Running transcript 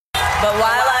But while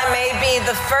I may be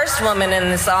the first woman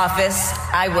in this office,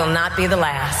 I will not be the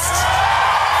last.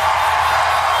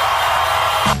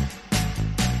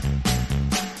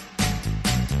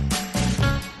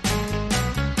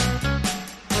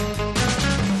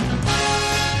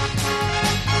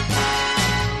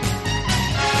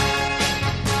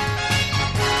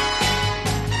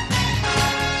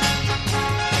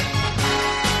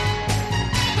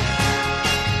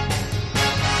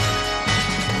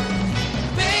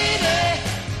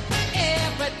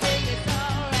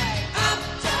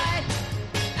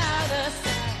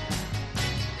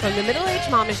 From the Middle-Aged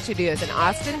Momish Studios in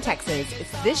Austin, Texas,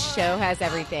 This Show Has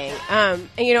Everything. And,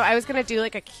 you know, I was going to do,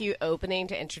 like, a cute opening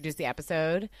to introduce the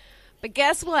episode. But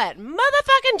guess what?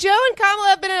 Motherfucking Joe and Kamala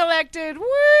have been elected.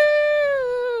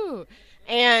 Woo!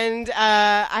 And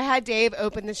I had Dave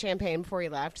open the champagne before he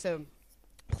left, so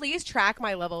please track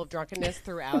my level of drunkenness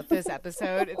throughout this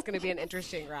episode. It's going to be an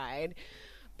interesting ride.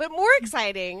 But more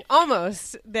exciting,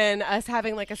 almost, than us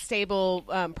having like a stable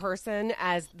person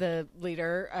as the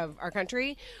leader of our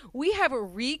country, we have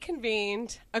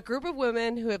reconvened a group of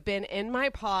women who have been in my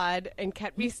pod and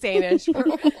kept me sanish for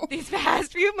these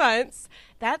past few months.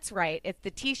 That's right. It's the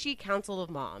Tishy Council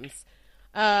of Moms.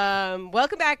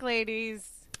 Welcome back, ladies.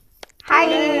 Hi.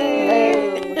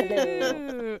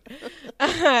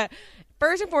 Hello.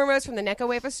 First and foremost, from the Necco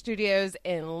Wafa Studios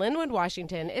in Linwood,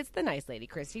 Washington, it's the nice lady,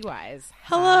 Christy Wise.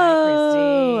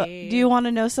 Hello. Hi, Christy. Do you want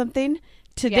to know something?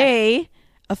 Today, Yes.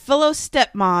 a fellow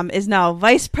stepmom is now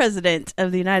vice president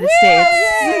of the United States.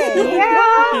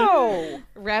 Wow.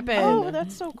 Reppin'. Oh,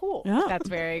 that's so cool. Yeah. That's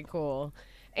very cool.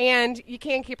 And you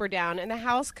can't keep her down. In the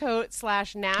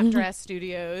housecoat/nap dress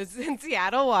studios in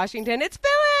Seattle, Washington, it's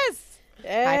Phyllis.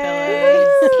 Hey.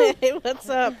 Hey, what's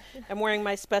up? I'm wearing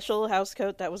my special house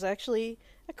coat that was actually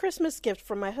a Christmas gift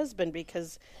from my husband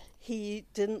because he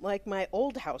didn't like my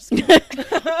old house coat.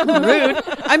 Rude.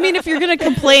 I mean, if you're going to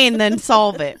complain, then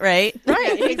solve it, right?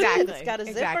 Right, exactly. It's got a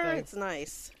zipper. It's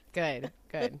nice. Good.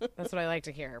 That's what I like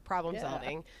to hear. Problem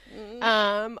solving.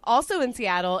 Mm-hmm. Also in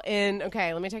Seattle,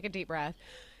 okay, let me take a deep breath.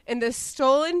 In the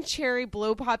Stolen Cherry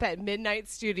Blow Pop at Midnight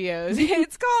Studios,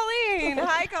 it's Colleen.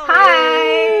 Hi,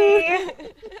 Colleen.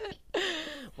 Hi.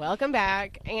 Welcome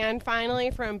back. And finally,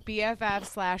 from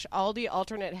BFF/Aldi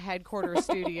Alternate Headquarters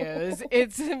Studios,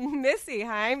 it's Missy.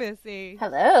 Hi, Missy.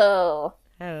 Hello.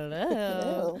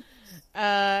 Hello.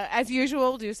 As usual,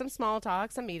 we'll do some small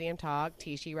talk, some medium talk.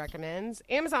 Tishy recommends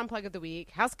Amazon plug of the week,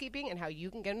 housekeeping, and how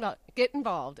you can get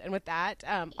involved. And with that,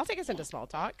 I'll take us into small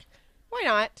talk. Why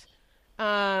not?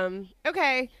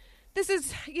 Okay. This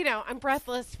is, I'm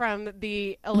breathless from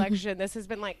the election. This has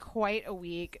been like quite a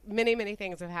week. Many, many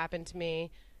things have happened to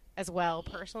me as well,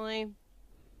 personally.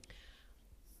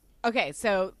 Okay,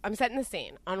 so I'm setting the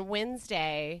scene. On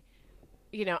Wednesday,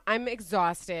 I'm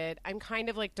exhausted. I'm kind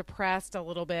of like depressed a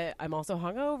little bit. I'm also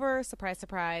hungover, surprise,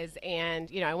 surprise. And,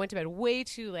 I went to bed way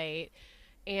too late.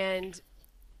 And,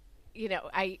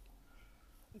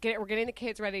 we're getting the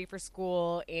kids ready for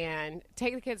school and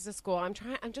taking the kids to school. I'm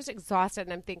just exhausted,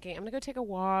 and I'm thinking, I'm going to go take a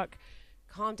walk,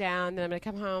 calm down, then I'm going to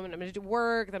come home, and I'm going to do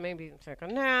work, then maybe take a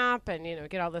nap, and,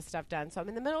 get all this stuff done. So I'm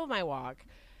in the middle of my walk.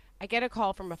 I get a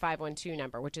call from a 512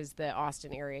 number, which is the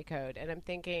Austin area code, and I'm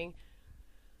thinking,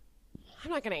 I'm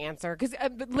not going to answer, because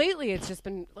lately it's just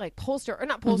been like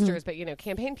not pollsters, but,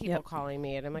 campaign people calling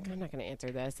me, and I'm like, I'm not going to answer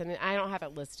this, and I don't have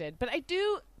it listed. But I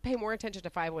do pay more attention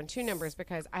to 512 numbers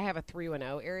because I have a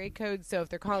 310 area code, so if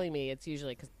they're calling me, it's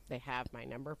usually because they have my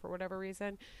number for whatever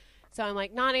reason. So I'm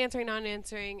like, not answering,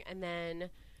 and then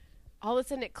all of a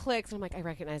sudden it clicks, and I'm like, I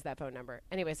recognize that phone number.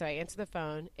 Anyway, so I answer the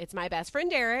phone. It's my best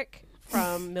friend, Derek,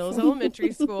 from Mills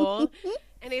Elementary School.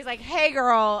 And he's like, hey,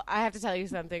 girl, I have to tell you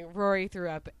something. Rory threw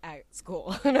up at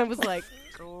school. And I was like,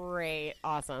 great,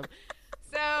 awesome.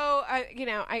 So,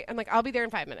 I'm like, I'll be there in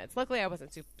 5 minutes. Luckily, I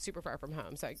wasn't super far from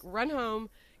home. So I run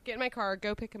home, get in my car,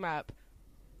 go pick him up.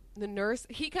 The nurse,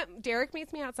 Derek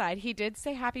meets me outside. He did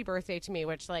say happy birthday to me,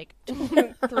 which,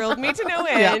 thrilled me to no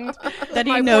end. That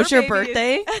he knows your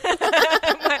birthday?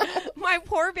 My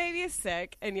poor baby is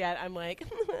sick, and yet I'm like,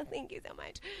 thank you so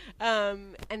much.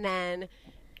 And then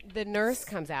the nurse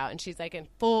comes out, and she's, in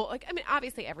full,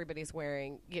 obviously everybody's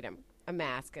wearing, a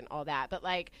mask and all that, but,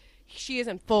 she is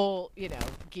in full,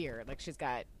 gear. She's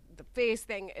got the face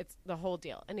thing. It's the whole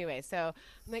deal. Anyway, so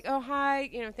I'm like, oh,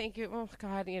 hi, thank you. Oh,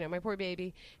 God, my poor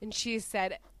baby. And she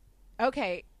said,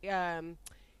 okay,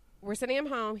 we're sending him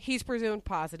home. He's presumed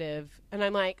positive. And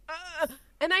I'm like,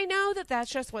 And I know that that's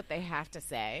just what they have to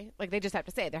say. Like, they just have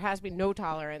to say there has to be no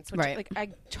tolerance, which, Right. like, I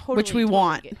totally, Which we totally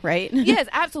want, get. right? Yes,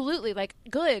 absolutely. Like,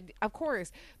 good, of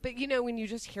course. But, you know, when you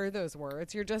just hear those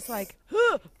words, you're just like,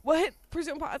 huh, what?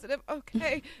 Presume positive?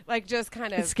 Okay. Like, just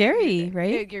kind of. It's scary,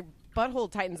 right? Your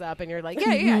butthole tightens up, and you're like,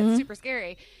 yeah, it's super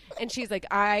scary. And she's like,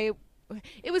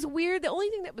 it was weird. The only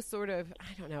thing that was sort of,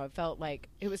 I don't know, it felt like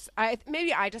it was,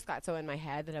 maybe I just got so in my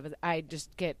head that I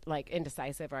just get like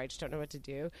indecisive, or I just don't know what to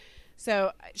do.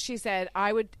 So she said,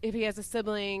 if he has a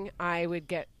sibling, I would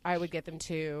get them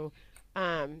too.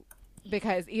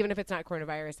 Because even if it's not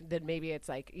coronavirus, then maybe it's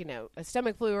like, you know, a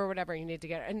stomach flu or whatever, you need to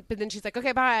get it. But then she's like,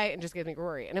 okay, bye, and just gives me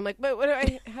Rory. And I'm like, but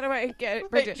how do I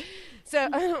get Bridget? So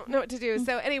I don't know what to do.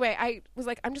 So anyway, I was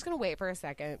like, I'm just going to wait for a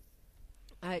second.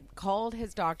 I called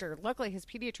his doctor. Luckily, his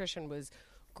pediatrician was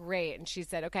great. And she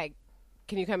said, okay,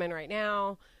 can you come in right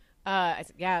now? I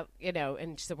said, yeah, you know.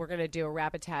 And she said, we're going to do a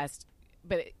rapid test,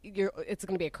 but it's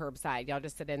going to be a curbside. Y'all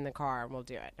just sit in the car and we'll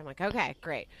do it. I'm like, okay,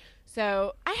 great.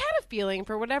 So I had a feeling,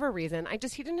 for whatever reason, he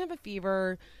didn't have a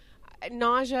fever.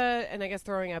 Nausea and I guess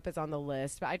throwing up is on the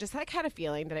list. But I just had a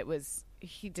feeling that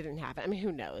he didn't have it. I mean,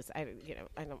 who knows? I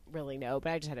don't really know,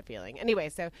 but I just had a feeling. Anyway,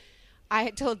 so I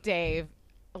had told Dave,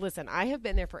 listen, I have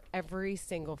been there for every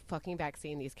single fucking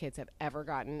vaccine these kids have ever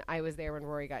gotten. I was there when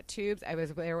Rory got tubes. I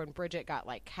was there when Bridget got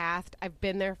like cast. I've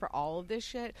been there for all of this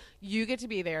shit. You get to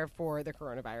be there for the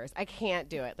coronavirus. I can't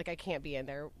do it. Like, I can't be in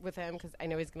there with him because I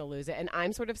know he's going to lose it. And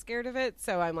I'm sort of scared of it.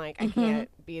 So I'm like, I can't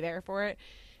be there for it.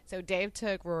 So Dave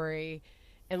took Rory.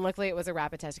 And luckily, it was a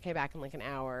rapid test. It came back in like an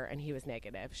hour, and he was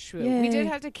negative. We did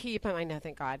have to keep him. I know,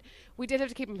 thank God. We did have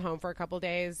to keep him home for a couple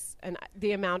days. And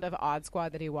the amount of Odd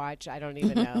Squad that he watched, I don't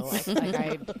even know.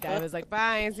 I was like,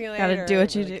 bye, see you later. Gotta do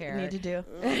what you really need to do.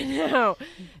 I know.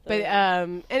 But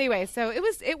anyway, so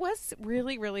it was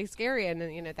really, really scary.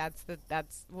 And you know, that's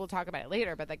we'll talk about it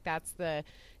later. But like, that's the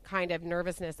kind of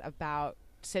nervousness about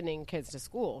sending kids to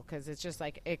school, because it's just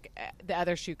like the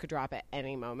other shoe could drop at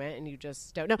any moment and you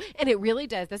just don't know. And it really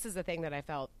does. This is the thing that I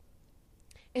felt.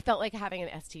 It felt like having an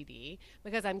STD,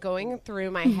 because I'm going through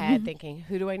my head thinking,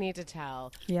 who do I need to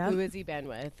tell? Yep. Who has he been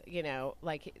with? You know,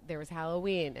 like there was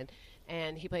Halloween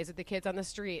and he plays with the kids on the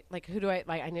street. Like, who do I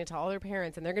need to tell all their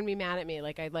parents, and they're going to be mad at me.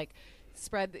 Like, I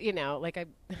spread, you know, I'm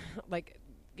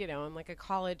like a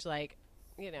college, like,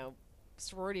 you know,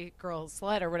 sorority girl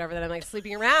slut or whatever, that I'm like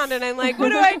sleeping around, and I'm like, what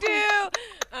do I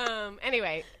do?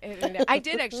 Anyway, I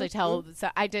did actually tell. So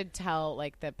I did tell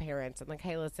like the parents. I'm like,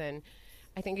 hey, listen,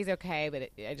 I think he's okay,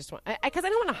 but I just want, because I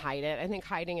don't want to hide it. I think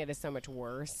hiding it is so much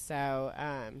worse. So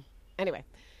anyway,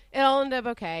 it all ended up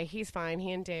okay. He's fine.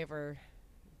 He and Dave are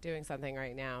doing something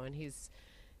right now, and he's,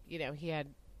 you know, he had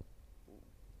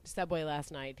Subway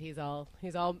last night. He's all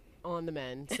on the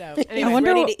mend. So anyway, I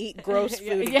wonder ready to eat gross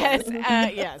food. Yes,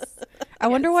 yes. I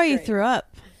wonder why you great. threw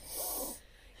up.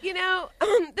 You know,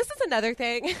 this is another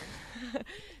thing.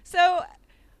 So,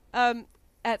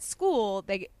 at school,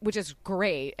 which is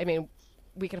great. I mean,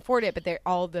 we can afford it, but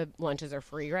all the lunches are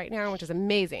free right now, which is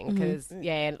amazing because,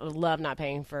 I love not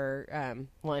paying for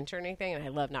lunch or anything, and I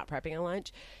love not prepping a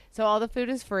lunch. So all the food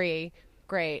is free.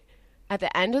 Great. At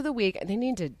the end of the week, and they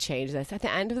need to change this. At the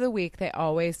end of the week, they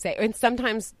always say, and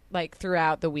sometimes like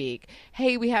throughout the week,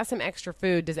 hey, we have some extra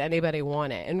food. Does anybody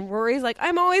want it? And Rory's like,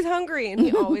 I'm always hungry. And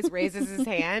he always raises his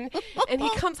hand, and he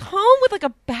comes home with like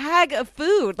a bag of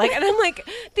food. Like, and I'm like,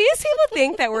 these people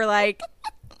think that we're like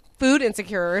food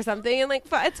insecure or something. And like,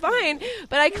 it's fine.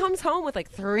 But I comes home with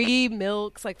like 3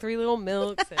 little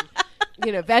milks and,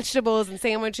 you know, vegetables and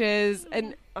sandwiches,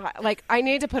 and like I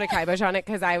need to put a kibosh on it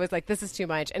because I was like, this is too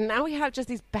much. And now we have just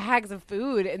these bags of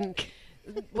food and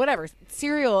whatever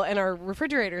cereal in our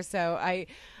refrigerator. So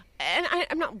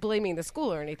I'm not blaming the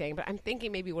school or anything, but I'm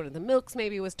thinking maybe one of the milks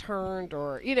maybe was turned,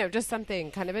 or, you know, just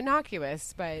something kind of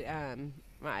innocuous. But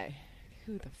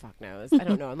who the fuck knows? I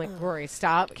don't know. I'm like, Rory,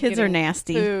 stop. Kids are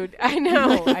nasty. Food. I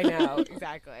know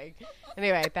exactly.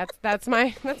 Anyway, that's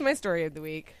my story of the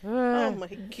week. Oh my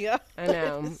god! I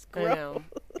know.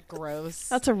 Gross.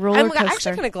 That's a roller I'm coaster.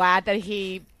 actually kind of glad that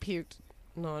he puked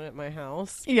not at my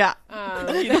house. Yeah.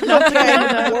 Word.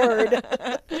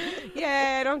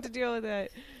 Yeah, I don't have to deal with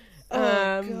it.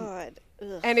 Oh god.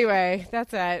 Ugh. Anyway,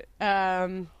 that's it.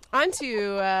 On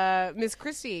to Miss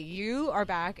Christy. You are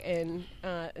back in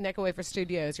Neckawafer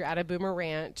Studios. You're out of Boomer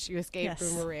Ranch. You escaped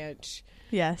Yes. Boomer Ranch.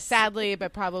 Yes. Sadly,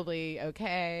 but probably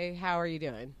okay. How are you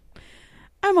doing?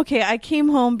 I'm okay. I came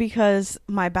home because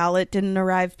my ballot didn't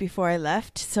arrive before I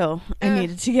left, so I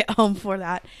needed to get home for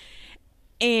that.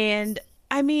 And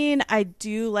I mean, I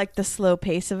do like the slow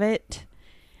pace of it.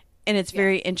 and it's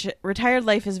very retired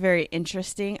life is very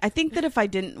interesting. I think that if I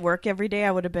didn't work every day,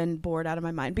 I would have been bored out of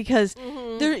my mind because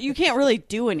there you can't really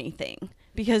do anything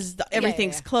because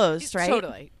everything's closed, right?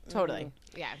 Totally.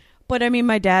 Yeah. But I mean,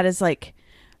 my dad is like,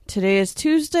 today is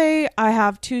Tuesday. I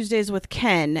have Tuesdays with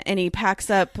Ken, and he packs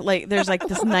up like there's like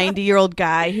this 90-year-old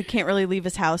guy who can't really leave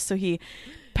his house, so he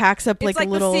packs up like it's like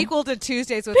a little the sequel to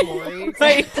Tuesdays with Maury.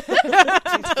 right.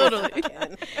 Totally.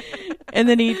 And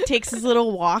then he takes his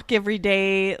little walk every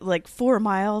day, like 4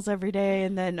 miles every day,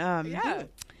 and then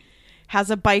has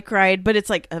a bike ride, but it's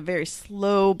like a very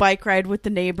slow bike ride with the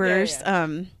neighbors.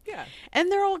 And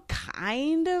they're all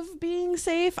kind of being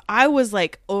safe. I was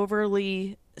like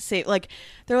overly safe. Like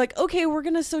they're like, okay, we're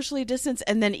gonna socially distance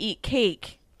and then eat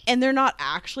cake. And they're not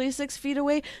actually 6 feet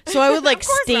away. So I would like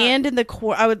stand in the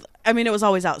corner. It was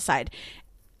always outside.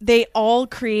 They all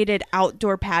created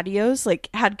outdoor patios, like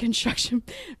had construction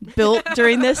built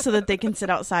during this so that they can sit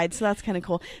outside. So that's kind of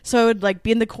cool. So I would like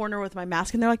be in the corner with my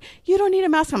mask and they're like, you don't need a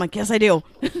mask. I'm like, yes, I do.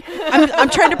 I'm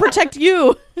trying to protect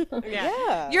you.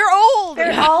 Yeah. You're old.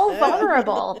 They're all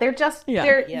vulnerable. They're just,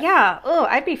 oh,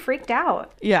 I'd be freaked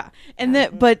out. Yeah. And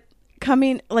but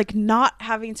coming, like not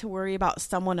having to worry about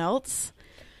someone else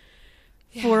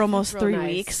for almost 3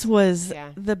 weeks was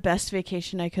the best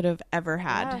vacation I could have ever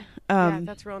had.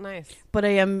 That's real nice. But I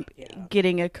am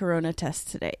getting a corona test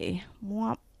today.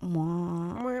 Womp,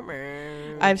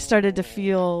 womp. I've started to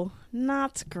feel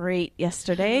not great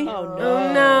yesterday. Oh,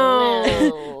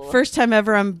 no. First time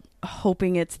ever I'm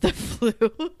hoping it's the flu.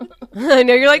 I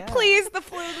know, you're like, please, the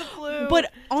flu.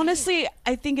 But honestly,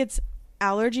 I think it's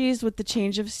allergies with the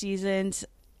change of seasons.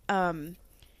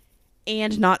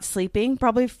 And not sleeping,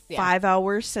 probably 5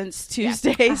 hours since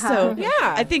Tuesday. So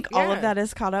I think all of that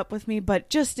has caught up with me, but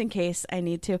just in case I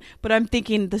need to. But I'm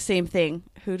thinking the same thing.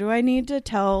 Who do I need to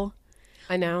tell?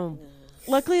 I know.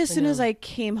 Luckily, as soon as I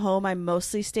came home, I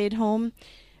mostly stayed home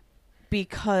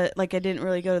because like I didn't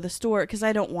really go to the store because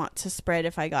I don't want to spread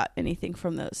if I got anything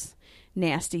from those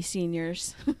nasty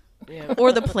seniors.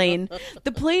 Or the plane.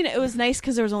 The plane, it was nice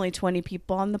because there was only 20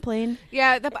 people on the plane.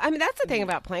 Yeah, I mean, that's the thing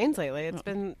about planes lately. It's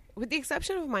been, with the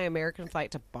exception of my American flight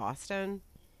to Boston,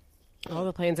 all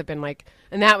the planes have been like,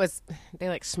 and that was, they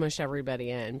like smush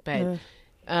everybody in. But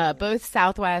both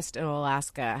Southwest and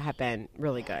Alaska have been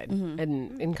really good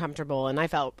and comfortable, and I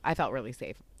felt really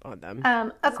safe on them.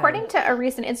 According to a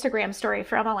recent Instagram story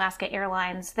from Alaska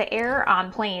Airlines, the air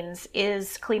on planes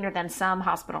is cleaner than some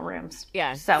hospital rooms.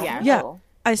 Yeah. So Yeah.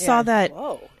 I saw that.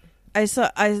 Whoa.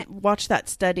 I watched that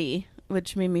study,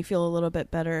 which made me feel a little bit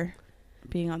better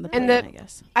being on the plane, I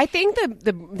guess. I think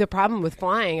the problem with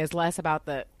flying is less about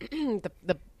the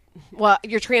well,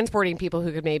 you're transporting people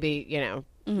who could maybe,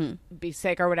 be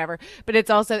sick or whatever, but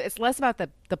it's less about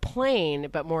the plane,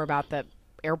 but more about the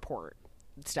airport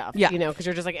stuff. Yeah. Because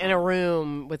you're just like in a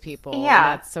room with people. Yeah. And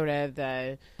that's sort of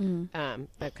the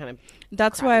kind of.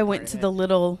 That's why I went to the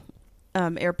little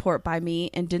airport by me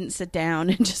and didn't sit down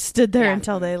and just stood there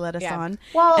until they let us on.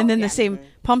 Well, and then the same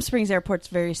Palm Springs airport's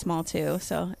very small too,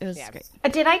 so it was great.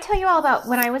 Did I tell you all about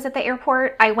when I was at the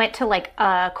airport? I went to like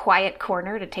a quiet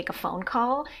corner to take a phone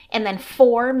call, and then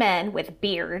 4 men with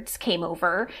beards came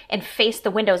over and faced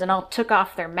the windows and all took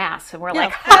off their masks and were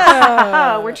like, ha, ha, ha,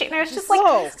 ha. We're cheating. I was just like,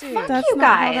 fuck That's you not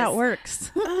guys. how that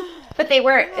works. But they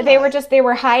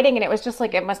were hiding, and it was just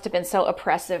like, it must have been so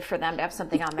oppressive for them to have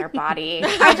something on their body.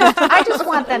 I just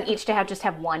want them each to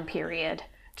have one period.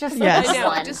 Just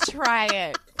one. Just try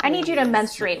it. I need you to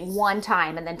menstruate one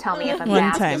time and then tell me if a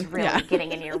mask is really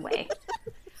getting in your way.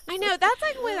 I know. That's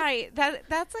like when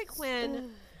that's like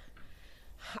when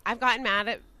I've gotten mad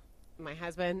at my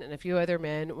husband and a few other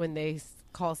men when they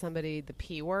call somebody the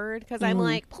P word, because I'm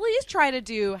like, please try to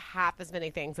do half as many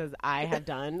things as I have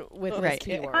done with this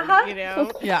P word.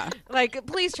 Yeah. Like,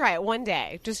 please try it one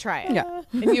day. Just try it. Yeah.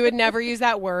 And you would never use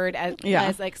that word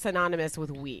as like synonymous with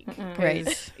weak.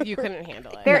 Right. You couldn't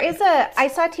handle it. I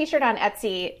saw a t-shirt on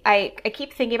Etsy. I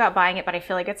keep thinking about buying it, but I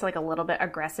feel like it's like a little bit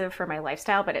aggressive for my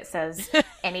lifestyle, but it says,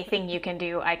 anything you can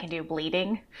do, I can do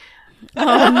bleeding.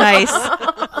 Oh, nice.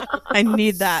 I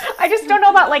need that. I just don't know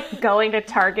about like going to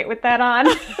Target with that on.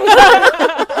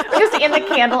 Just in the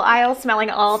candle aisle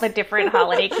smelling all the different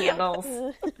holiday candles.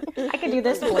 I can do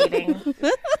this bleeding.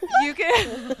 You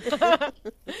can.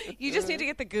 You just need to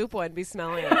get the Goop one. Be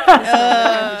smelling it.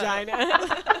 Vagina.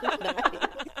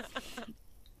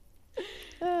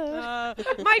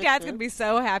 My dad's gonna be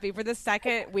so happy for the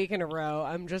second week in a row.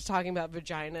 I'm just talking about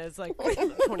vaginas like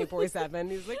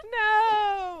 24/7. He's like,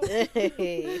 no.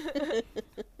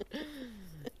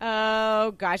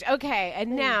 Oh, gosh. Okay,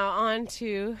 and now on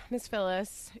to Miss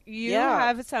Phyllis. You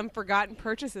have some forgotten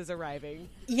purchases arriving.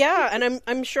 Yeah, and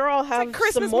I'm sure I'll have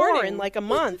some more morning. in like a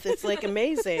month. It's like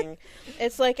amazing.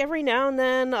 It's like every now and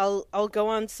then I'll go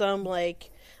on some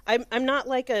like I'm not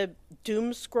like a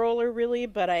doom scroller really,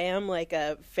 but I am like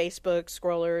a Facebook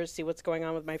scroller, see what's going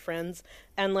on with my friends,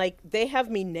 and like they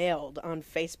have me nailed on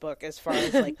Facebook as far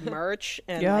as like merch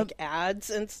and like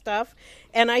ads and stuff.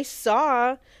 And I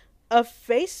saw a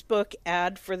Facebook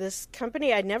ad for this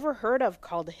company I'd never heard of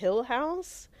called Hill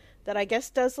House that I guess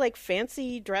does like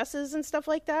fancy dresses and stuff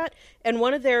like that. And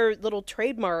one of their little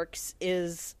trademarks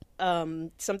is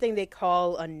something they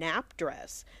call a nap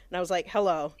dress. And I was like,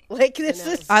 hello. Like this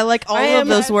is I like all of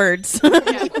those words.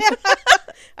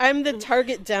 I'm the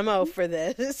target demo for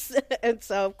this. And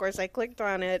so of course I clicked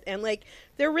on it and like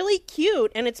they're really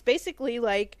cute and it's basically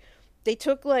like they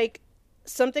took like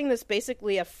something that's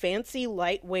basically a fancy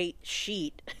lightweight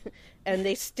sheet and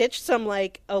they stitched some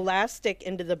like elastic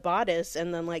into the bodice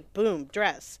and then like boom,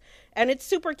 dress. And it's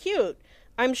super cute.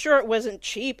 I'm sure it wasn't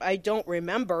cheap. I don't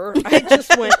remember. I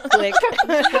just went click.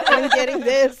 I'm getting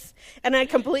this. And I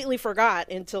completely forgot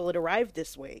until it arrived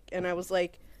this week. And I was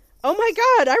like, oh my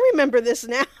God, I remember this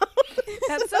now.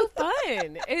 That's so fun.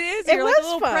 It is. It You're like a was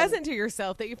little fun. present to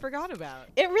yourself that you forgot about.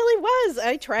 It really was.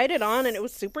 I tried it on and it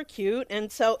was super cute.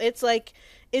 And so it's like,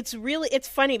 it's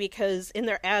funny because in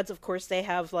their ads, of course, they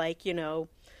have like, you know,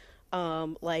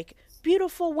 like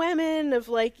beautiful women of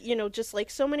like, you know, just like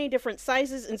so many different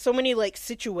sizes and so many like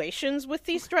situations with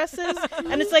these dresses.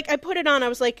 And it's like, I put it on. I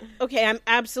was like, okay, I'm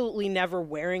absolutely never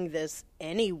wearing this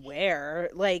anywhere.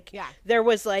 Like there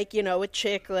was like, you know, a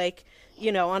chick like,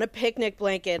 you know, on a picnic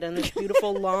blanket on this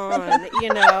beautiful lawn, you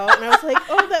know, and I was like,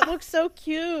 oh, that looks so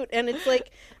cute. And it's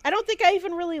like, I don't think I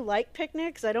even really like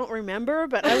picnics. I don't remember,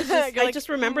 but I was just, I just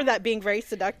remember that being very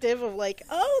seductive of like,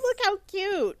 oh, look how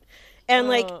cute. And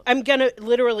like, I'm going to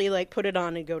literally like put it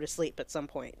on and go to sleep at some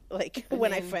point, like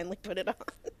when I finally put it on.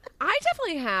 I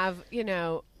definitely have, you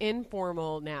know,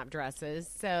 informal nap dresses.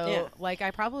 So like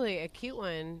I probably, a cute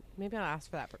one, maybe I'll ask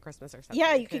for that for Christmas or something.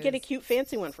 Yeah, you could get a cute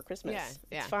fancy one for Christmas.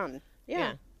 Yeah, It's fun. Yeah.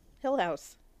 Yeah. Hill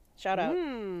House. Shout out.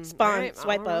 Spawn. Right,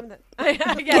 Swipe up.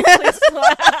 Yes, please.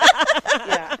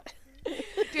 Yeah.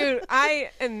 Dude, I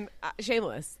am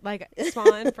shameless. Like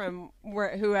Spawn from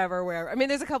whoever, wherever. I mean,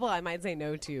 there's a couple I might say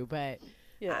no to, but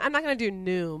I'm not going to do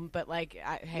Noom. But like,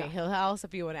 hey, Hill House,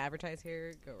 if you want to advertise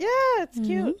here, go. Yeah, it's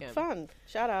cute. Fun.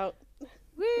 Shout out.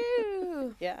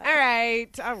 Woo! Yeah.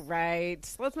 All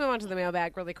right. Let's move on to the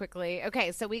mailbag really quickly.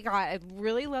 Okay, so we got a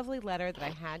really lovely letter that I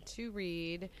had to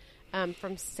read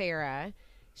from Sarah.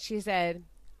 She said,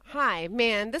 "Hi,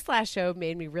 man, this last show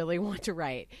made me really want to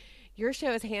write. Your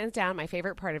show is hands down my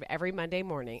favorite part of every Monday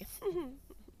morning."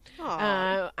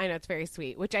 I know, it's very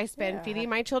sweet. Which I spend feeding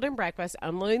my children breakfast,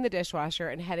 unloading the dishwasher,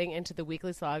 and heading into the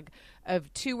weekly slog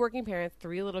of 2 working parents,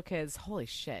 3 little kids. Holy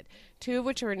shit. 2 of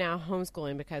which are now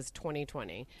homeschooling because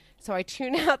 2020. So I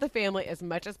tune out the family as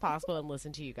much as possible and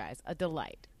listen to you guys. A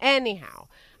delight. Anyhow,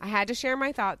 I had to share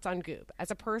my thoughts on Goop. As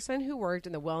a person who worked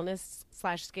in the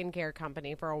wellness/skincare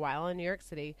company for a while in New York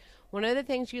City, one of the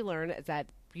things you learn is that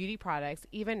beauty products,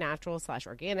 even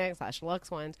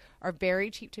natural/organic/luxe ones, are very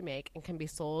cheap to make and can be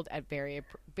sold at very,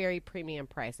 very premium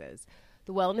prices.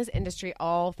 The wellness industry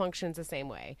all functions the same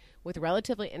way, with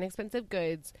relatively inexpensive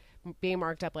goods being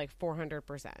marked up like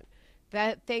 400%.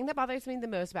 The thing that bothers me the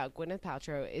most about Gwyneth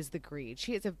Paltrow is the greed.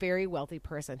 She is a very wealthy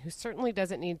person who certainly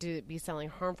doesn't need to be selling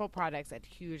harmful products at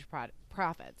huge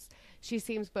profits. She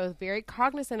seems both very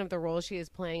cognizant of the role she is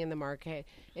playing in the market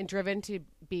and driven to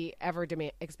be ever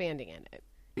expanding in it.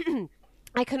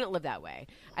 I couldn't live that way.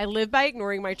 I live by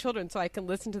ignoring my children so I can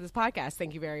listen to this podcast.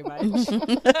 Thank you very much.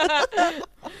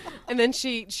 And then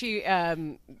she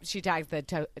tags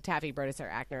the Taffy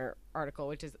Brodesser Ackner article,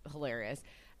 which is hilarious.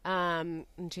 And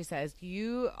she says,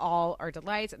 "You all are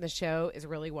delights, and the show is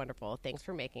really wonderful. Thanks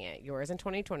for making it. Yours in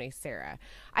 2020, Sarah."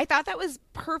 I thought that was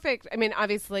perfect. I mean,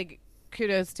 obviously,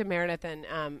 kudos to Meredith and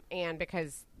Anne,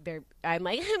 because I'm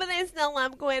like, but I still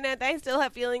love Gwyneth. I still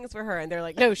have feelings for her, and they're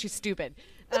like, no, she's stupid.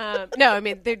 No, I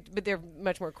mean, they're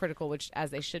much more critical, which as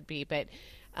they should be. But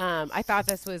I thought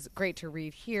this was great to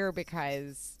read here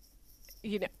because,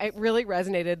 you know, it really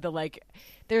resonated.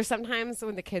 There's sometimes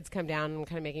when the kids come down and I'm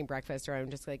kind of making breakfast or I'm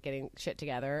just like getting shit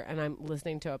together and I'm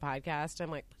listening to a podcast. I'm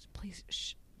like, please,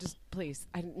 shh, just please,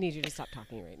 I need you to stop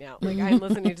talking right now. Like I'm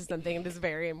listening to something that's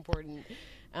very important.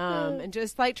 And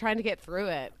just like trying to get through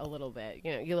it a little bit.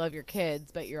 You know, you love your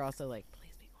kids, but you're also like,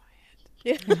 please be quiet.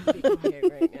 Be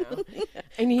quiet right now.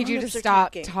 I need you to Grown-ups are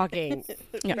stop talking. talking.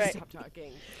 Right. Stop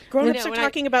talking. Grown-ups No, are when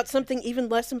talking about something even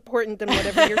less important than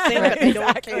whatever you're saying, but they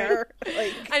don't care.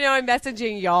 Like, I know I'm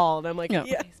messaging y'all, and I'm like, Yeah.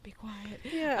 please be quiet.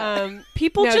 yeah.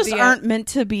 People No, just the, aren't meant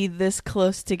to be this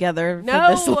close together No,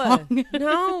 for this long.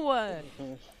 no.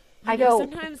 I go,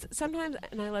 Sometimes,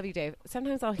 and I love you, Dave.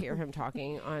 Sometimes I'll hear him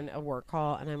talking on a work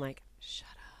call, and I'm like, shut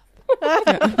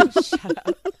up, shut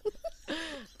up.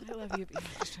 I love you, but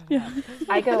shut up.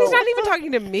 I And go, he's not even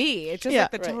talking to me. It's just Yeah.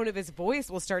 like the tone of his voice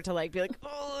will start to like be like,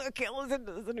 oh, I can't listen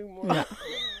to this anymore.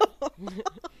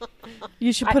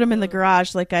 You should put them in the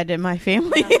garage like I did my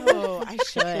family. Oh, I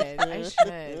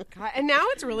should. God. And now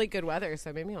it's really good weather,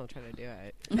 so maybe I'll try to do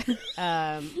it.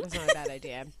 That's not a bad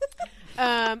idea.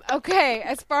 Okay,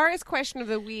 as far as question of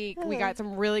the week, we got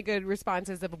some really good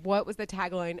responses of what was the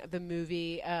tagline of the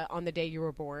movie on the day you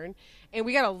were born. And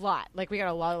we got a lot. Like, we got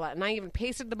a lot. And I even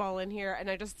pasted them all in here, and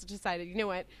I just decided, you know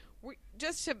what?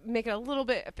 Just to make it a little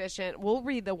bit efficient, we'll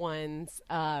read the ones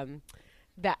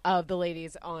that of the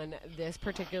ladies on this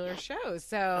particular show.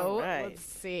 So All right. let's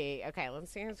see. Okay, let's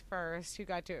see who's first. Who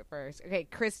got to it first? Okay,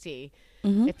 Christy.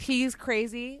 If he's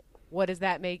crazy, what does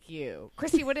that make you?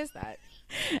 Christy, what is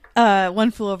that? One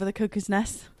Flew Over the Cuckoo's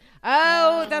Nest.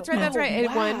 Oh, that's right. That's Oh, right.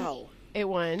 wow. It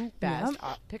won Best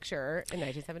Picture in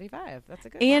 1975. That's a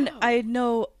good And one. I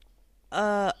know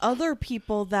other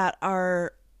people that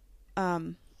are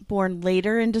born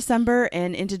later in December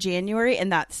and into January,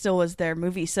 and that still was their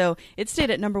movie. So it stayed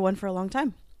at number one for a long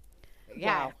time.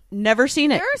 Yeah. Never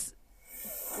seen it. There's,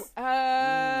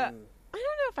 I don't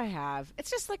know if I have. It's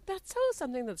just like, that's so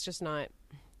something that's just not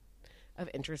of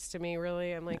interest to me,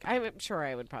 really. I'm like, I'm sure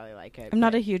I would probably like it. I'm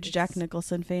not but a huge it's- Jack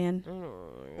Nicholson fan.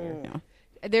 No.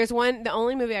 There's one, the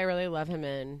only movie I really love him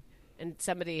in, and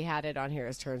somebody had it on here,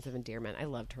 is Terms of Endearment. I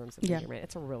love Terms of Yeah. Endearment.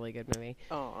 It's a really good movie.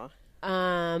 Aw.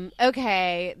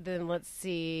 Okay, then let's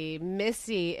see.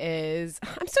 Missy is.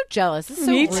 I'm so jealous. This is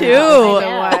so Me rude. too.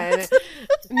 I know one.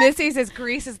 Missy says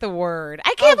Grease is the word.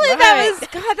 I can't believe that was.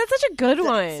 God, that's such a good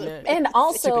one. And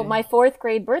also, my 4th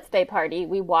grade birthday party,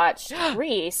 we watched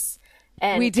Grease.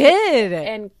 And We did.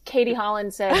 And Katie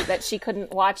Holland said that she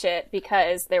couldn't watch it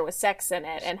because there was sex in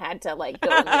it and had to like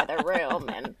go in the other room.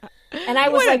 And I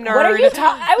was What a like, "What are nerd. you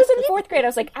talking?" I was in 4th grade. I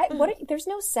was like, "There's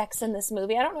no sex in this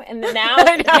movie." I don't know. And then now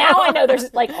I know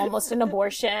there's like almost an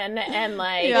abortion and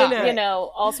like you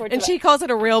know all sorts. And of she calls it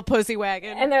a real pussy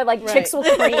wagon. and they're like chicks with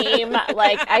cream.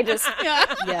 Like I just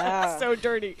Yeah. so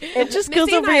dirty. It just Missy goes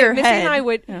and over I- your Missy head. and I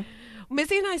would. Yeah.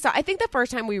 Missy and I saw. I think the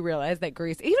first time we realized that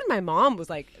Grease. Even my mom was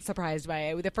like surprised by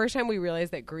it. The first time we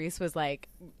realized that Grease was like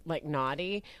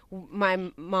naughty. My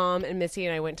mom and Missy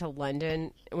and I went to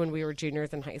London when we were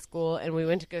juniors in high school, and we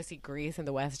went to go see Grease in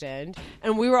the West End,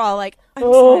 and we were all like, "I'm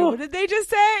sorry, what did they just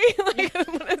say? Like,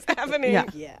 what is happening?" Yeah.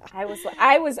 Yeah.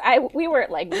 we were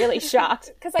like really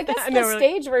shocked because I guess know, the we're like-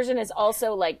 stage version is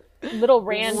also like Little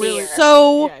Randy.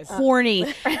 So Yes. horny.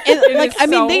 And, like, is I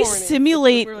mean, so they horny.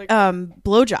 simulate We're like-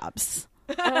 blowjobs.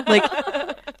 Like,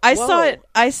 I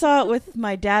saw it with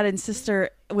my dad and sister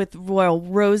with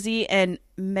Rosie and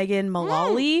Megan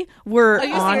Mullally were Are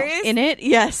you on serious? in it.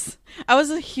 Yes. I was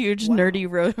a huge nerdy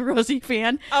Rosie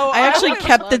fan. Oh, I I actually would've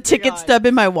kept the loved to ticket gone. stub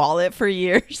in my wallet for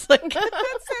years. Like,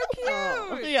 That's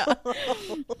so cute. yeah.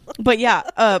 But yeah,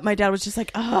 my dad was just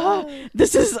like,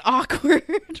 this is awkward.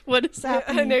 What is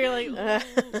happening? And they're like,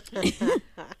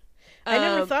 I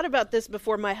never thought about this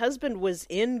before. My husband was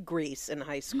in Greece in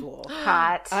high school.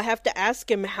 hot. I have to ask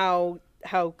him how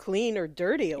clean or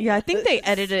dirty it was. Yeah, I think they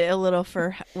edited it a little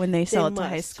for when they sell it to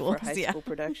high must school. for high Yeah. school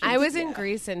productions. I was in Yeah.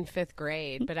 Greece in 5th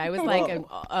grade, but I was like,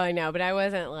 I know, but I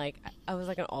wasn't like, I was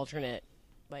like an alternate,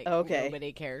 like Okay.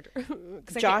 nobody character. 'Cause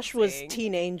I can't Josh was sing.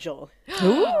 Teen Angel. That's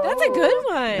a good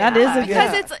one. That is a good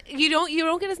because one. it's you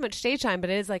don't get as much stage time, but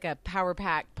it is like a power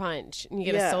pack punch, and you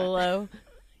get a Yeah. solo.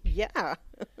 Yeah.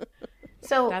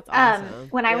 So That's awesome.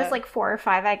 when I was Yeah. like 4 or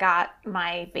 5, I got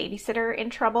my babysitter in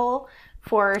trouble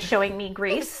for showing me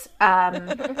Grease.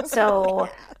 So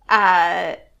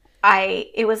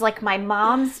it was like my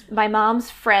mom's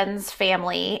friend's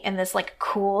family and this like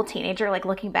cool teenager. Like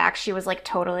looking back, she was like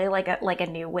totally like a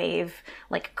new wave,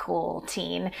 like cool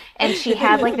teen. And she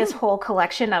had like this whole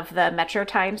collection of the Metro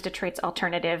Times, Detroit's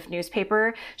alternative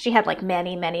newspaper. She had like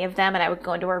many of them, and I would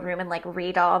go into her room and like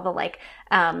read all the like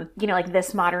like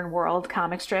This Modern World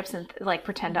comic strips and like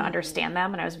pretend to understand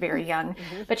them. And I was very young,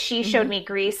 but she showed me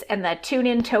Grease, and the Tune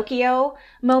in Tokyo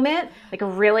moment like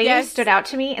really Yes. stood out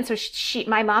to me. And so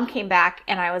my mom came back,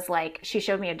 and I was like, she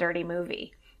showed me a dirty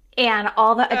movie. And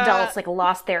all the adults like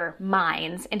lost their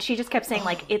minds, and she just kept saying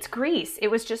like, it's grease. It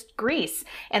was just grease.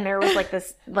 And there was like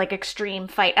this like extreme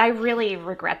fight. I really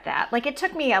regret that. Like, it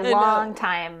took me a long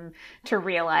time to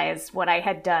realize what I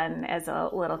had done as a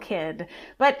little kid,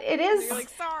 but it is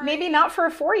maybe not for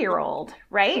a 4-year-old,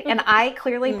 right? And I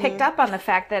clearly picked up on the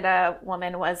fact that a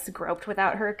woman was groped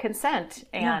without her consent,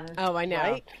 and I know,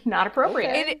 Right? not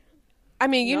appropriate. I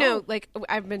mean, you No. know, like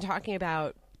I've been talking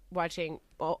about watching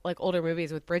like older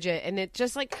movies with Bridget, and it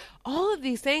just like all of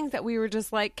these things that we were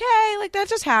just like, okay, like that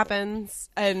just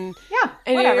happens, and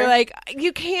and whatever. you're like,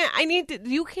 you can't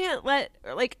let,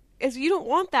 like, if you don't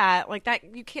want that, like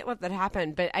that, you can't let that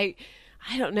happen. But I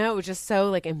don't know, it was just so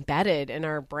like embedded in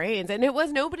our brains, and it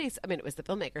was nobody's. I mean, it was the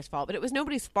filmmaker's fault, but it was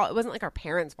nobody's fault. It wasn't like our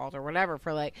parents' fault or whatever.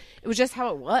 For like, it was just how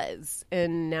it was,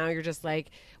 and now you're just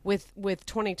like with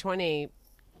 2020.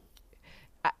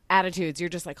 Attitudes, you're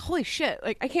just like, holy shit,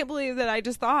 like I can't believe that I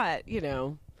just thought, you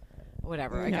know,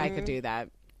 whatever, a guy could do that.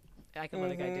 I can let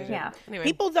a guy do that. Anyway.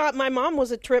 People thought my mom was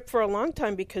a trip for a long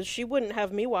time because she wouldn't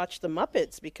have me watch the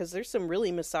Muppets, because there's some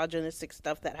really misogynistic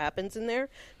stuff that happens in there.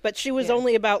 But she was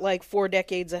only about like 4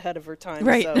 decades ahead of her time.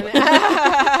 Right. So. You're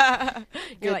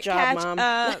Good like, job, catch Mom.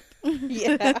 up.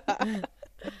 Yeah.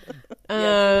 Yeah, she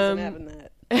wasn't having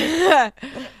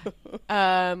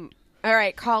that. All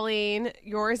right, Colleen,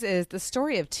 yours is the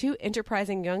story of 2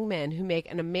 enterprising young men who make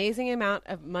an amazing amount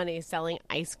of money selling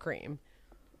ice cream.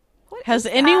 Has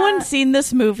anyone seen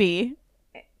this movie?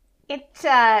 It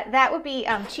that would be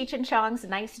Cheech and Chong's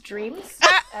Nice Dreams.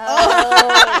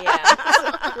 Oh,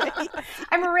 yeah.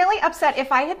 I'm really upset.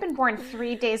 If I had been born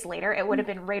 3 days later, it would have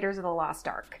been Raiders of the Lost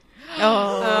Ark.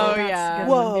 Oh yeah.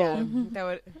 Whoa. Yeah, that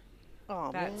would. Oh,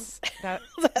 That's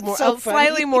more, so funny.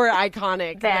 slightly more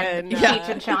iconic Than than Cheech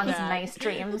and Chong's Nice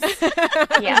Dreams.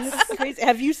 Yes. crazy.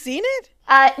 Have you seen it?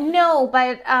 No,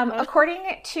 but according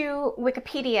to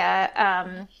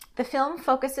Wikipedia, the film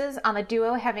focuses on the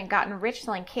duo having gotten rich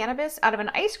selling cannabis out of an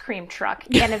ice cream truck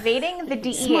and evading the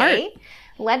DEA,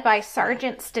 led by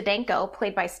Sergeant Stadenko,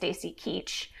 played by Stacy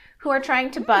Keach, who are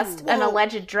trying to bust an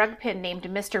alleged drug pin named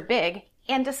Mr. Big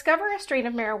and discover a strain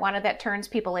of marijuana that turns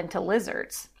people into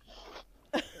lizards.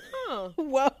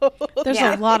 Whoa. There's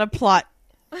a lot of plot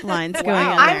lines going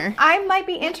on there. I might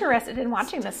be interested in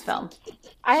watching this film.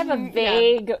 I have a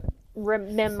vague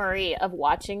memory of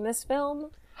watching this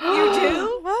film. you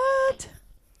do. What?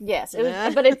 Yes, it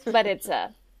was, but it's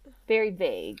very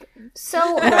vague. So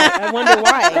I wonder the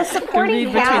why. supporting Read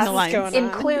between the cast lines.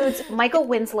 includes Michael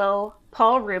Winslow,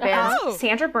 Paul Rubens,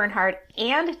 Sandra Bernhard,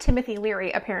 and Timothy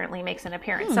Leary apparently makes an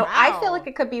appearance. So I feel like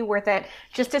it could be worth it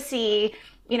just to see,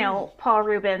 you know, Paul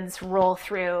Rubens roll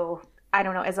through, I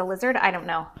don't know, as a lizard? I don't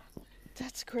know.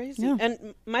 That's crazy. Yeah.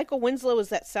 And Michael Winslow is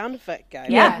that sound effect guy.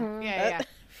 Yeah. Right? Yeah.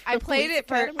 I played it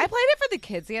for the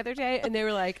kids the other day, and they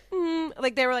were like,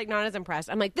 they were like not as impressed.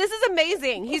 I'm like, this is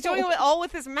amazing. He's doing it all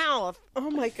with his mouth. Oh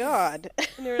my god.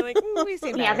 And they were like, we've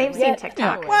seen that. Yeah, they've seen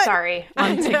TikTok. Sorry.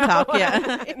 On TikTok,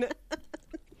 yeah.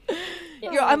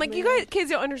 I'm like, you guys, kids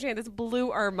don't understand. This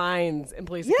blew our minds in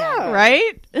Police Academy.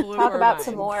 Right? Blew Talk our about minds.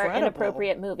 some more Incredible.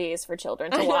 inappropriate movies for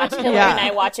children to watch. Hillary Yeah. and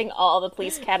I watching all the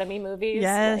Police Academy movies.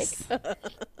 Yes.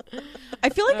 I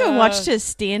feel like I watched his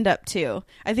stand-up, too.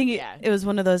 I think it was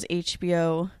one of those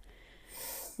HBO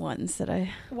ones that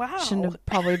I shouldn't have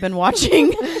probably been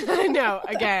watching. I know.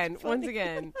 Again, once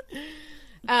again.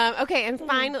 Okay, and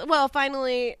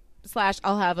finally,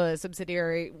 I'll have a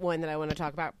subsidiary one that I want to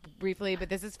talk about briefly, but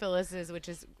this is Phyllis's, which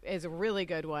is a really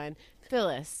good one.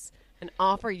 Phyllis, an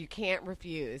offer you can't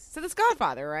refuse. So this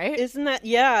Godfather, right? Isn't that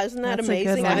That's a good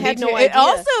amazing? one. I had no It idea.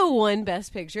 also won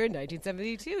Best Picture in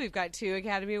 1972. We've got 2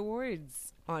 Academy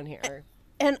Awards on here.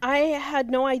 And I had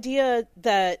no idea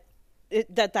that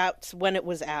that's when it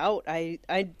was out. I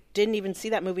didn't even see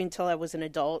that movie until I was an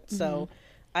adult, so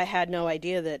I had no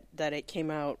idea that it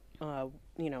came out, right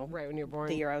when you were born.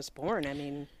 the year I was born. I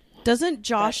mean, Doesn't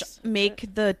Josh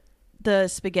make the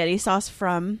spaghetti sauce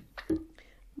from The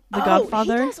oh,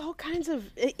 Godfather? he does all kinds of.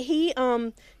 He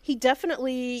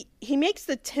definitely makes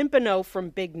the timpano from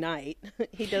Big Night.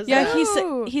 He does. Yeah,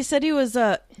 that. he said he was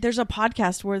there's a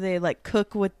podcast where they like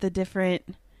cook with the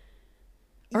different,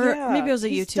 or Yeah, maybe it was a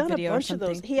he's YouTube done video or bunch of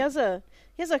those. something. He has a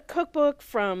cookbook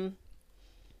from.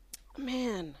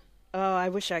 Man, oh, I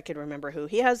wish I could remember who.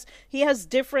 He has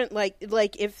different like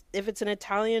if it's an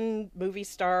Italian movie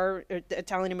star, or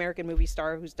Italian American movie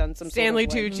star who's done some Stanley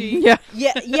sort of, like, Tucci.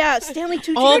 yeah, Stanley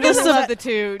Tucci. All There the was All a- of the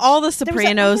two. All the was that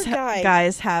Sopranos other guy.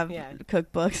 guys have Yeah.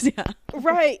 cookbooks. Yeah,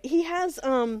 Right. He has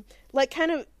like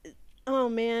kind of oh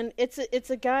man, it's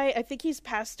a guy, I think he's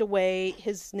passed away.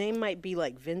 His name might be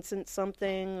like Vincent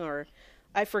something or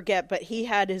I forget, but he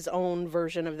had his own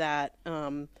version of that.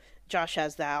 Josh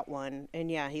has that one, and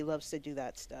yeah, he loves to do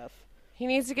that stuff. He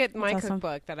needs to get my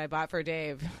cookbook that I bought for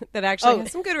Dave that actually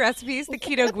has some good recipes, the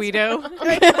Keto Guido.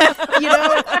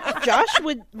 Josh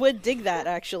would dig that,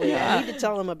 actually. Yeah. I need to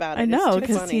tell him about it. I know,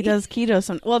 because he does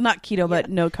keto. Well, not keto, but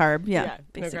no carb. Yeah,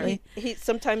 basically.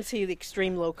 Sometimes he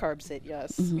extreme low carbs it,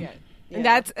 yes. Mm-hmm. Yeah. And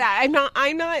that's I'm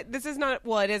not this is not,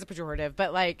 well, it is a pejorative,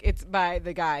 but like it's by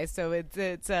the guy, so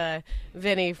it's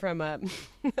Vinny from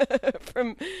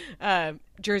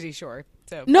Jersey Shore.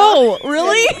 So no,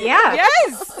 really? Yeah.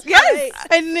 Yes.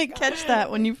 I didn't catch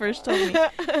that when you first told me.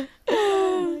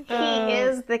 He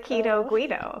is the Keto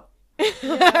Guido.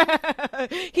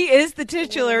 He is the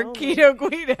titular Keto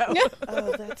Guido.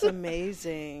 Oh, that's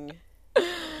amazing.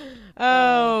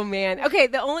 Oh man. Okay,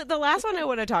 the last one I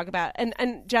want to talk about,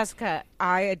 and Jessica,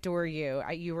 I adore you.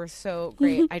 You were so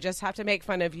great. I just have to make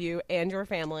fun of you and your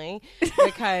family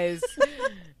because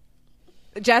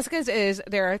Jessica's is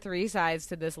there are 3 sides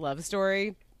to this love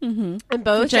story, and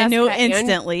both which Jessica I knew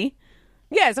instantly.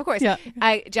 Yes, of course. Yeah.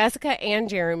 Jessica and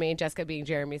Jeremy, Jessica being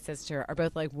Jeremy's sister, are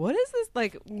both like, what is this?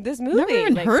 Like, this movie? Never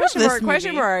even heard of this movie.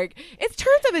 Question mark. It's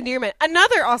Terms of Endearment.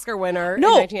 Another Oscar winner in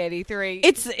 1983.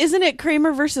 Isn't it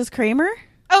Kramer versus Kramer?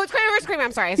 Oh, it's Kramer versus Kramer.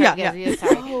 I'm sorry. Yeah. Yes,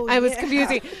 sorry. I was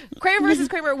confusing. Kramer versus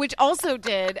Kramer, which also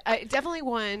did, definitely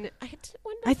won.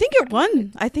 I think it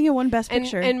won. I think it won Best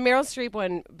Picture. And Meryl Streep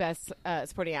won Best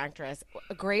Supporting Actress.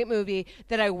 A great movie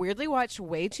that I weirdly watched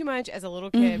way too much as a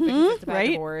little kid because it's about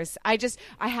divorce. I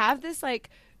have this like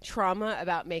trauma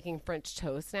about making French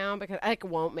toast now because I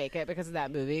won't make it because of that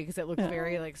movie because it looks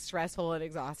very like stressful and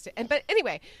exhausting. But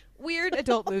anyway, weird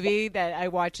adult movie that I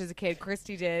watched as a kid.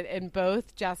 Christy did, and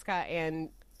both Jessica and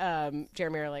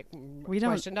Jeremy are like,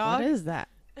 question dog. What is that?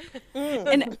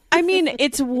 And I mean,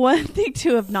 it's one thing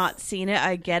to have not seen it.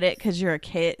 I get it because you're a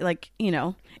kid. Like,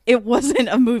 it wasn't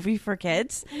a movie for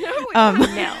kids.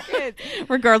 No,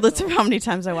 regardless of how many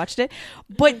times I watched it.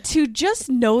 But to just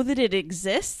know that it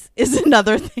exists is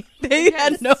another thing. They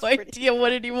had no idea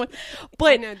what anyone.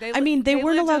 But they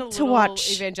weren't allowed to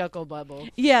watch evangelical bubble.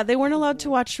 Yeah, they weren't allowed to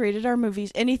watch rated R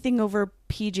movies. Anything over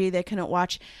PG they couldn't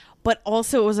watch. But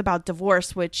also it was about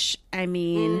divorce, which, I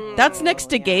mean, that's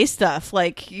next to gay stuff.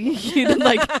 Like, we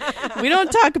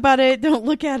don't talk about it. Don't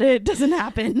look at it. It doesn't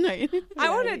happen. I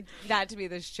wanted that to be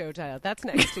the show title. That's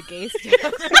next to gay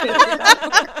stuff.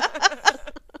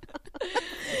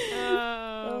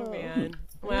 Oh, man.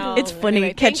 Well, it's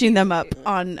funny catching them up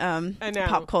on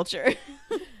pop culture.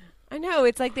 I know.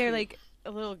 It's like they're like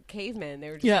a little caveman. They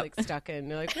were just like stuck in.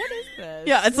 They're like, what is this?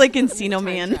 Yeah, it's like Encino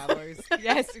Man.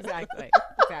 Yes, exactly.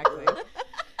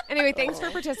 Anyway, thanks for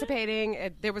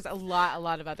participating. There was a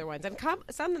lot of other ones, and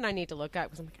some that I need to look up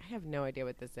because I'm like, I have no idea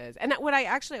what this is. And what I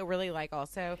actually really like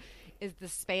also is the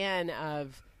span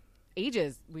of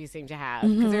ages we seem to have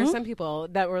because there are some people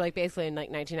that were like basically in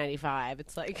like 1995.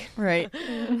 It's like right,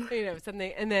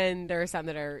 something, and then there are some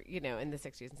that are in the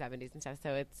 60s and 70s and stuff.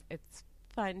 So it's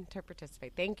fun to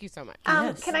participate. Thank you so much.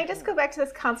 Yes. Can I just go back to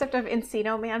this concept of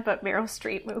Encino Man, but Meryl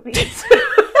Streep movies?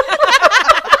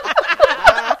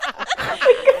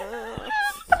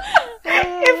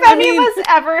 If any of us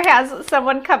ever has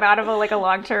someone come out of a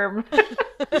long-term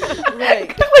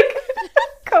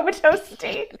comatose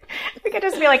state, we could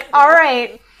just be like, all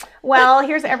right, well,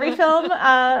 here's every film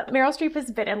Meryl Streep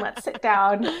has been in. Let's sit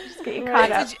down. Just get you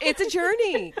caught up. It's a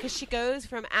journey because she goes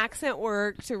from accent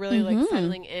work to really like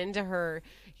settling into her,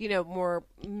 more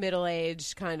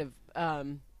middle-aged kind of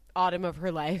autumn of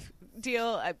her life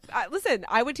deal. Listen,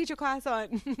 I would teach a class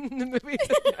on the movies.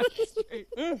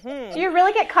 Do you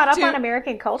really get caught up on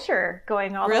American culture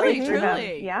going all the way through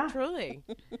them? Yeah, truly.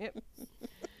 Yep.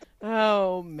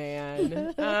 Oh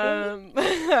man.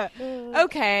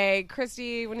 Okay,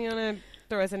 Christy, when do you want to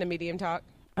throw us into medium talk?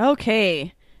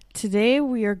 Okay, today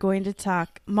we are going to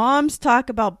talk. Moms talk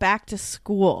about back to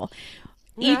school.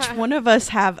 Each one of us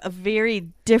have a very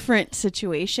different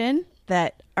situation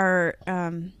that our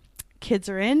kids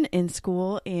are in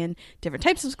school, and different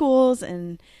types of schools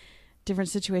and different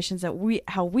situations that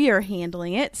how we are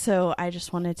handling it. So I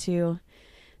just wanted to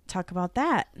talk about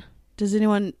that.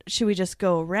 Should we just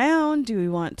go around? Do we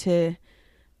want to?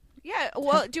 Yeah.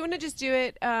 Well, do you want to just do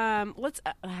it? Let's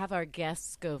have our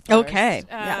guests go first. Okay.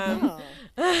 I'm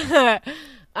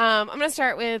going to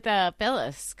start with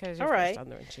Phyllis because you're first on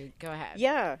the sheet. Go ahead.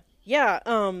 Yeah.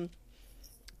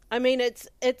 I mean, it's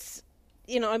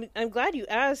I'm glad you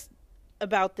asked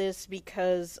about this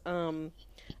because I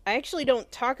actually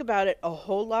don't talk about it a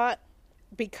whole lot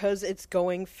because it's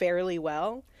going fairly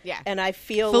well. Yeah. And I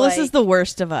feel Phyllis is the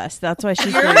worst of us. That's why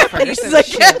she's going first.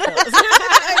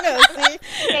 I know, see?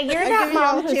 Yeah, you're that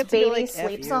mom whose baby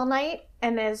sleeps all night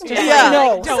And is just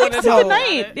no, Sex of the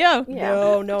night. Yeah.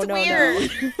 No,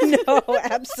 weird. no,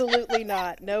 absolutely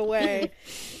not. No way.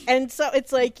 And so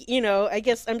it's like, you know, I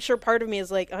guess I'm sure part of me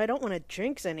is like, I don't want to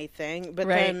jinx anything, but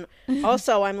then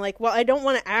also I'm like, well, I don't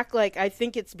want to act like I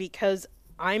think it's because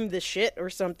I'm the shit or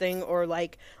something, or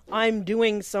like I'm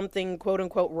doing something quote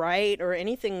unquote right or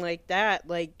anything like that.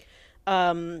 Like,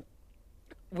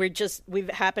 we've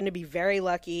happened to be very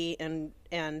lucky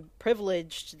and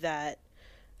privileged that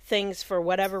things for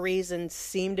whatever reason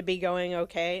seem to be going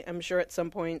okay. I'm sure at some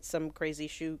point some crazy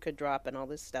shoe could drop and all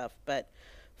this stuff, but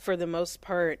for the most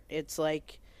part it's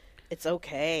like it's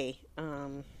okay.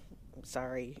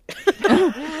 Sorry.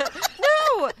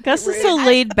 No, Gus is so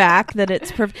laid back that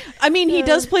it's perfect. I mean, he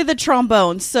does play the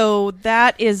trombone, so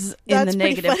that is in the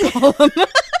negative column.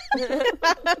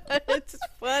 It's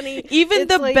funny. Even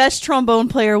It's the like, best trombone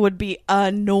player would be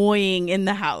annoying in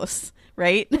the house,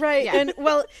 right? right? Yeah. And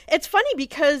well, it's funny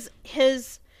because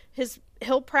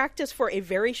he'll practice for a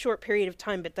very short period of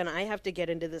time, but then I have to get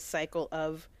into this cycle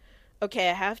of, okay,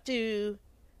 I have to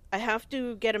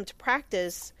get him to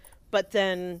practice, but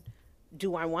then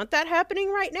do I want that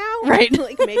happening right now? Right.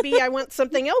 Like maybe I want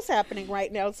something else happening right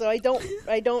now, so I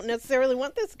don't necessarily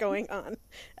want this going on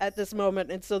at this moment,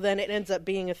 and so then it ends up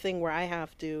being a thing where I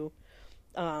have to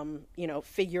you know,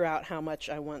 figure out how much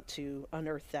I want to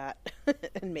unearth that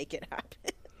and make it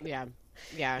happen.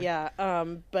 Yeah.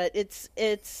 But it's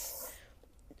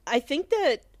I think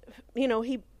that, you know,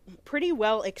 he pretty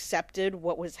well accepted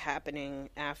what was happening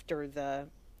after the,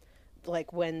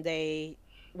 like, when they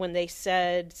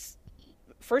said,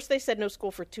 first they said no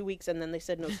school for 2 weeks, and then they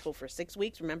said no school for 6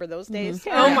 weeks. Remember those days?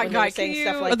 Oh my When they were God, saying can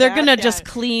stuff you- like They're that? gonna just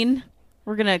clean.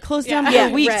 We're gonna close down for Yeah,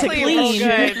 a week right. to clean.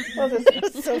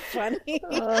 It was so funny.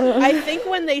 I think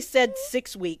when they said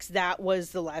 6 weeks, that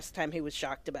was the last time he was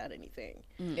shocked about anything.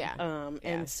 Yeah.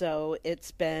 And so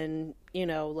it's been, you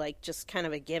know, like just kind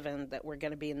of a given that we're going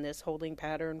to be in this holding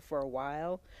pattern for a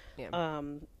while. Yeah.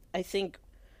 I think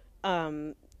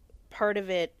part of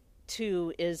it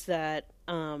too is that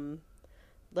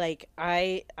like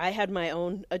I had my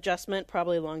own adjustment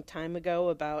probably a long time ago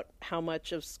about how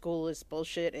much of school is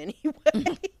bullshit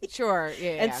anyway. Sure.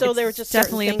 Yeah. And so there were just certain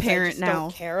definitely things apparent I just now.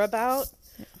 don't care about.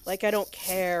 Like I don't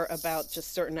care about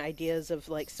just certain ideas of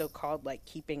like so-called like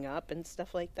keeping up and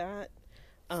stuff like that.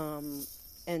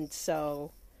 And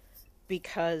so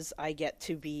because I get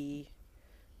to be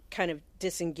kind of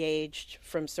disengaged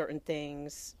from certain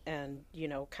things and, you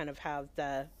know, kind of have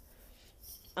the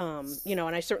you know,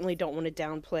 and I certainly don't want to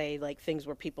downplay like things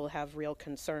where people have real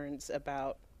concerns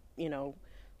about, you know,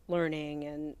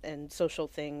 learning and social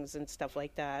things and stuff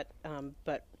like that.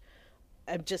 But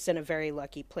I'm just in a very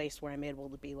lucky place where I'm able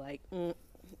to be like,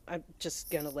 I'm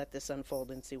just going to let this unfold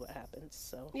and see what happens.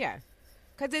 So Yeah.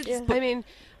 Because it's, I mean,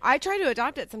 I try to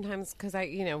adopt it sometimes because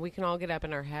we can all get up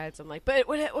in our heads and like, but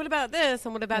what about this?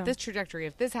 And what about this trajectory?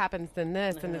 If this happens, then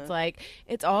this. And it's like,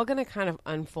 it's all going to kind of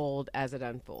unfold as it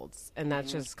unfolds. And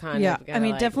that's just kind of, I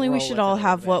mean, like, definitely we roll should with all it a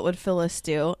have little what would Phyllis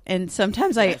do. And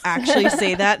sometimes I actually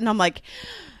say that and I'm like,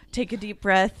 take a deep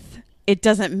breath. It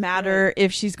doesn't matter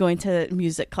if she's going to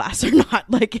music class or not.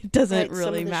 Like, it doesn't Some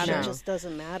really of the matter. shit just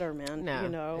doesn't matter, man. No, you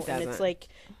know, it and it's doesn't. like,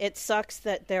 it sucks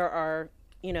that there are,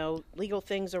 you know, legal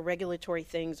things or regulatory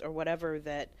things or whatever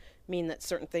that mean that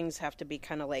certain things have to be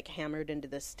kind of like hammered into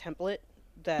this template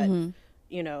that,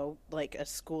 you know, like a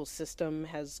school system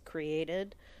has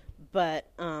created. But,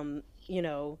 you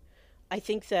know, I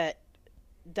think that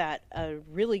a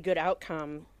really good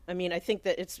outcome, I mean, I think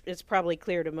that it's probably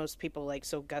clear to most people, like,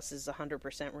 so Gus is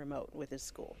 100% remote with his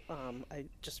school. I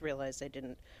just realized I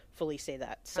didn't fully say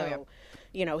that. So,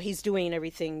 you know, he's doing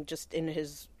everything just in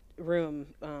his room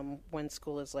when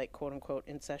school is like quote unquote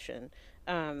in session,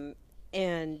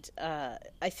 and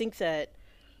I think that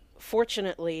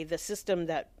fortunately the system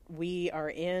that we are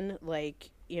in, like,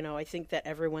 you know, I think that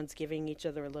everyone's giving each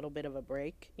other a little bit of a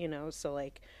break, you know. So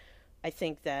like I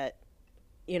think that,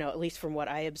 you know, at least from what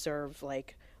I observe,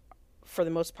 like for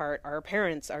the most part our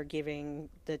parents are giving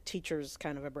the teachers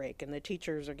kind of a break and the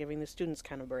teachers are giving the students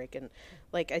kind of a break, and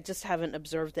like I just haven't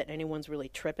observed that anyone's really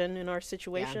tripping in our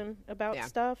situation about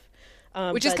stuff,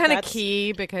 which is but kind of that's-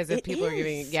 key because if it people are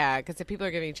giving is. because if people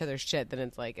are giving each other shit, then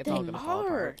it's like it's all They gonna fall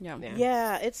are. apart.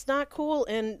 Yeah, it's not cool.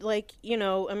 And like, you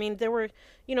know, I mean, there were,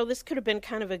 you know, this could have been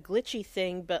kind of a glitchy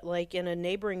thing, but like in a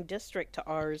neighboring district to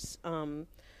ours,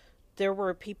 there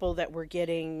were people that were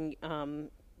getting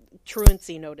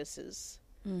truancy notices,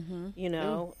 you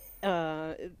know,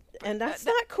 and that's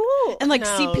not cool. And like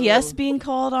No. CPS being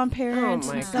called on parents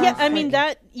my and God. stuff. Yeah, I mean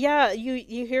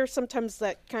you hear sometimes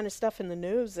that kind of stuff in the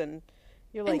news, and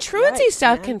you're like, And truancy yikes,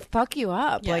 stuff man. can fuck you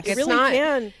up. Like It it's really not.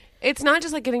 can. It's not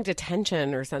just like getting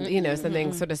detention or something, you know,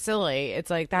 something sort of silly. It's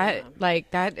like that,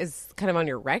 that is kind of on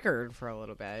your record for a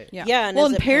little bit. Yeah. Yeah. Well,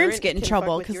 as and a parents parent, get in it can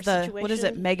trouble fuck with because your what is it,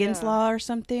 situation. Megan's Law or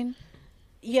something?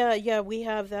 Yeah, we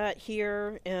have that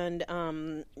here, and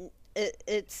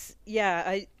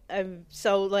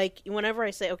so like whenever I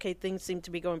say, okay, things seem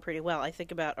to be going pretty well, I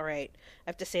think about, all right, I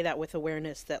have to say that with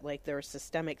awareness that like there are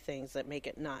systemic things that make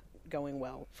it not going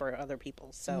well for other people.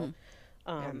 So,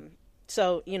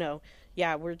 so you know,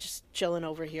 yeah, we're just chilling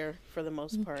over here for the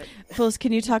most part. Phyllis,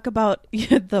 can you talk about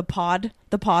the pod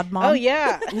mom? Oh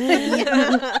yeah,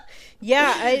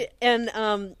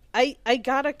 yeah. I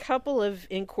got a couple of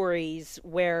inquiries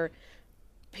where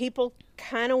people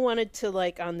kind of wanted to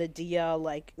like on the DL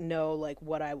like know like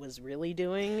what I was really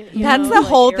doing. That's know? the Like,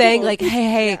 whole air thing. quotes. Like,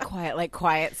 hey,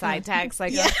 quiet side text.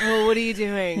 Like, oh, what are you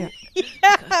doing?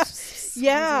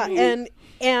 Yeah,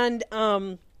 and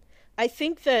I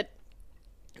think that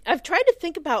I've tried to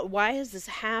think about why has this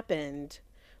happened?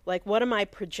 Like, what am I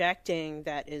projecting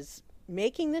that is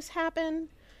making this happen?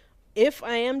 If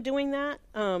I am doing that,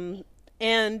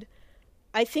 and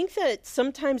I think that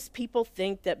sometimes people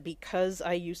think that because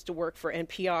I used to work for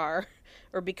NPR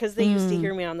or because they used to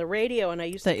hear me on the radio and I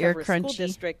used to cover a school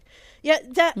district,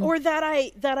 or that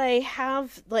I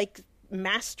have like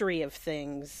mastery of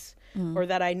things or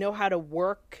that I know how to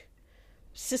work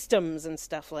systems and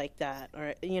stuff like that,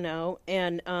 or you know,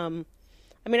 and I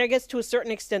mean, I guess to a certain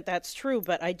extent that's true,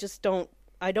 but I don't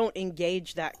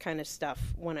engage that kind of stuff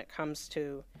when it comes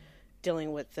to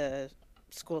dealing with the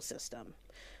school system.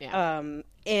 Yeah.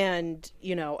 And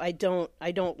you know, I don't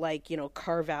like, you know,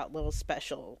 carve out little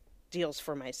special deals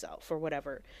for myself or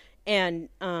whatever. And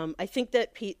I think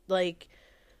that like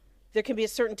there can be a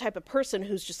certain type of person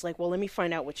who's just like, well, let me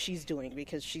find out what she's doing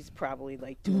because she's probably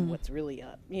like doing what's really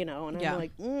up, you know. And I'm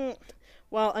like,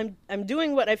 well, I'm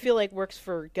doing what I feel like works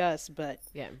for Gus, but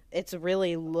it's a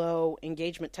really low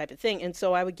engagement type of thing. And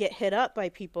so I would get hit up by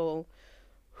people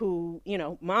who, you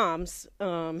know, moms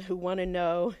who want to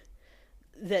know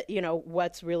that, you know,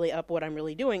 what's really up, what I'm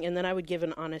really doing. And then I would give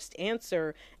an honest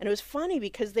answer. And it was funny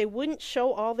because they wouldn't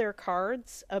show all their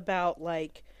cards about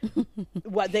like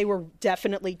what they were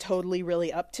definitely totally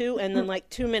really up to. And then like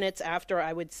 2 minutes after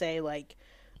I would say like,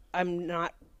 I'm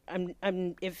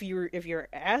if you're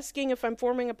asking if I'm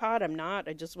forming a pod, I'm not.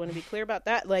 I just want to be clear about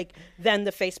that. Like, then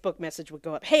the Facebook message would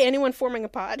go up, hey, anyone forming a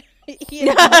pod? You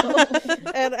know?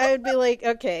 And I would be like,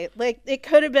 okay, like it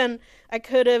could have been, I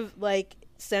could have like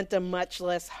sent a much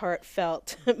less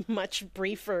heartfelt, much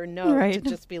briefer note to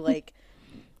just be like,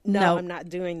 no, I'm not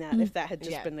doing that. If that had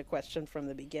just been the question from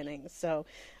the beginning. So,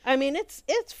 I mean, it's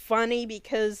funny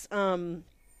because,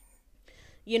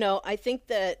 you know, I think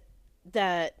that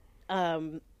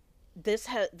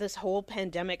this whole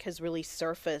pandemic has really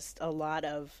surfaced a lot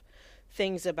of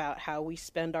things about how we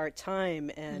spend our time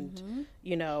and,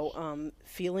 you know,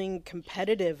 feeling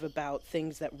competitive about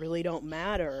things that really don't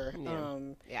matter.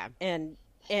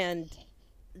 And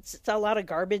it's a lot of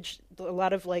garbage. A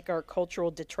lot of like our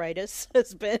cultural detritus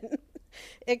has been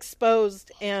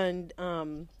exposed, and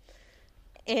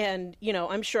you know,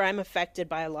 I'm sure I'm affected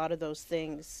by a lot of those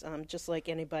things, just like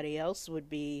anybody else would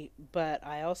be. But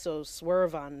I also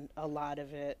swerve on a lot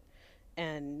of it,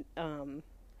 and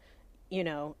you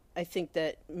know, I think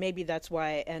that maybe that's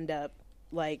why I end up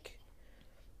like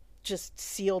just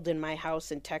sealed in my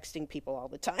house and texting people all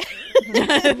the time.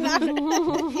 Not,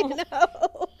 you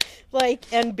know,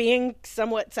 like, and being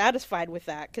somewhat satisfied with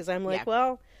that because I'm like,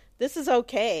 well, this is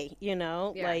okay, you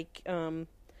know, like,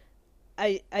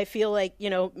 I feel like, you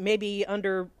know, maybe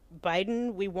under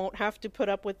Biden we won't have to put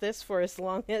up with this for as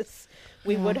long as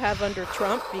we would have under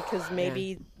Trump, because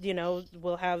maybe you know,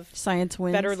 we'll have science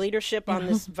wins, better leadership on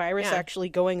this virus actually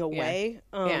going away.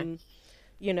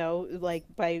 You know, like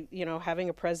by, you know, having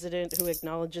a president who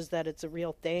acknowledges that it's a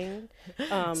real thing.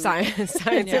 Science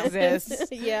exists.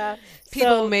 People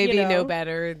so, maybe you know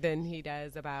better than he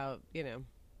does about, you know.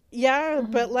 Yeah,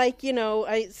 but like, you know,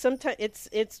 I sometimes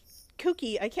it's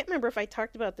kooky. I can't remember if I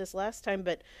talked about this last time,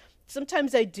 but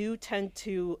sometimes I do tend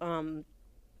to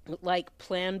like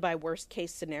plan by worst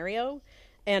case scenario,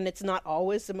 and it's not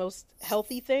always the most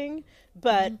healthy thing.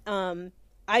 But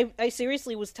I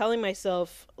seriously was telling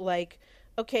myself, like,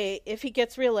 okay, if he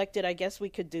gets reelected, I guess we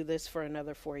could do this for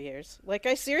another 4 years. Like,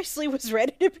 I seriously was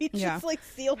ready to be just like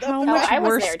sealed How up. much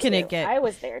worse there can too. it get? I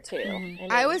was there too.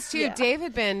 I was too. Dave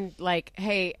had been like,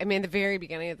 hey, I mean, the very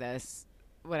beginning of this,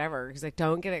 whatever, he's like,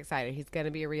 don't get excited. He's going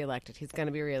to be reelected. He's going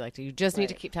to be reelected. You just need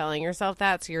to keep telling yourself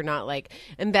that so you're not like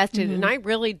invested. And I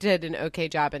really did an okay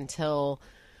job until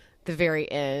the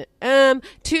very end.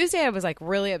 Tuesday I was like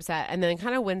really upset, and then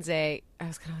kind of Wednesday I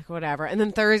was kind of like whatever, and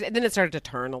then Thursday, and then it started to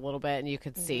turn a little bit, and you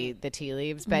could see the tea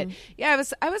leaves. But yeah,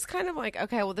 I was kind of like,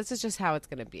 okay, well, this is just how it's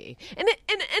going to be. And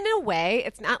in a way,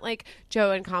 it's not like Joe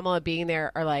and Kamala being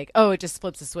there are like, oh, it just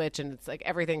flips a switch, and it's like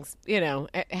everything's,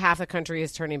 half the country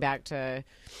is turning back to,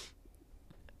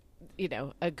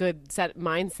 a good set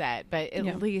mindset. But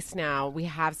at least now we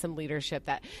have some leadership.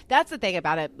 That's the thing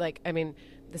about it. Like, I mean,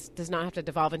 this does not have to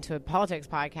devolve into a politics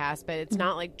podcast, but it's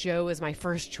not like Joe was my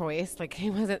first choice. Like, he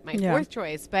wasn't my fourth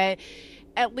choice, but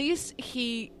at least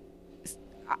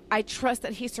I trust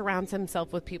that he surrounds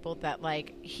himself with people that,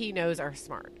 like, he knows are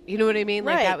smart. You know what I mean?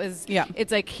 Like, right. that was,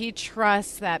 it's like he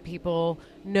trusts that people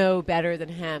know better than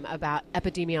him about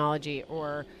epidemiology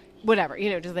or whatever,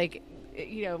 just like,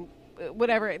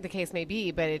 whatever the case may be,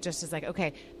 but it just is like,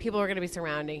 okay, people are going to be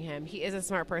surrounding him. He is a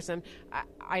smart person.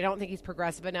 I don't think he's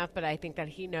progressive enough, but I think that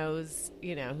he knows,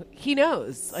 he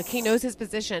knows his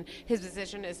position. His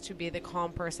position is to be the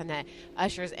calm person that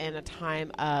ushers in a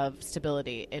time of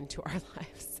stability into our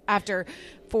lives after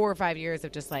 4 or 5 years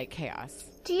of just like chaos.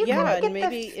 Do you and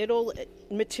maybe it'll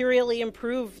materially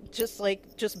improve just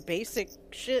basic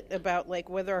shit about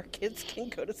like whether our kids can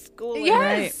go to school.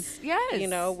 Yes.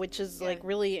 Which is like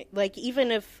really like, even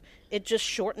if it just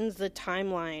shortens the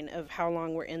timeline of how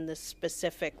long we're in this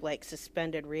specific like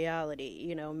suspended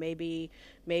reality.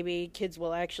 Maybe kids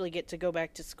will actually get to go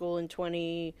back to school in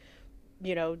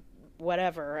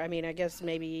whatever. I mean, I guess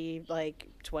maybe like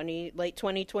late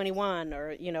 2021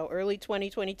 or, early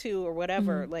 2022 or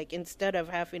whatever, like instead of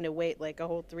having to wait like a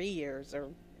whole 3 years or,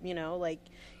 like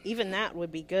even that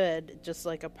would be good, just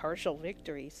like a partial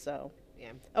victory. So,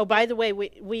 yeah. Oh, by the way,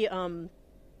 we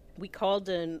called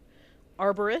an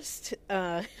arborist,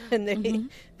 and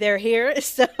they're here.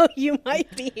 So you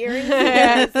might be hearing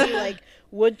some like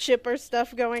wood chipper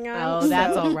stuff going on. Oh,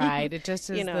 that's all right. It just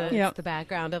is the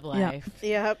background of life.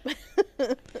 Yep.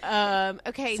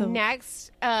 Okay, so,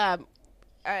 next. I'm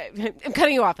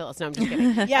cutting you off, Phyllis. No, I'm just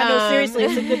kidding. Yeah, no, seriously,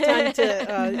 it's a good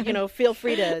time to, feel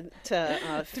free to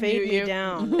fade me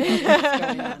down. What's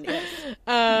going on,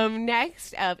 yes.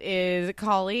 Next up is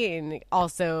Colleen,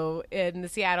 also in the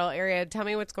Seattle area. Tell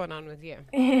me what's going on with you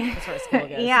as far as school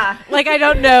goes. Yeah. Like, I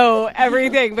don't know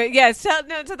everything, but yes, tell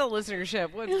to the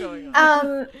listenership what's going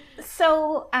on.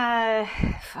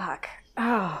 Fuck.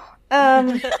 Oh.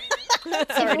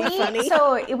 It's already funny.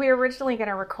 So we were originally going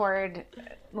to record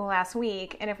last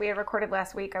week, and if we had recorded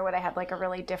last week, I would have had like a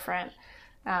really different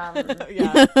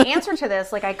answer to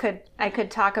this. Like, I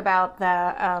could talk about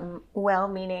the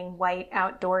well-meaning white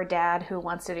outdoor dad who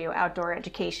wants to do outdoor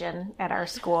education at our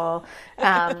school.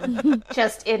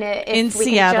 Just if we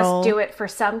Seattle. Could just do it for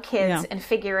some kids and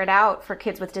figure it out for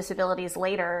kids with disabilities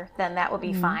later, then that would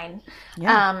be fine.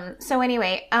 Yeah. So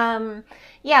anyway, so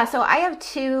I have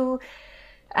 2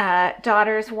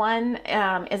 daughters. One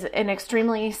is an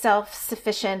extremely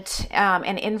self-sufficient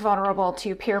and invulnerable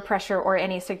to peer pressure or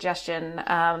any suggestion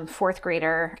 4th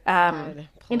grader. And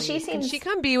she seems... Can she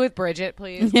come be with Bridget,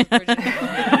 please?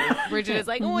 Bridget is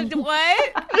like, what?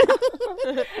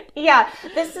 Yeah,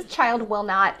 this child will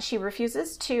not. She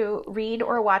refuses to read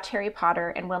or watch Harry Potter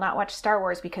and will not watch Star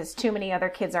Wars because too many other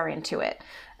kids are into it.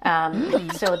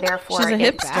 So therefore, she's a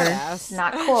it's hipster.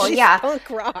 Not cool. She's yeah, punk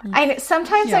rock.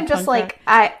 Sometimes I'm just like,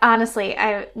 I honestly,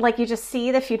 like, you just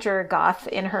see the future goth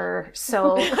in her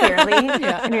so clearly,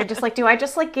 and you're just like, do I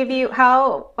just like give you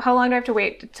how long do I have to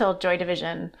wait till Joy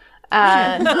Division?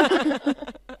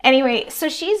 Anyway, so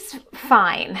she's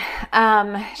fine.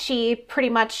 She pretty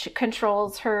much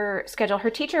controls her schedule.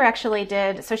 Her teacher actually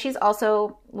did. So she's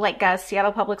also, like Gus,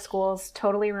 Seattle Public Schools,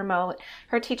 totally remote.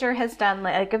 Her teacher has done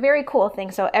like a very cool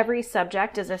thing. So every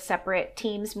subject is a separate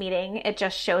Teams meeting. It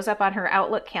just shows up on her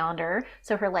Outlook calendar.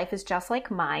 So her life is just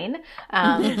like mine.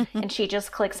 And she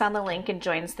just clicks on the link and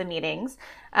joins the meetings.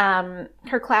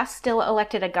 Her class still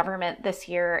elected a government this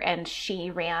year, and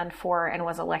she ran for and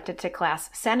was elected to class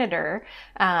senator.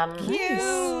 Cute.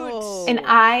 And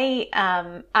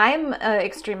I'm an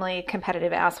extremely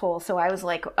competitive asshole. So I was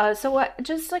like, so what,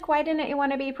 just like, why didn't you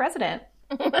want to be president?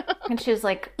 And she was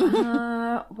like,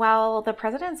 well, the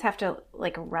presidents have to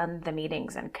like run the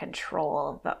meetings and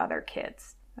control the other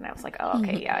kids. And I was like, oh,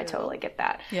 okay, yeah, I totally get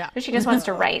that. Yeah. But she just wants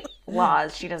to write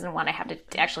laws. She doesn't want to have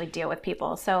to actually deal with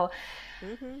people. So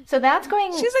that's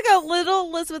going... She's like a little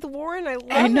Elizabeth Warren. I love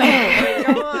it.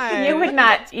 Oh my God. You would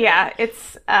not... Yeah,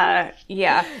 it's...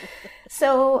 yeah.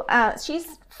 So she's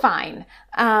fine.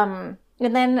 And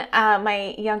then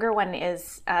my younger one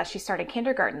is... she started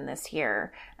kindergarten this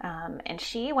year. And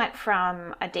she went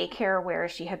from a daycare where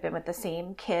she had been with the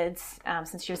same kids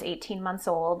since she was 18 months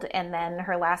old. And then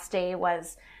her last day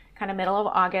was kind of middle of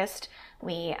August.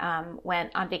 We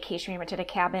went on vacation. We rented a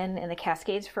cabin in the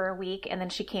Cascades for a week, and then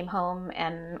she came home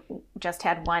and just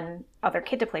had one other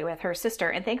kid to play with, her sister.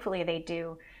 And thankfully they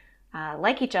do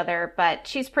like each other, but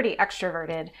she's pretty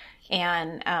extroverted.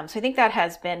 And so I think that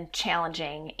has been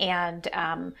challenging. And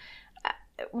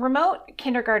remote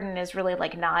kindergarten is really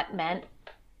like not meant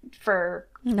for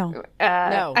No.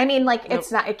 I mean, like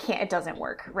it's not, it doesn't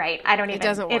work, right? I don't even, It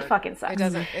doesn't work. It fucking sucks. It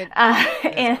doesn't.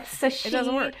 And so It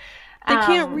doesn't work. They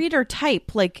can't read or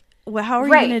type. Like, how are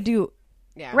you Right. going to do?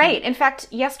 Yeah. Right. In fact,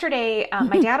 yesterday,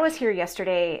 my dad was here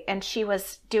yesterday and she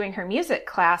was doing her music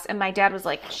class. And my dad was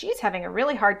like, she's having a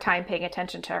really hard time paying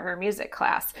attention to her music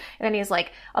class. And then he's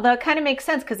like, although it kind of makes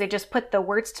sense because they just put the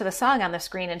words to the song on the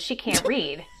screen and she can't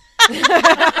read.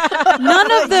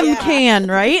 None of them can,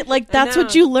 right? Like, that's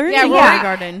what you learn in Rory-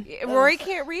 kindergarten. Rory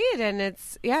can't read, and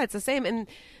it's the same. And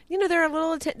they're a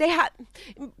little. They had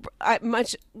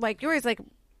much like yours. Like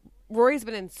Rory's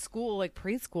been in school, like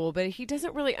preschool, but he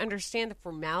doesn't really understand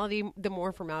the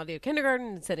more formality of kindergarten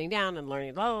and sitting down and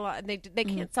learning. Blah blah blah. And they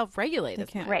can't self-regulate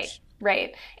as much.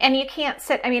 Right. And you can't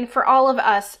sit, I mean, for all of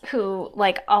us who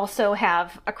like also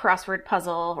have a crossword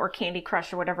puzzle or Candy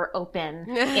Crush or whatever open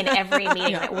in every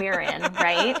meeting that we're in,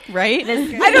 right? Right? I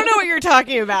don't know what you're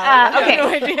talking about. Okay. I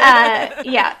have no idea.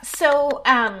 Yeah. So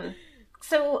I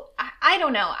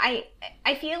don't know. I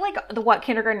feel like what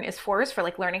kindergarten is for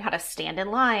like learning how to stand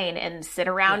in line and sit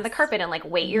around the carpet and like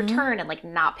wait your turn and like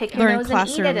not pick your Learn nose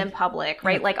classroom. and eat it in public,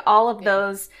 right? Like all of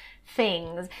those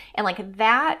things, and like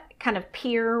that kind of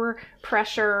peer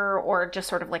pressure or just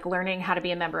sort of like learning how to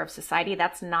be a member of society,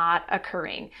 that's not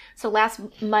occurring. So last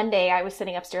Monday I was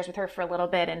sitting upstairs with her for a little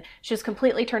bit and she was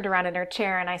completely turned around in her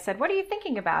chair and I said, "What are you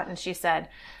thinking about?" And she said,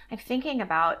 "I'm thinking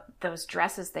about those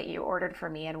dresses that you ordered for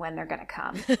me and when they're going to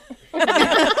come."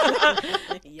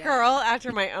 Girl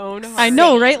after my own heart. I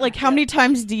know, right? Like, how many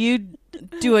times do you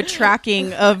do a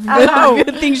tracking of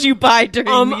the things you buy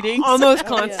during meetings? Almost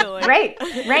constantly. Right.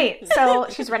 So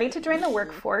she's ready to join the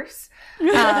workforce.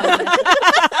 Yeah.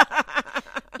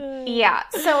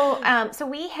 So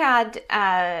we had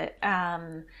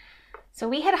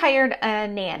hired a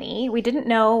nanny. We didn't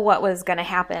know what was going to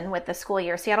happen with the school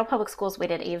year. Seattle Public Schools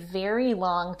waited a very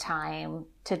long time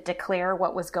to declare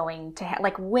what was going to happen.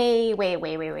 Like way.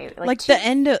 Like the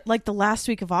end of, like the last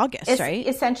week of August, right?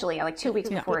 Essentially, like 2 weeks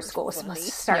before school was supposed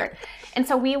to start. And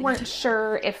so we weren't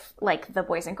sure if like the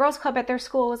Boys and Girls Club at their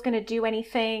school was going to do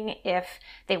anything, if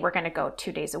they were going to go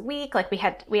 2 days a week. Like we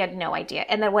had no idea.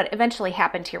 And then what eventually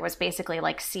happened here was basically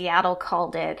like Seattle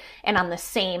called it. And on the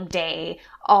same day,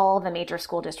 all the major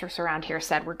school districts around here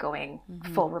said we're going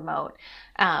full remote.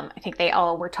 I think they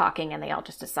all were talking and they all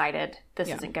just decided this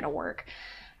isn't going to work.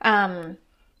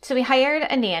 So we hired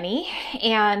a nanny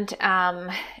and,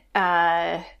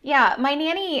 my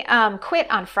nanny, quit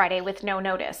on Friday with no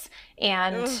notice.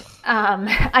 And,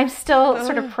 I'm still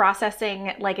sort of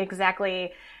processing like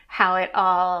exactly how it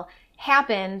all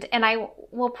happened. And I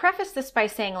will preface this by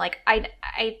saying like,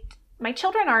 my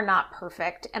children are not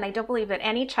perfect, and I don't believe that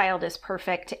any child is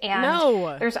perfect. And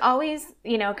there's always,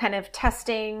 kind of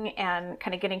testing and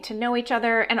kind of getting to know each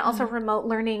other, and also remote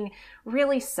learning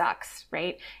really sucks,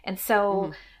 right? And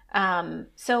so,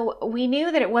 so we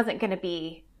knew that it wasn't going to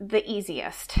be the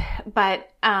easiest, but,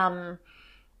 and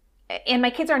my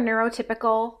kids are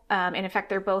neurotypical, and in fact,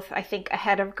 they're both, I think,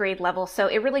 ahead of grade level. So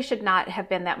it really should not have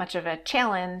been that much of a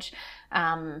challenge,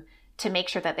 to make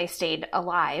sure that they stayed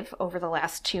alive over the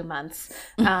last 2 months.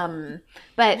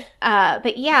 But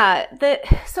yeah,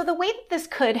 so the way that this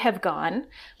could have gone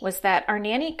was that our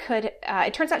nanny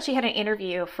it turns out she had an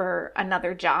interview for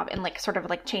another job and like sort of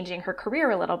like changing her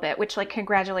career a little bit, which like,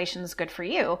 congratulations, good for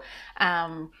you.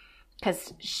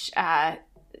 'Cause,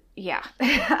 yeah.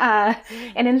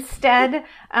 And instead,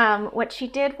 what she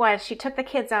did was she took the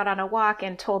kids out on a walk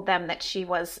and told them that she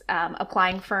was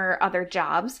applying for other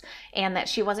jobs and that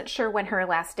she wasn't sure when her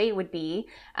last day would be.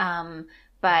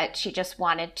 But she just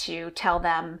wanted to tell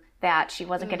them that she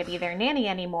wasn't going to be their nanny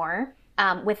anymore.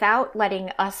 Without letting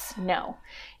us know.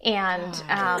 And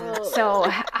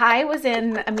so I was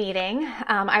in a meeting.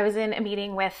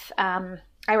 With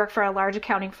I work for a large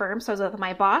accounting firm, so I was with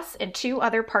my boss and 2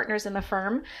 other partners in the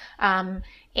firm, and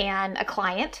a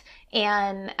client.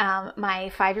 And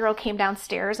my 5-year-old came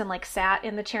downstairs and like sat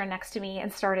in the chair next to me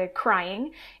and started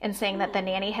crying and saying that the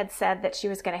nanny had said that she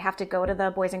was going to have to go to the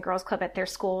Boys and Girls Club at their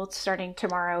school starting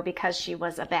tomorrow because she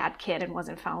was a bad kid and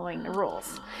wasn't following the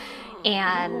rules.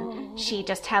 And she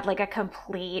just had like a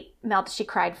complete melt. She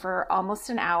cried for almost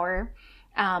an hour.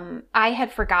 I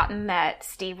had forgotten that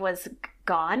Steve was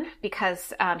gone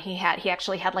because he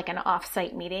actually had like an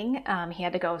off-site meeting. He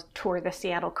had to go tour the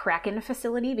Seattle Kraken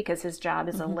facility because his job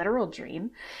is a literal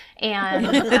dream.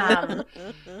 And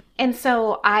and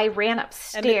so I ran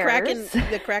upstairs.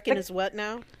 And the Kraken is what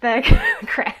now? They're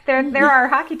our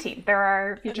hockey team. They're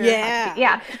our future hockey team.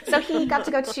 Yeah. So he got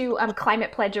to go to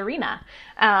Climate Pledge Arena.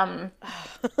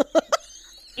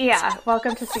 Yeah,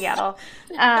 welcome to Seattle.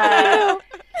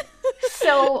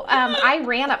 So I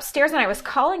ran upstairs and I was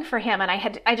calling for him, and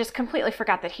I just completely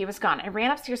forgot that he was gone. I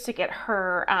ran upstairs to get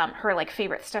her like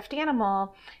favorite stuffed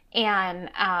animal, and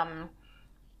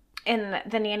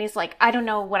the nanny's like, I don't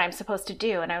know what I'm supposed to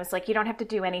do, and I was like, you don't have to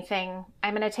do anything.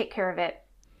 I'm going to take care of it.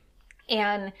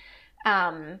 And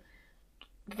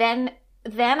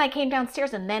then I came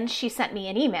downstairs, and then she sent me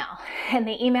an email, and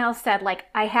the email said, like,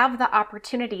 I have the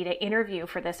opportunity to interview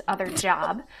for this other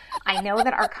job. I know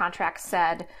that our contract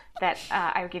said that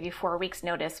I would give you 4 weeks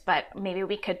notice, but maybe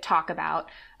we could talk about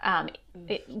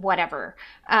whatever.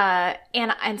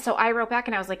 And so I wrote back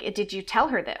and I was like, did you tell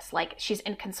her this? Like, she's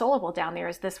inconsolable down there.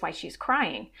 Is this why she's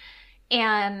crying?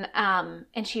 And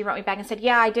she wrote me back and said,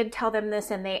 yeah, I did tell them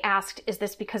this. And they asked, is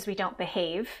this because we don't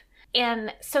behave?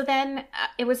 And so then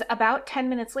it was about 10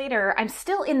 minutes later, I'm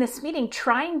still in this meeting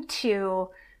trying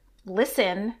to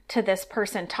listen to this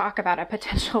person talk about a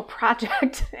potential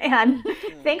project. And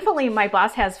thankfully my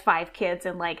boss has 5 kids,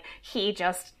 and like he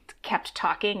just kept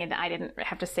talking and I didn't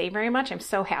have to say very much. I'm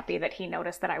so happy that he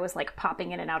noticed that I was like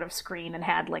popping in and out of screen and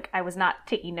had like, I was not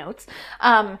taking notes.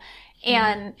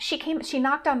 And she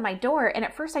knocked on my door, and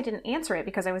at first I didn't answer it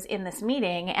because I was in this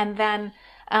meeting. And then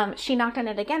she knocked on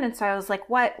it again. And so I was like,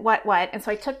 what? And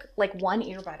so I took like one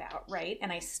earbud out, right?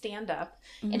 And I stand up,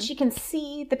 and she can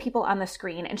see the people on the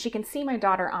screen, and she can see my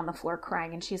daughter on the floor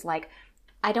crying. And she's like,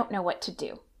 I don't know what to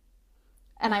do.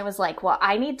 And I was like, well,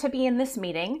 I need to be in this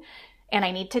meeting, and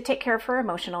I need to take care of her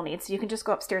emotional needs. So you can just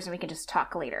go upstairs and we can just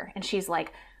talk later. And she's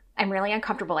like, I'm really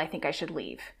uncomfortable. I think I should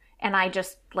leave. And I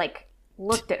just like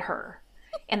looked at her,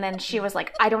 and then she was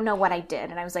like, I don't know what I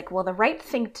did. And I was like, well, the right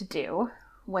thing to do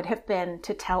would have been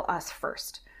to tell us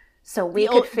first, so we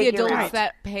could figure out the adults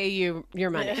that pay you your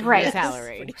money, right? Your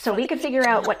salary, so we could figure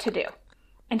out what to do.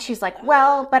 And she's like,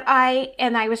 well, but I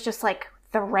was just like,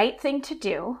 the right thing to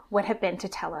do would have been to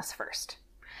tell us first.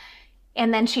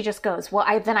 And then she just goes, well,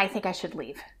 then I think I should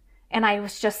leave. And I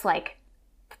was just like,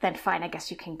 then fine, I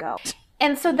guess you can go.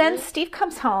 And so then Steve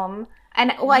comes home.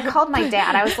 And I called my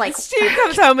dad. I was like, Steve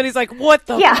comes home and he's like, what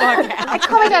the fuck? I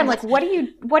called my dad. I'm like, what are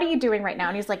you doing right now?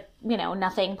 And he's like,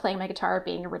 nothing, playing my guitar,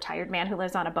 being a retired man who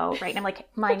lives on a boat, right? And I'm like,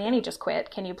 my nanny just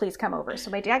quit. Can you please come over? So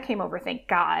my dad came over, thank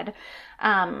God.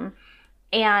 And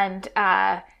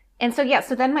so, yeah,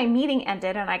 so then my meeting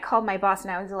ended, and I called my boss,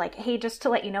 and I was like, hey, just to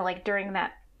let you know, like during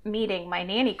that meeting, my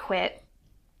nanny quit.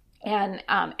 And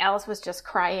Alice was just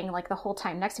crying like the whole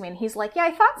time next to me. And he's like, yeah,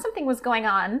 I thought something was going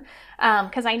on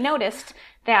because I noticed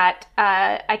that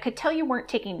I could tell you weren't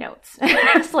taking notes.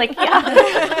 I was like, yeah,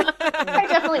 I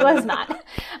definitely was not.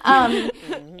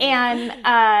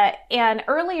 And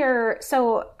earlier,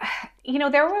 so,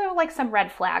 there were like some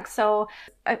red flags. So,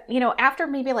 after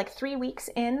maybe like 3 weeks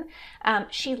in,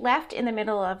 she left in the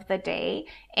middle of the day,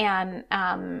 and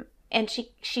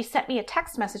she sent me a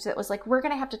text message that was like, we're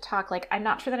going to have to talk. Like, I'm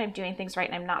not sure that I'm doing things right,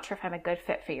 and I'm not sure if I'm a good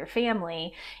fit for your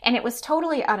family. And it was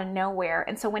totally out of nowhere.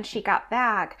 And so when she got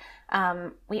back,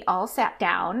 we all sat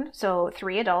down, so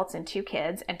 3 adults and 2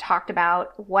 kids, and talked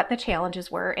about what the challenges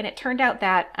were. And it turned out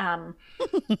that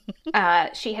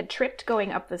she had tripped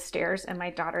going up the stairs, and my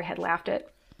daughter had laughed at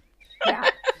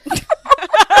that.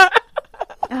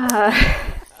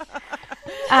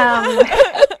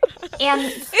 And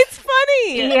it's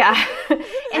funny. Yeah. And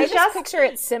I just picture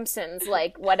it Simpsons,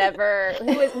 like whatever.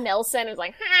 Who is Nelson? Is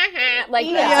like, ha ha. Like,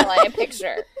 that's all I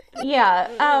picture. Yeah.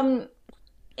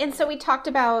 And so we talked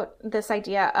about this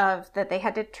idea of that they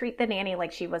had to treat the nanny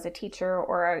like she was a teacher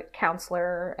or a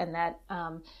counselor, and that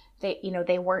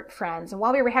they weren't friends. And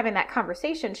while we were having that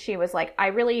conversation, she was like, I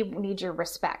really need your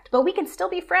respect, but we can still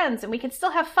be friends and we can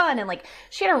still have fun. And like,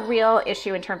 she had a real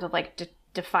issue in terms of like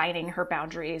defining her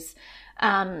boundaries.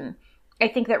 I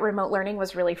think that remote learning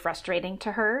was really frustrating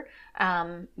to her.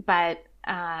 But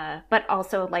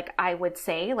also, like, I would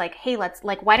say, like, hey,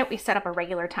 why don't we set up a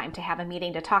regular time to have a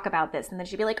meeting to talk about this? And then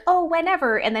she'd be like, oh,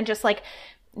 whenever. And then just like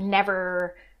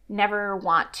never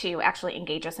want to actually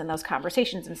engage us in those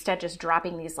conversations. Instead, just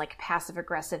dropping these like passive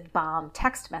aggressive bomb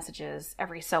text messages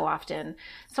every so often.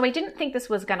 So I didn't think this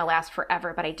was going to last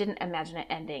forever, but I didn't imagine it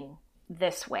ending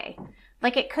this way.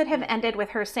 Like, it could have ended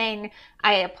with her saying,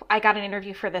 I got an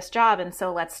interview for this job, and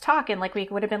so let's talk. And like, we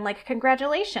would have been like,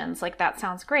 congratulations. Like, that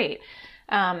sounds great.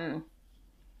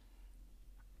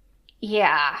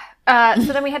 Yeah.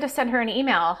 So then we had to send her an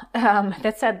email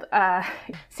that said,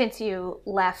 since you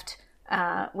left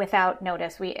without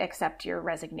notice, we accept your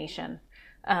resignation.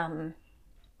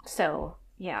 So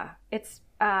yeah, it's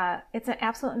an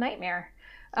absolute nightmare.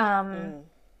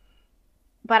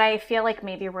 But I feel like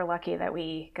maybe we're lucky that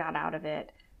we got out of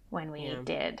it when we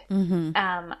did.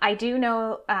 I do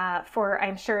know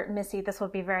I'm sure, Missy, this will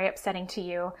be very upsetting to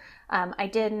you. I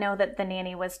did know that the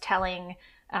nanny was telling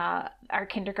our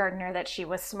kindergartner that she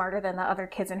was smarter than the other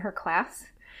kids in her class.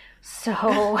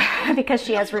 So, because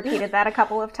she has repeated that a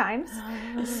couple of times.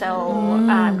 So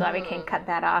I'm glad we can cut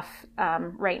that off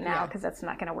right now, because that's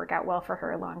not going to work out well for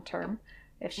her long term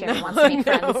if she ever wants to make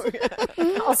friends.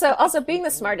 Also, being the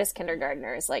smartest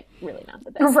kindergartner is like really not the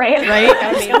best. Right?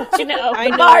 I mean,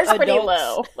 the bar's pretty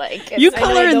low. Like, you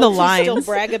color in the lines. Still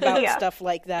brag about stuff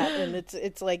like that, and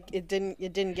it's like it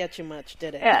didn't get you much,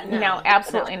 did it? Yeah, no,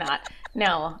 absolutely not.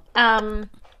 No.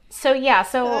 So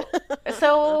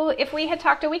if we had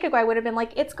talked a week ago, I would have been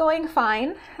like, it's going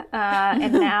fine.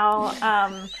 And now,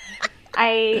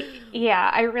 I'm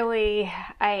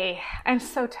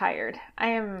so tired.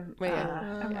 I'm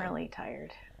really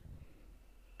tired.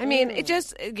 I mean, it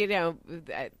just,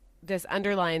 this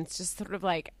underlines just sort of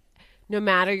like, no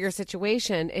matter your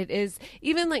situation, it is,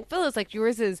 even like Phyllis, like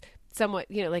yours is somewhat,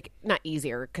 like not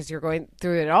easier because you're going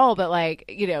through it all, but like,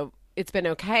 it's been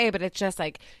okay, but it's just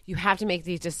like you have to make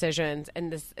these decisions,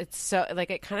 and it's so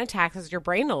like it kind of taxes your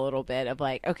brain a little bit of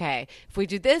like, okay, if we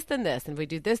do this, then this, and if we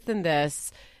do this, then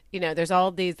this, there's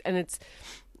all these, and it's,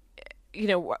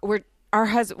 we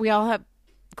all have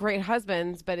great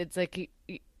husbands, but it's like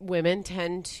women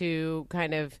tend to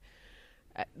kind of,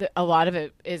 a lot of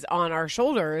it is on our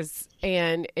shoulders,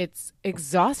 and it's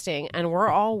exhausting, and we're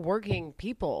all working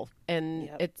people, and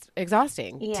it's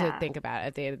exhausting to think about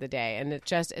at the end of the day. And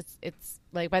it's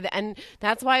like by the end,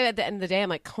 that's why at the end of the day, I'm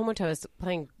like comatose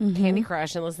playing Candy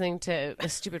Crush and listening to a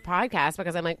stupid podcast,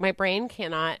 because I'm like, my brain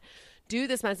cannot do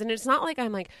this much. And it's not like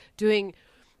I'm like doing,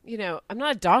 I'm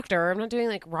not a doctor, I'm not doing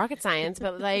like rocket science,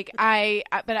 but like but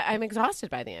I'm exhausted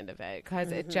by the end of it,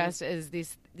 because it just is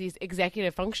these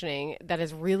executive functioning that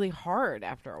is really hard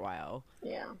after a while.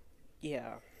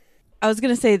 Yeah. I was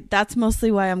going to say that's mostly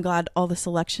why I'm glad all the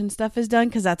selection stuff is done,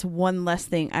 because that's one less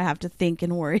thing I have to think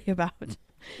and worry about.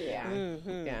 Yeah.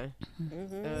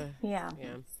 Yeah.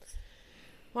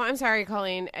 Well, I'm sorry,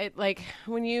 Colleen. Like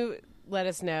when you let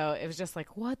us know, it was just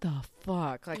like, what the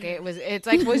fuck? Like was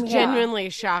genuinely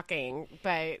shocking,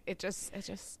 but it just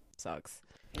sucks.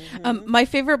 My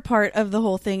favorite part of the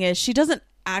whole thing is she doesn't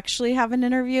actually have an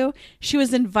interview. She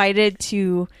was invited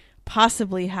to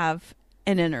possibly have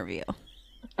an interview.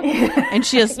 And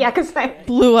she just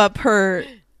blew up her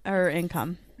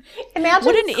income. Imagine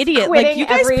what an idiot! Like, you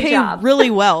guys pay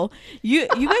really well. You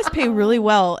guys pay really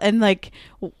well, and like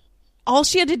all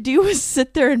she had to do was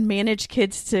sit there and manage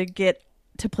kids to get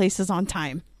to places on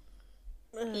time.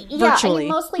 Virtually. I mean,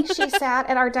 mostly she sat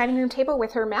at our dining room table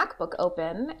with her MacBook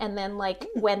open, and then like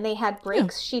when they had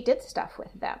breaks, she did stuff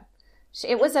with them.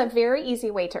 It was a very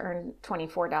easy way to earn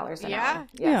 $24 an hour.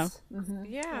 Yes.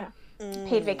 Yeah.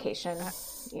 Paid vacation.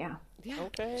 Yeah.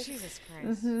 Okay. Jesus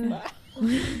Christ.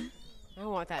 I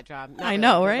want that job. I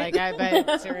know, right?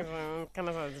 But seriously, kind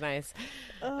of sounds nice.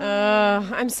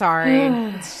 I'm sorry.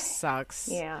 It sucks.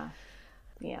 Yeah.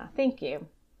 Thank you.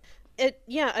 It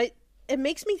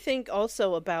makes me think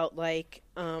also about like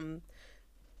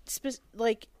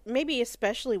maybe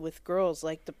especially with girls,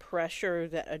 like the pressure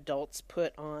that adults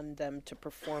put on them to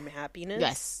perform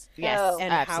happiness. Yes.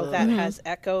 And absolutely. how that has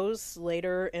echoes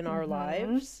later in our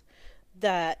lives.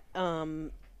 That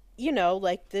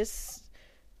like this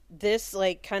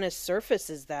like kind of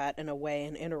surfaces that in a way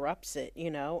and interrupts it.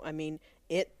 I mean,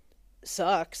 it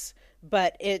sucks,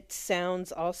 but it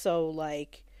sounds also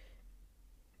like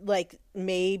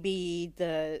maybe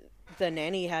the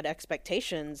nanny had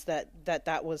expectations that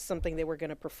was something they were going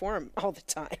to perform all the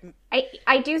time.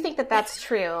 I do think that's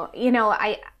true.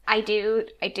 I do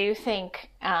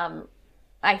think,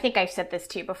 I think I've said this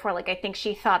to you before. Like, I think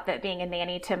she thought that being a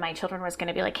nanny to my children was going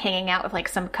to be like hanging out with like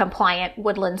some compliant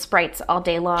woodland sprites all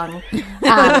day long.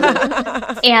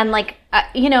 And like,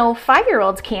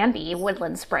 5-year-olds can be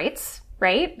woodland sprites,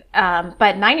 right? But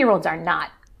 9-year-olds are not.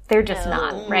 They're just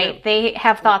not, right? No. They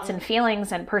have thoughts and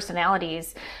feelings and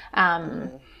personalities.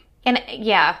 So,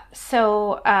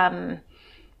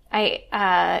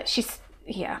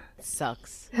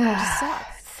 Sucks.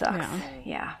 Sucks.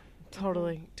 Yeah.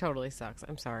 Totally sucks.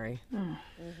 I'm sorry.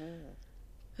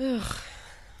 All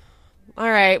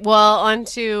right. Well, on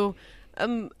to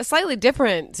a slightly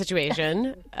different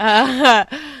situation.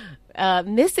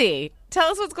 Missy, tell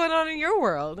us what's going on in your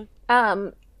world.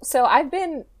 So I've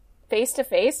been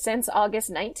face-to-face since August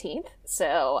 19th.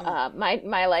 So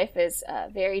my life is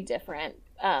very different.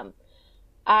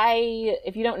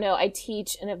 If you don't know, I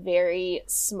teach in a very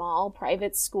small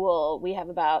private school. We have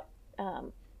about a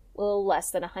little less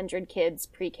than 100 kids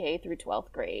pre-K through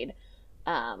 12th grade.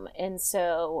 And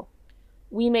so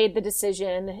we made the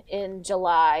decision in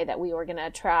July that we were going to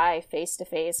try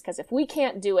face-to-face, because if we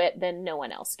can't do it, then no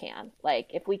one else can. Like,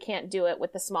 if we can't do it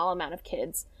with the small amount of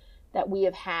kids that we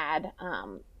have had,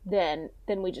 then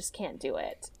we just can't do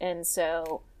it. And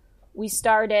so we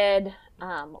started,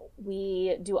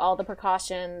 we do all the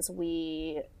precautions.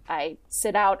 I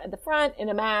sit out at the front in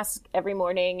a mask every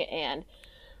morning and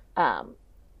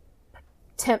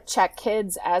temp check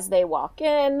kids as they walk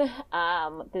in.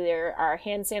 There are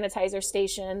hand sanitizer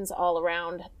stations all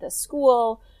around the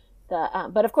school.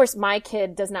 But of course, my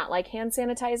kid does not like hand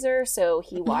sanitizer, so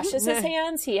he washes his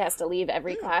hands. He has to leave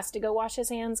every class to go wash his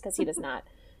hands because he does not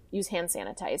use hand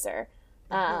sanitizer.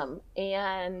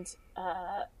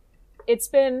 It's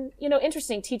been,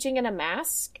 interesting teaching in a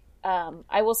mask.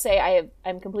 I will say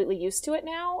I'm completely used to it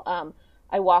now.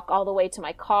 I walk all the way to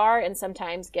my car and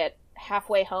sometimes get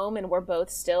halfway home and we're both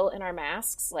still in our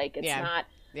masks. Like, it's not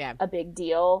a big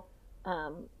deal.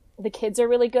 The kids are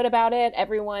really good about it.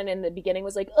 Everyone in the beginning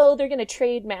was like, oh, they're going to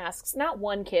trade masks. Not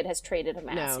one kid has traded a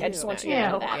mask. I just want you to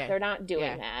know that. Yeah. They're not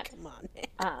doing that. Come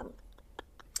on.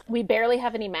 We barely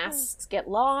have any masks get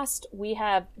lost. We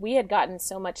had gotten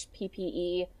so much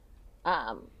PPE,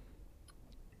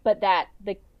 but that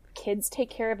the kids take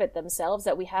care of it themselves,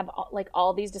 that we have like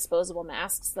all these disposable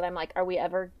masks that I'm like, are we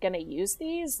ever going to use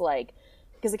these? Like,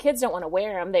 because the kids don't want to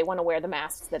wear them. They want to wear the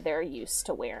masks that they're used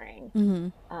to wearing.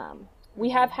 Mm-hmm. We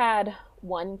have had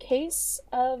one case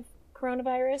of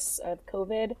coronavirus, of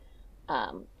COVID,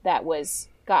 that was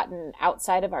gotten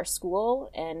outside of our school,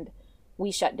 and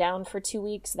we shut down for 2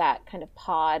 weeks that kind of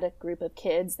pod group of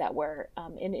kids that were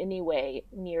in any way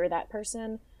near that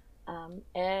person.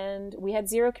 And we had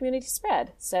zero community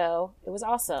spread. So it was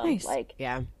awesome. Nice.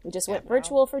 We just went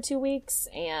virtual for 2 weeks,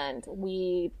 and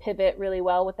we pivot really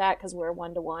well with that because we're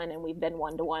 1-to-1, and we've been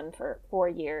 1-to-1 for 4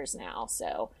 years now.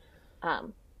 So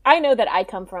I know that I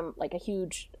come from like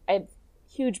I have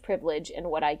huge privilege in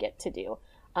what I get to do.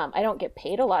 I don't get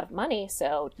paid a lot of money,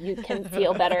 so you can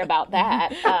feel better about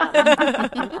that.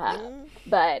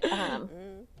 But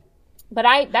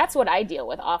that's what I deal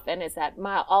with often, is that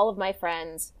all of my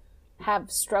friends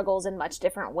have struggles in much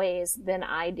different ways than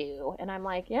I do. And I'm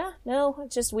like,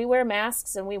 it's just, we wear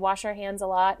masks and we wash our hands a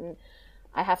lot, and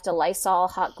I have to Lysol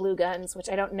hot glue guns, which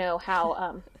I don't know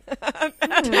how,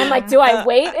 I'm like, do I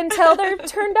wait until they're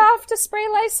turned off to spray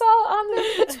Lysol on them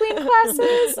between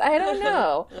classes? I don't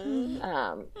know.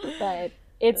 But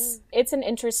it's just been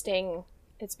interesting.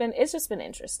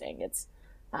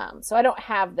 So I don't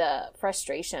have the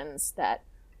frustrations that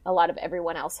a lot of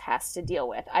everyone else has to deal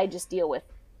with. I just deal with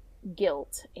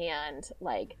guilt and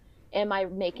like, am I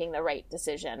making the right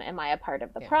decision? Am I a part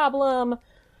of the problem?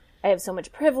 I have so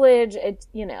much privilege,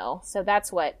 so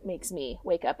that's what makes me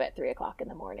wake up at 3:00 in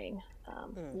the morning,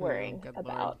 worrying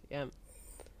about. Yeah.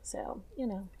 So,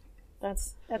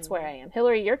 that's where I am.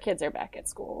 Hillary, your kids are back at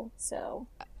school, so.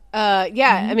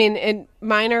 I mean, and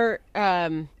mine are,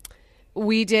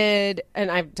 we did,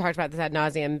 and I've talked about this ad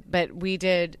nauseum, but we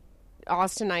did,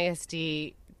 Austin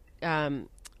ISD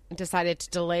decided to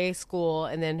delay school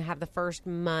and then have the first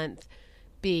month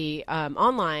be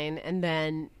online, and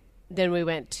then we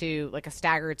went to like a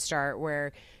staggered start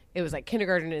where it was like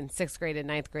kindergarten and 6th grade and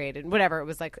 9th grade and whatever. It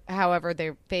was like however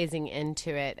they're phasing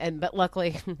into it. But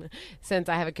luckily, since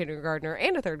I have a kindergartner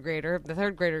and a 3rd grader, the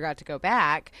 3rd grader got to go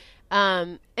back.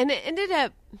 And it ended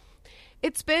up,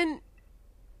 it's been,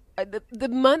 the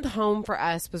month home for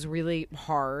us was really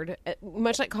hard.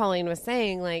 Much like Colleen was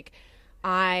saying, like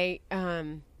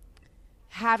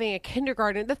having a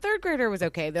kindergarten, the 3rd grader was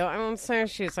okay though. I'm saying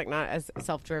she's like not as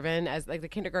self-driven as like the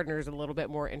kindergartner is a little bit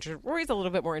more interested. Rory's a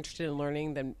little bit more interested in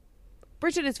learning than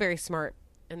Bridget is. Very smart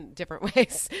in different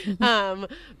ways.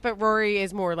 But Rory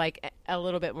is more like a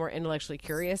little bit more intellectually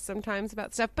curious sometimes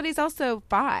about stuff, but he's also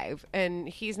 5 and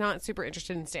he's not super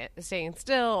interested in staying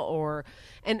still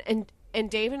and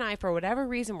Dave and I, for whatever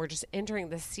reason, we're just entering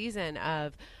this season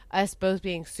of us both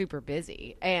being super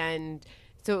busy. And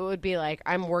so it would be like,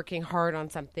 I'm working hard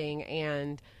on something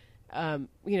and, then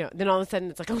all of a sudden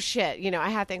it's like, oh shit, I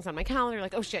have things on my calendar,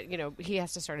 like, oh shit, he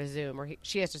has to start a Zoom or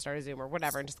she has to start a Zoom or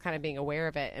whatever, and just kind of being aware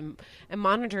of it and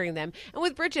monitoring them. And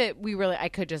with Bridget, I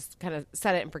could just kind of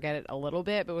set it and forget it a little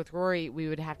bit, but with Rory, we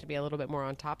would have to be a little bit more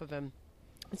on top of him.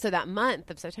 So that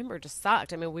month of September just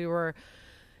sucked. I mean, we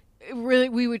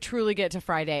would truly get to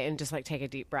Friday and just like take a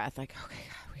deep breath, like, okay,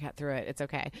 God, we get through it. It's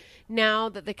okay. Now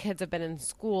that the kids have been in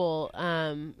school,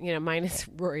 minus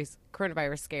Rory's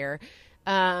coronavirus scare,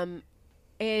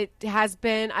 it has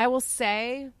been, I will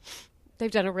say, they've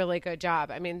done a really good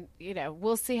job. I mean,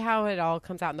 we'll see how it all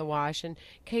comes out in the wash. And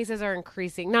cases are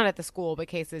increasing, not at the school, but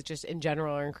cases just in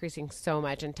general are increasing so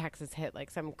much. And Texas hit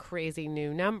like some crazy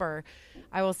new number.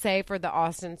 I will say for the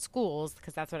Austin schools,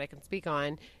 because that's what I can speak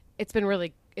on, it's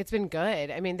been good.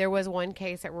 I mean, there was one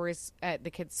case at the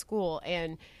kid's school,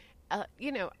 and,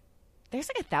 there's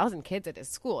like 1,000 kids at his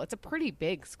school. It's a pretty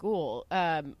big school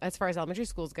as far as elementary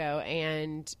schools go.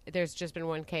 And there's just been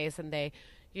one case, and they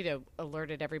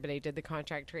alerted everybody, did the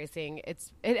contact tracing.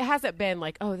 It hasn't been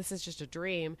like, oh, this is just a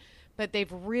dream, but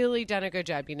they've really done a good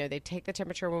job. They take the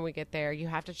temperature when we get there. You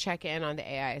have to check in on the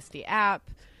AISD app.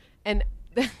 And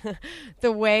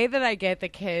the way that I get the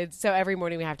kids, so every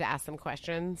morning we have to ask them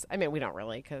questions. I mean, we don't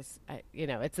really, because,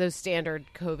 it's those standard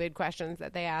COVID questions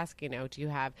that they ask.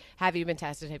 Have you been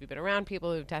tested? Have you been around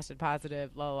people who've tested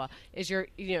positive? Blah, blah,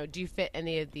 blah. Do you fit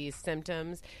any of these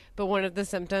symptoms? But one of the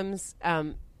symptoms,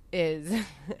 is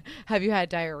have you had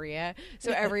diarrhea?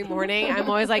 So every morning I'm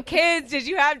always like, kids, did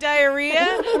you have diarrhea?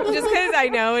 Just because I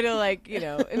know it'll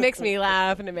it makes me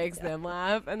laugh and it makes them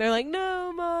laugh, and they're like,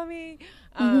 no, mommy.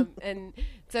 And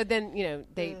so then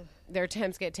their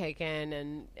temps get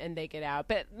taken and they get out.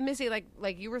 But Missy,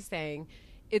 like you were saying,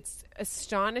 it's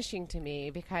astonishing to me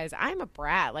because I'm a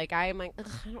brat. Like, I'm like, I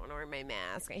don't want to wear my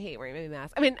mask. I hate wearing my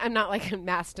mask. I mean, I'm not like a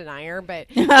mask denier, but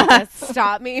it does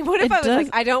stop me. What if I was like,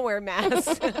 I don't wear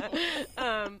masks?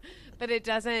 But it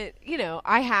doesn't,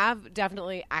 I have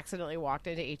definitely accidentally walked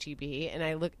into HEB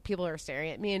and people are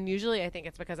staring at me. And usually I think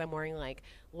it's because I'm wearing like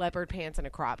leopard pants and a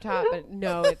crop top. But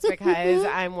no, it's because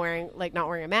I'm not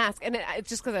wearing a mask. And it's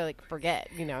just because I forget,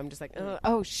 I'm just like,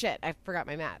 oh shit, I forgot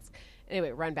my mask.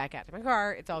 Anyway, run back out to my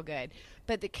car. It's all good.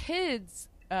 But the kids,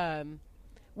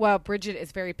 Bridget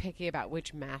is very picky about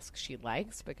which mask she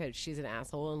likes because she's an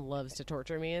asshole and loves to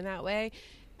torture me in that way.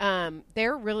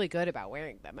 They're really good about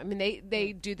wearing them. I mean,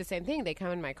 they do the same thing. They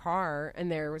come in my car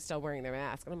and they're still wearing their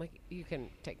mask. And I'm like, you can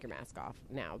take your mask off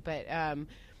now. But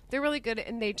they're really good.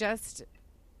 And they just,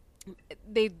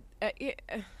 they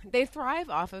thrive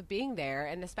off of being there.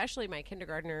 And especially my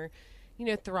kindergartner,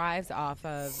 thrives off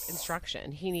of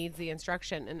instruction. He needs the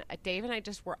instruction. And Dave and I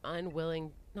just were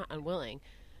not unwilling.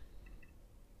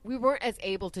 We weren't as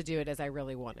able to do it as I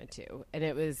really wanted to. And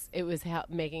it was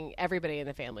making everybody in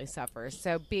the family suffer.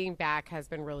 So being back has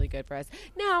been really good for us.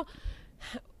 Now,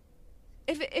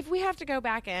 if we have to go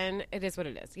back in, it is what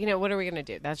it is. What are we going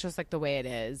to do? That's just like the way it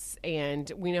is.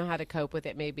 And we know how to cope with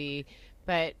it maybe.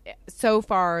 But so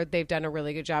far, they've done a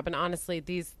really good job. And honestly,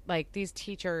 these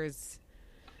teachers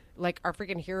are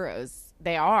freaking heroes.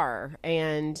 They are.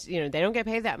 And, they don't get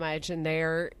paid that much and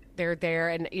they're there.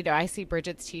 And, I see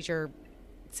Bridget's teacher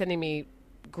sending me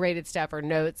graded stuff or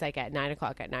notes at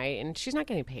 9:00 at night, and she's not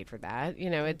getting paid for that.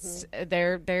 It's,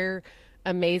 they're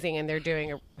amazing and they're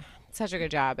doing such a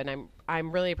good job. And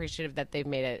I'm really appreciative that they've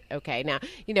made it okay. Now,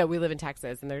 we live in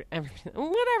Texas and they're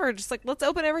whatever, just let's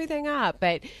open everything up.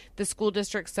 But the school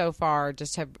districts so far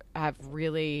just have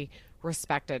really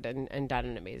respected and done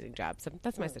an amazing job. So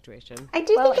that's my situation. I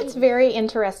do think it's very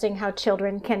interesting how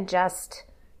children can just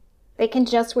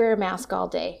wear a mask all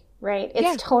day, right?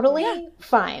 It's totally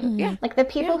fine. Yeah. Like the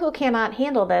people who cannot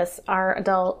handle this are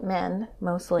adult men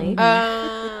mostly.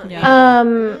 But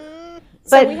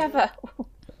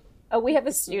we have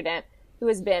a student who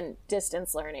has been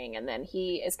distance learning, and then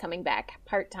he is coming back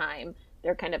part-time.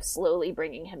 They're kind of slowly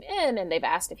bringing him in, and they've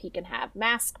asked if he can have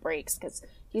mask breaks because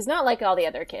he's not like all the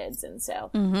other kids. And so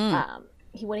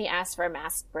when he asks for a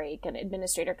mask break, an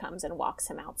administrator comes and walks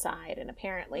him outside. And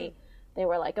apparently they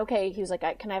were like, okay, he was like,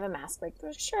 can I have a mask break? They're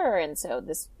like, sure. And so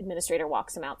this administrator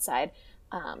walks him outside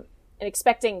and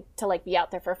expecting to be out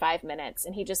there for 5 minutes.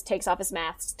 And he just takes off his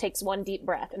mask, takes one deep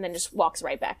breath, and then just walks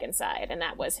right back inside. And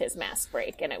that was his mask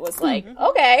break. And it was like,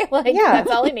 okay, that's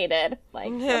all he needed.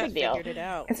 No big deal. Figured it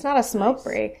out. It's not a smoke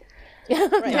break.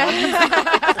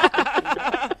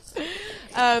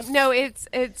 No,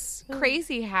 it's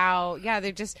crazy how,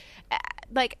 they're just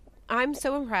I'm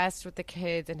so impressed with the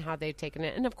kids and how they've taken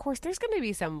it. And of course, there's going to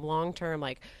be some long-term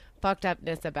fucked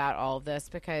upness about all of this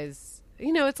because,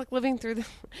 it's like living through the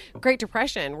Great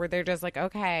Depression where they're just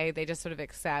okay, they just sort of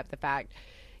accept the fact,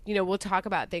 we'll talk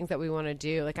about things that we want to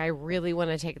do. I really want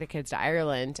to take the kids to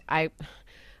Ireland.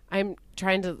 I'm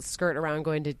trying to skirt around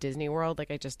going to Disney World.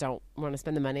 I just don't want to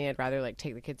spend the money. I'd rather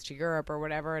take the kids to Europe or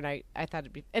whatever. And I thought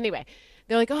it'd be, anyway,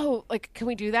 they're like, oh, like, can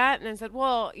we do that? And I said,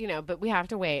 well, but we have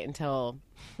to wait until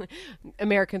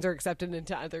Americans are accepted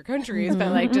into other countries,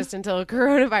 but like just until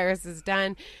coronavirus is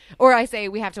done. Or I say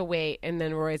we have to wait, and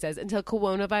then Roy says until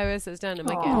coronavirus is done. I'm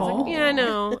like, yeah. I was like, yeah,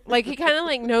 no. Like he kind of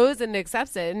like knows and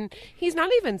accepts it, and he's not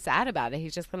even sad about it.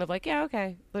 He's just kind of like, yeah,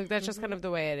 okay. Like that's just kind of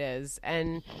the way it is,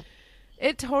 and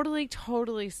it totally,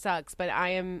 totally sucks. But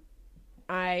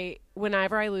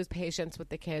whenever I lose patience with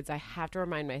the kids, I have to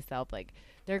remind myself like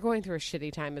they're going through a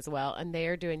shitty time as well, and they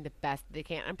are doing the best they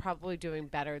can. I'm probably doing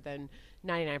better than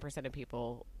 99% of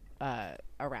people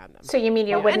around them. So you mean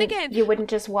you wouldn't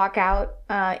just walk out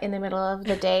in the middle of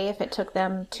the day if it took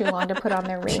them too long to put on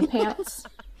their rain pants?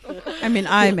 I mean,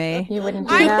 I may. You wouldn't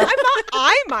do that?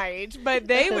 I might, but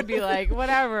they would be like,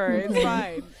 whatever, it's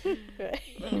fine.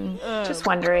 Just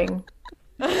wondering.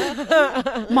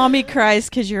 Mommy cries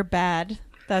because you're bad.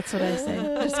 That's what I say.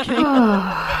 Just kidding.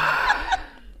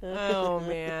 Oh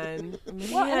man.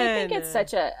 Well, and I think it's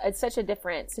such a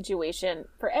different situation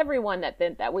for everyone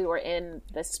that we were in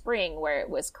the spring where it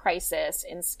was crisis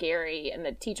and scary, and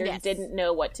the teachers didn't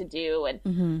know what to do,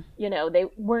 and they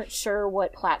weren't sure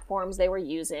what platforms they were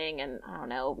using, and I don't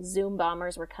know, Zoom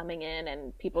bombers were coming in,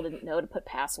 and people didn't know to put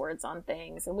passwords on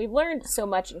things, and we've learned so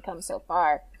much and come so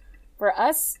far. For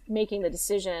us, making the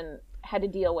decision had to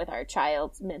deal with our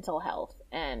child's mental health,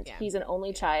 and he's an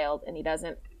only child, and he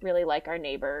doesn't really like our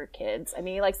neighbor kids. I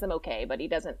mean, he likes them okay, but he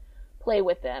doesn't play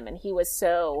with them, and he was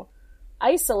so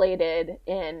isolated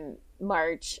in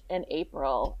March and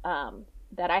April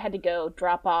that I had to go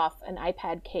drop off an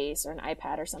iPad case or an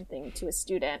iPad or something to a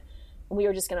student, and we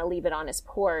were just going to leave it on his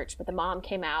porch, but the mom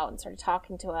came out and started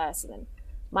talking to us, and then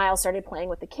Miles started playing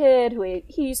with the kid who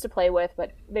he used to play with,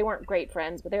 but they weren't great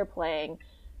friends, but they were playing.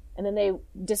 And then they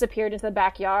disappeared into the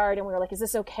backyard, and we were like, is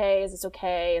this okay? Is this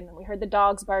okay? And then we heard the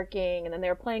dogs barking, and then they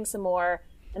were playing some more.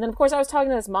 And then, of course, I was talking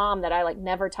to this mom that I, like,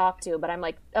 never talked to, but I'm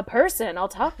like, a person, I'll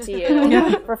talk to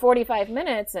you for 45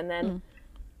 minutes. And then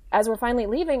as we're finally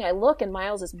leaving, I look, and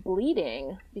Miles is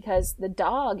bleeding because the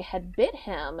dog had bit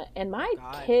him. And my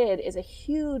kid is a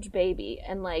huge baby.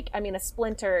 And, like, I mean, a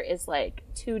splinter is, like,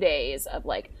 2 days of,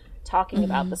 like, talking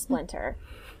about the splinter.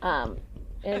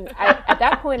 And at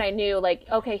that point I knew, like,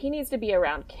 okay, he needs to be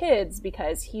around kids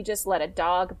because he just let a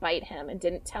dog bite him and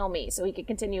didn't tell me, so he could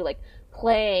continue, like,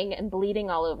 playing and bleeding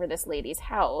all over this lady's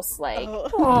house. Like, and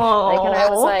I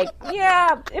was like,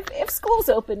 yeah, if school's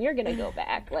open, you're going to go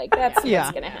back. Like, that's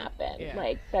what's going to happen. Yeah.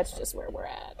 Like, that's just where we're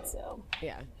at, so.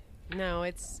 Yeah. No,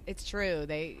 it's true.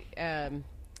 They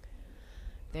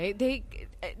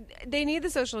need the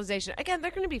socialization. Again,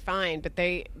 they're going to be fine,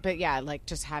 but yeah, like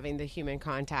just having the human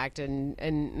contact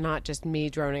and not just me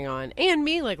droning on and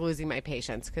me like losing my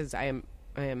patience because I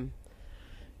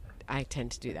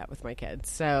tend to do that with my kids.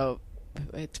 So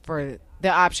it's for the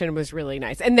option was really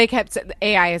nice. And they kept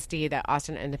AISD, the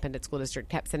Austin Independent School District,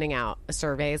 kept sending out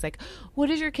surveys like, what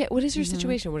is your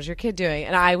situation? What is your kid doing?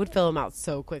 And I would fill them out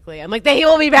so quickly. I'm like, they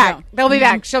will be back. No. They'll be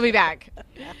back. She'll be back.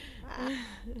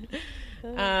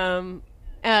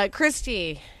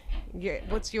 Christy,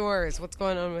 what's yours? What's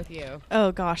going on with you?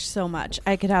 Oh gosh, so much.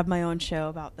 I could have my own show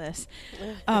about this.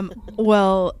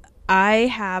 Well, I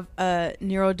have a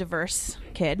neurodiverse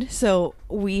kid, so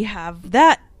we have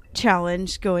that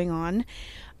challenge going on.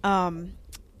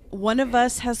 One of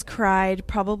us has cried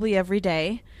probably every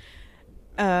day.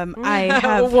 I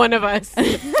have one of us.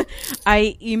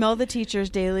 I email the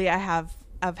teachers daily. I've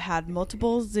had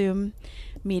multiple Zoom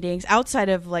meetings outside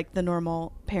of like the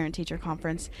normal parent-teacher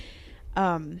conference.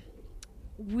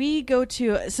 We go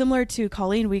to, similar to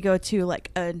Colleen, we go to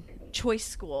like a choice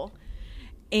school,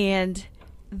 and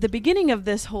the beginning of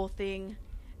this whole thing,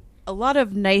 a lot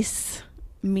of nice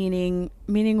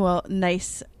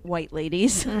nice white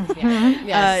ladies.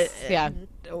 I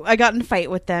got in a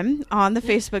fight with them on the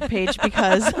Facebook page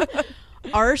because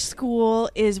our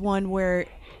school is one where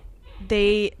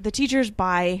the teachers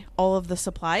buy all of the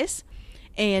supplies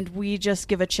and we just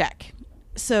give a check.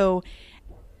 So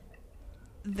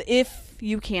if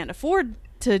you can't afford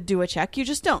to do a check, you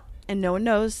just don't, and no one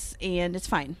knows, and it's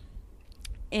fine.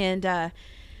 And the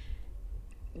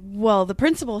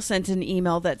principal sent an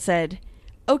email that said,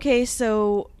 okay,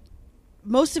 so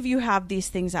most of you have these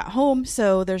things at home,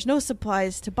 so there's no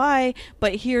supplies to buy,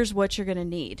 but here's what you're going to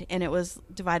need. And it was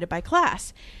divided by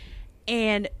class.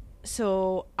 And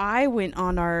so I went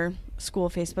on our school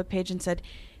Facebook page and said,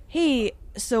 hey,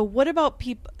 so what about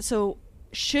people? So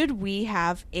should we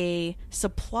have a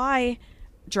supply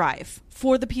drive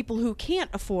for the people who can't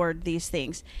afford these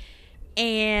things?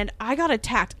 And I got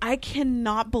attacked. I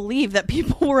cannot believe that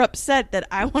people were upset that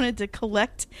I wanted to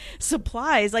collect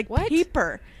supplies like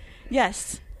paper.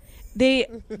 Yes.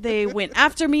 they went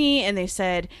after me and they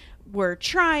said, we're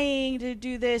trying to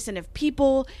do this, and if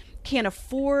people can't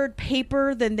afford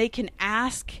paper, then they can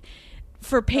ask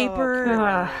for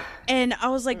paper. And I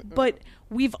was like, but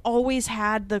we've always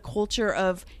had the culture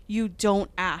of you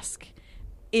don't ask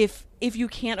if you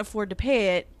can't afford to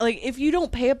pay it. Like, if you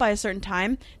don't pay it by a certain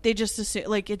time, they just assume,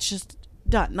 like, it's just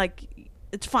done, like,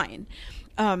 it's fine.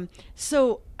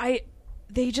 So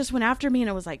they just went after me, and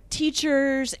it was like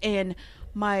teachers, and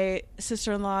my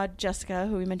sister-in-law Jessica,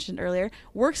 who we mentioned earlier,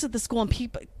 works at the school,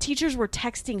 and teachers were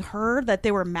texting her that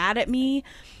they were mad at me,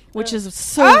 which is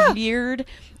so weird.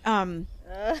 And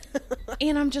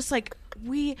I'm just like,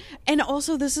 and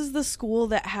also this is the school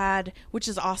that had, which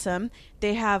is awesome,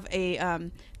 they have a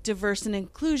diverse and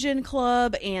inclusion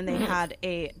club, and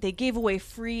they gave away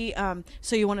free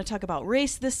So You Want to Talk About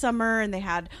Race this summer, and they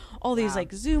had all these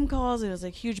like Zoom calls, and it was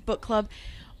like huge book club,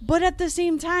 but at the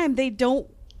same time they don't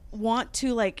want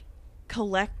to like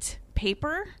collect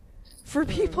paper for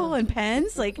people and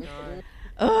pens, like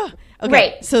okay.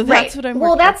 Right. So that's what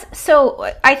I'm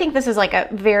so I think this is like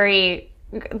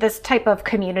this type of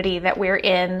community that we're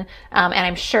in, and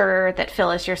I'm sure that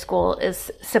Phyllis, your school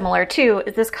is similar too,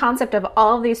 is this concept of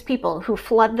all of these people who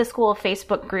flood the school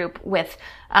Facebook group with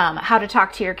how to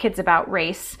talk to your kids about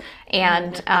race,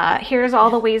 and here's all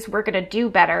the ways we're going to do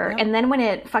better. And then when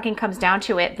it fucking comes down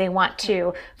to it, they want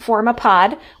to form a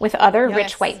pod with other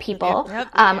rich white people.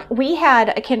 We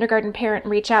had a kindergarten parent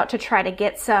reach out to try to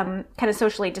get some kind of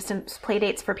socially distanced play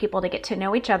dates for people to get to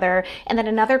know each other. And then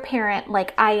another parent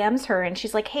like IMs her, and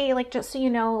she's like, hey, like, just so you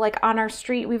know, like on our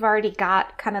street, we've already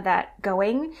got kind of that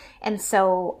going. And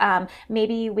so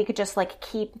maybe we could just like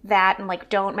keep that and like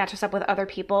don't match us up with other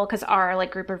people, because our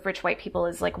like group of rich white people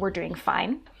is like, we're doing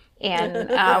fine. And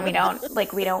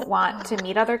we don't want to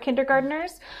meet other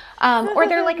kindergartners, or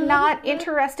they're like not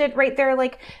interested, right? They're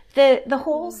like this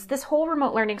whole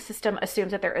remote learning system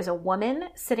assumes that there is a woman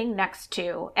sitting next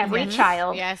to every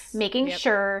child, making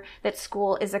sure that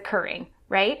school is occurring,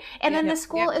 right? And then the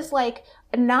school is like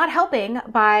not helping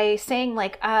by saying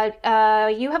like,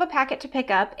 you have a packet to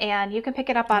pick up, and you can pick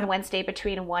it up on Wednesday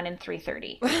between 1 and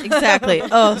 3:30. Exactly.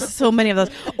 Oh, so many of those.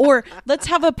 Or let's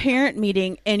have a parent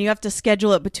meeting, and you have to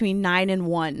schedule it between 9 and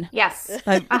 1. Yes.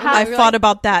 I thought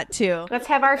about that too. Let's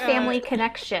have our family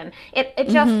connection.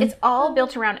 It's all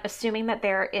built around assuming that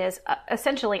there is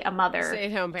essentially a mother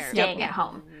stay-at-home parent staying at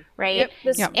home, right?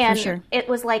 And for sure. It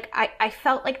was like I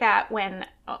felt like that when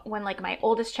like my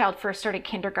oldest child first started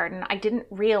kindergarten. I didn't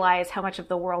realize how much of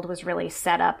the world was really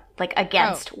set up like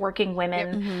against working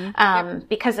women,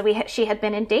 because she had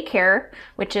been in daycare,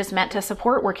 which is meant to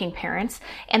support working parents,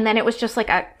 and then it was just like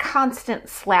a constant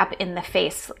slap in the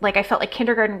face. Like I felt like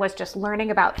kindergarten was just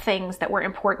learning about things that were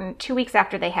important 2 weeks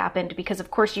after they happened, because of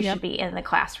course you should be in the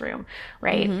classroom,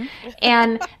 right?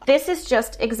 And this is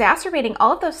just exacerbating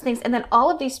all of those things. And then all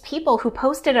of these people who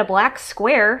posted a black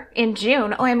square in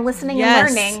June, oh, I'm listening and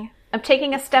learning. I'm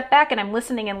taking a step back and I'm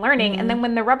listening and learning. And then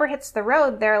when the rubber hits the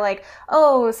road, they're like,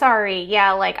 oh, sorry.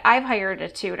 Yeah, like I've hired a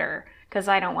tutor because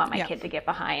I don't want my kid to get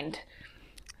behind.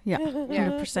 Yeah,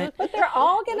 100%. But they're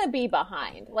all going to be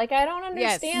behind. Like, I don't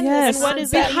understand this. And what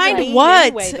is behind that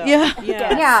what? Anyway,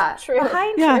 Yeah, true.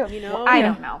 Behind true. You know? I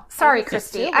don't know. Sorry,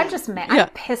 Christy. I'm just I'm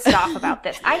pissed off about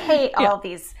this. I hate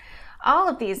all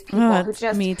of these people who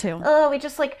just me too. We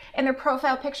just like, and their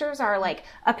profile pictures are like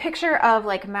a picture of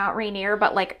like Mount Rainier,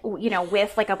 but like, you know,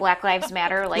 with like a Black Lives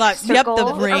Matter like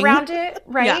circle around it,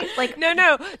 right? Like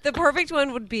no, the perfect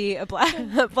one would be a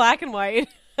black and white.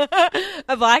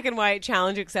 A black and white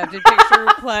challenge accepted picture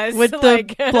plus with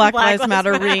like, the Black Lives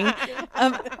Matter ring.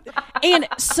 And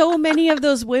so many of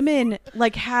those women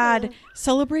like had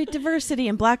celebrate diversity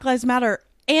and Black Lives Matter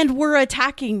and were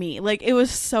attacking me. Like it was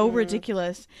so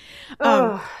ridiculous.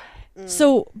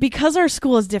 So because our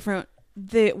school is different,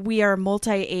 we are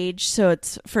multi-age. So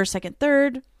it's first, second,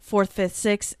 third, fourth, fifth,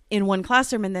 sixth in one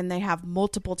classroom. And then they have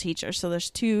multiple teachers. So there's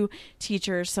 2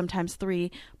 teachers, sometimes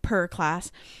 3 per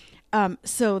class.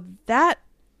 So that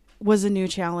was a new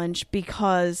challenge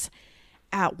because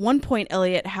at one point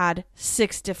Elliot had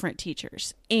 6 different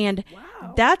teachers, and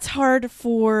that's hard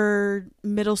for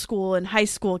middle school and high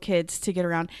school kids to get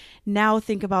around. Now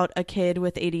think about a kid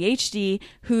with ADHD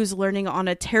who's learning on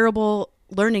a terrible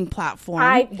learning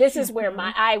platform. This is where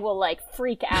I will like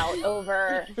freak out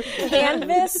over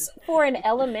Canvas for an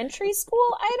elementary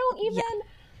school. I don't even.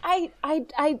 I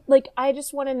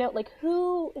just want to know like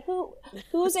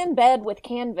who's in bed with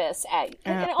Canvas and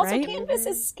also right? Canvas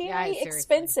is scary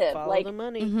expensive. Follow like the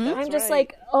money. I'm just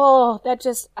like, oh,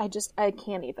 I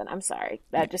can't even. I'm sorry.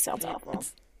 That just sounds awful.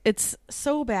 It's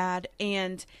so bad.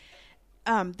 And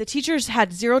the teachers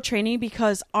had 0 training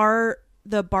because our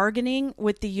the bargaining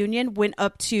with the union went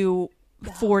up to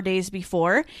 4 days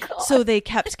before. So they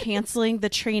kept canceling the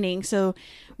training. So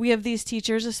we have these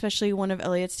teachers, especially one of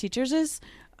Elliot's teachers is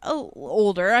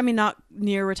older. I mean, not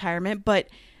near retirement, but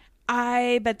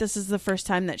I bet this is the first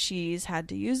time that she's had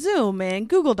to use Zoom and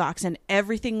Google Docs, and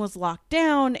everything was locked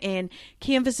down, and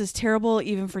Canvas is terrible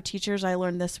even for teachers. I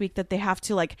learned this week that they have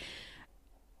to like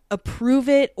approve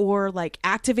it or like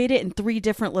activate it in 3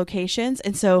 different locations.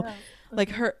 And so like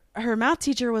her math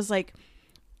teacher was like,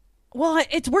 well,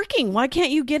 it's working. Why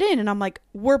can't you get in? And I'm like,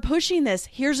 we're pushing this.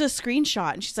 Here's a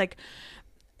screenshot. And she's like,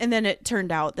 and then it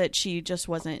turned out that she just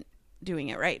wasn't doing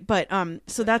it right. But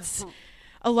so that's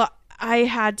a lot. I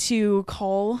had to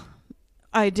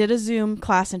I did a Zoom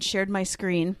class and shared my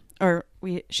screen, or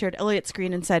we shared Elliot's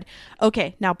screen and said,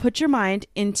 okay, now put your mind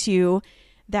into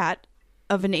that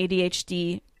of an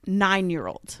ADHD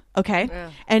 9-year-old. Okay.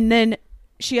 Yeah. And then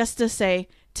she has to say,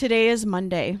 today is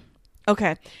Monday.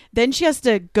 Okay. Then she has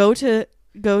to go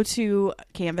to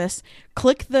Canvas,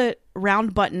 click the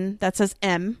round button that says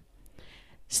M,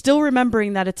 still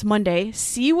remembering that it's Monday,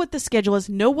 see what the schedule is,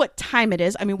 know what time it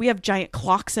is. I mean, we have giant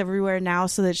clocks everywhere now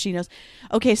so that she knows,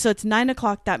 okay, so it's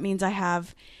 9:00. That means I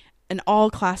have an all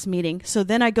class meeting. So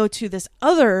then I go to this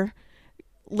other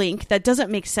link that doesn't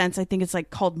make sense. I think it's like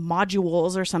called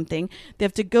modules or something. They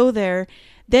have to go there.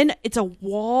 Then it's a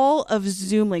wall of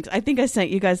Zoom links. I think I sent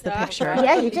you guys the picture.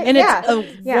 Yeah, you did. And it's a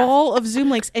wall of Zoom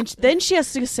links. And then she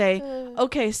has to say,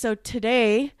 okay, so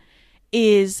today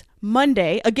is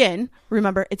Monday. Again,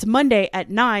 remember, it's Monday at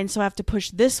 9, so I have to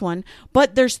push this one.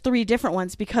 But there's 3 different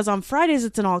ones because on Fridays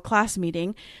it's an all-class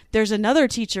meeting. There's another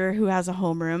teacher who has a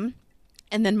homeroom,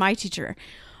 and then my teacher.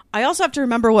 I also have to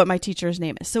remember what my teacher's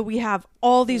name is. So we have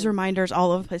all these reminders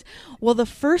all over the place. Well, the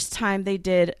first time they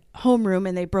did homeroom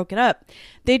and they broke it up,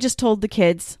 they just told the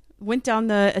kids, went down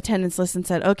the attendance list and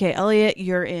said, okay, Elliot,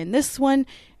 you're in this one,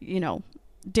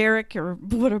 Derek or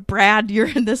Brad, you're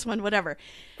in this one, whatever.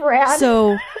 Brad?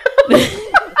 So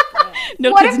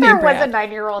no what if there was a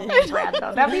 9-year-old named Brad,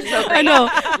 though? That'd be so great. I know.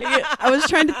 I was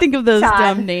trying to think of those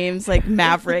dumb names like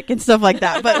Maverick and stuff like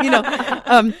that. But,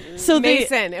 so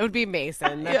Mason. It would be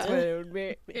Mason. That's what it would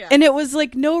be. Yeah. And it was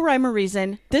like no rhyme or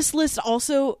reason. This list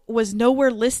also was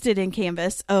nowhere listed in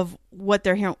Canvas of what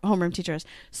their homeroom teacher is.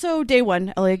 So day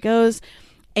 1, Elliot goes,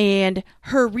 and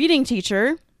her reading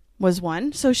teacher was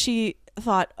one. So she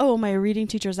thought, oh, my reading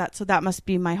teacher is that. So that must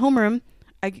be my homeroom.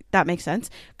 That makes sense.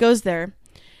 Goes there.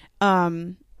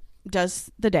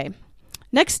 Does the day.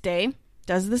 Next day,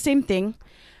 does the same thing.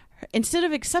 Instead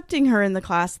of accepting her in the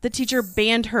class, the teacher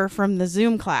banned her from the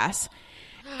Zoom class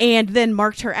and then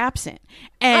marked her absent.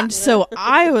 And so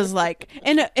I was like,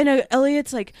 and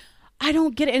Elliot's like, I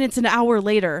don't get it. And it's an hour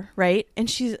later, right?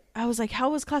 And I was like, how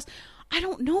was class? I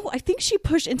don't know. I think she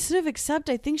pushed, instead of accept,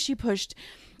 I think she pushed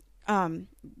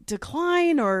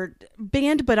decline or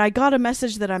banned, but I got a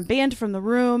message that I'm banned from the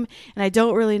room and I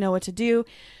don't really know what to do.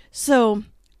 So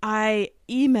I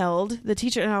emailed the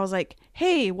teacher and I was like,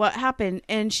 hey, what happened?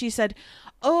 And she said,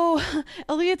 oh,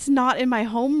 Elliot's not in my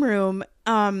homeroom.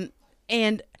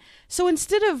 And so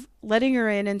instead of letting her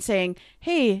in and saying,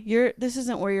 hey, this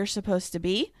isn't where you're supposed to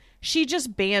be, she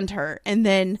just banned her and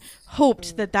then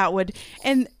hoped that would,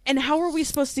 and how are we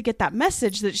supposed to get that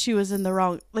message that she was in the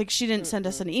wrong, like she didn't send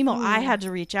us an email. I had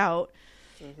to reach out.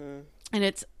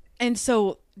 And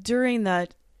so during the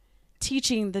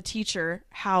teaching the teacher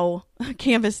how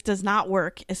Canvas does not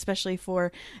work, especially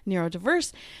for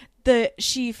neurodiverse,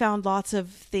 she found lots of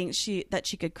things that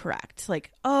she could correct. Like,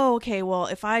 oh, okay, well,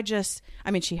 if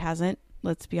she hasn't,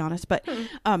 let's be honest, but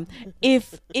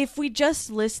if we just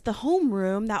list the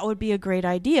homeroom, that would be a great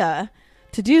idea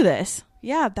to do this.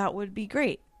 Yeah, that would be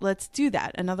great. Let's do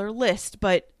that. Another list,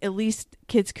 but at least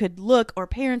kids could look or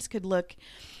parents could look.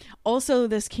 Also,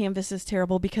 this Canvas is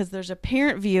terrible because there's a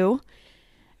parent view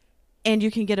and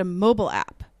you can get a mobile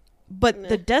app. But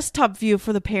the desktop view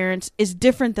for the parents is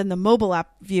different than the mobile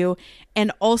app view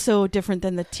and also different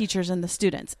than the teachers and the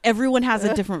students. Everyone has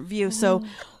a different view. So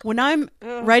when I'm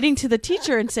writing to the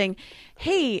teacher and saying,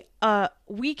 hey,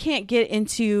 we can't get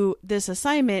into this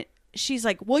assignment, she's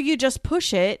like, well, you just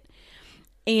push it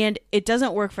and it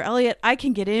doesn't work for Elliot. I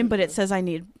can get in, but it says I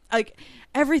need, like,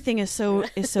 everything is so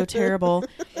terrible.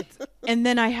 And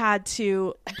then I had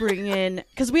to bring in,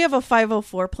 because we have a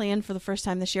 504 plan for the first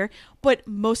time this year, but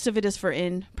most of it is for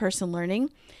in-person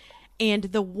learning. And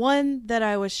the one that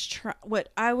what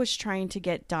I was trying to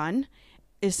get done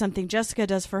is something Jessica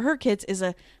does for her kids, is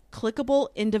a clickable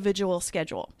individual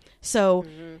schedule. So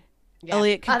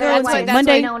Elliot could go and say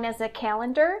Monday. That's known as a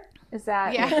calendar. Is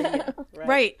that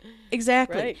right?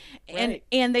 Exactly. Right.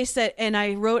 And they said, and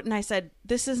I wrote and I said,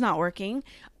 this is not working.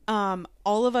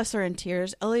 all of us are in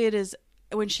tears. Elliot is,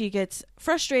 when she gets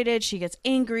frustrated, she gets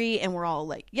angry, and we're all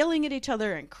like yelling at each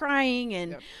other and crying,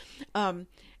 and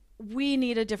we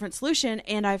need a different solution.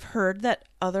 And I've heard that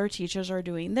other teachers are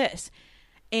doing this.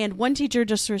 And one teacher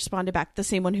just responded back, the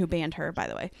same one who banned her, by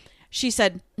the way. She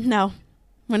said, no,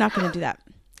 we're not going to do that.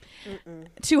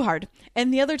 Too hard.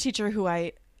 And the other teacher, who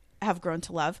I have grown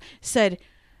to love, said,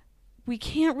 we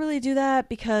can't really do that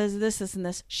because this and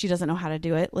this. She doesn't know how to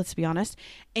do it, let's be honest.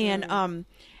 And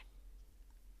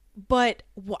but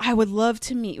I would love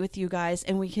to meet with you guys,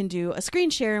 and we can do a screen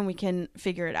share and we can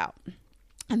figure it out.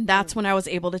 And that's when I was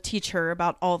able to teach her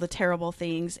about all the terrible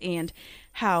things and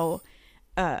how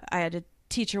I had to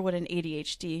teach her what an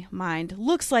ADHD mind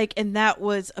looks like. And that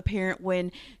was apparent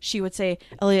when she would say,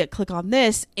 Elliot, click on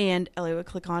this, and Elliot would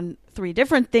click on 3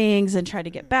 different things and try to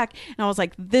get back. And I was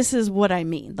like, this is what I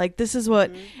mean. Like, this is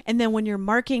what, and then when you're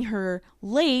marking her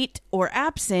late or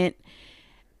absent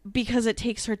because it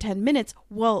takes her 10 minutes,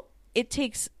 well, it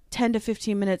takes 10 to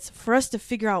 15 minutes for us to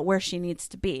figure out where she needs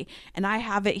to be. And I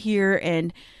have it here,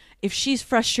 and if she's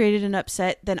frustrated and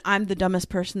upset, then I'm the dumbest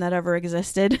person that ever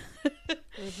existed.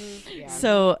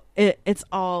 So it's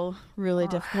all really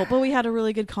difficult. But we had a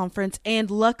really good conference, and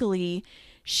luckily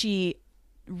she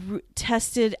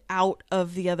tested out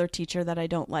of the other teacher that I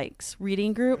don't like's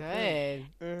reading group. Good.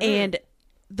 And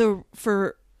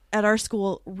at our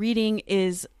school, reading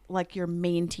is like your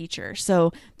main teacher.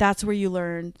 So that's where you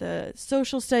learn the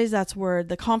social studies. That's where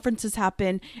the conferences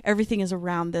happen. Everything is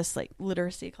around this like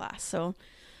literacy class. So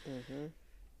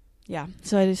yeah.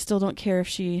 So I still don't care if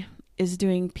she is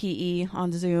doing PE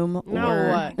on Zoom.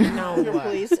 No.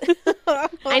 Please.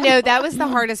 I know that was the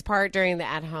hardest part during the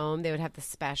at home. They would have the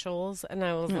specials, and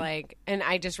I was like, and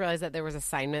I just realized that there was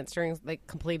assignments during like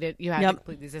completed. You have to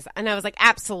complete these, and I was like,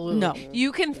 absolutely, no,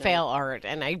 you can fail art,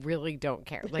 and I really don't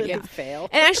care. Like, You can fail.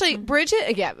 And actually,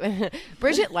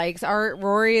 Bridget likes art.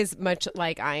 Rory is much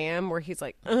like I am, where he's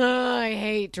like, I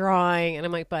hate drawing, and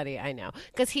I'm like, buddy, I know,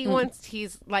 because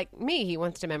he's like me. He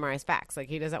wants to memorize facts. Like,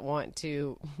 he doesn't want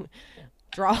to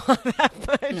draw that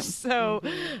much. So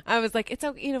I was like, it's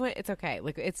okay. You know what? It's okay.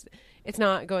 Like, it's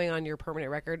not going on your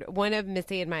permanent record. One of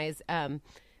Missy and my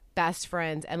best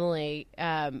friends, Emily,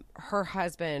 her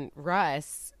husband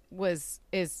Russ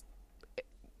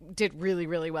did really,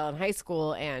 really well in high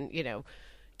school, and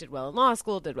did well in law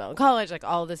school, did well in college, like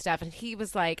all of this stuff. And he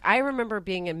was like, I remember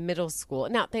being in middle school.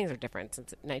 Now things are different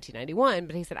since 1991,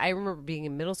 but he said, I remember being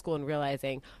in middle school and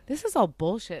realizing this is all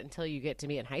bullshit until you get to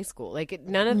me in high school. Like,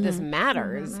 none of this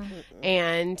matters.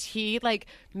 And he like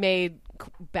made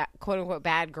quote unquote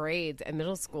bad grades in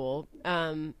middle school.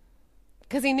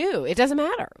 Because he knew it doesn't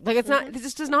matter. Like, it's not. It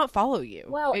just does not follow you.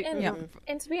 Well,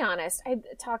 and to be honest, I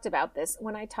talked about this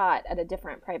when I taught at a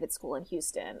different private school in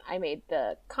Houston. I made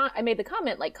the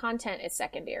comment, like, content is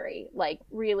secondary. Like,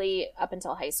 really, up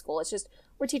until high school, it's just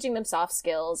we're teaching them soft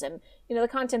skills, and the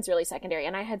content's really secondary.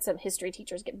 And I had some history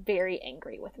teachers get very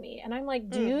angry with me, and I'm like,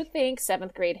 do you think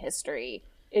 7th grade history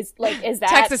is that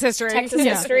Texas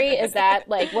history? Is that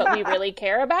like what we really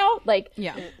care about? Like,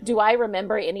 do I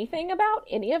remember anything about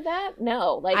any of that?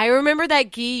 No. Like, I remember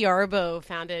that Guy Yarbo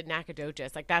founded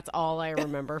Nacogdoches. Like, that's all I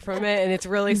remember from it, and it's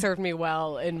really served me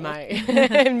well in my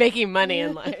in making money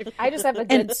in life. I just have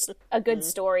a good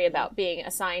story about being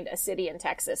assigned a city in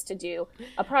Texas to do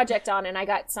a project on, and I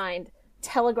got assigned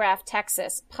Telegraph,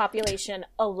 Texas, population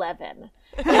 11.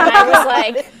 And I was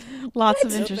like, lots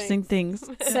of interesting things.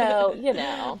 So,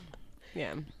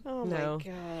 Yeah. Oh my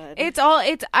God. It's all,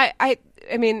 I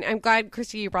mean, I'm glad,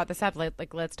 Christy, you brought this up.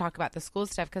 Like, let's talk about the school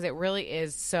stuff, because it really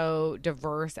is so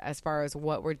diverse as far as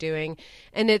what we're doing.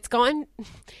 And it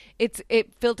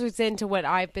filters into what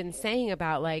I've been saying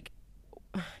about, like,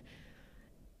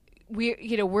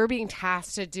 we're being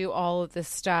tasked to do all of this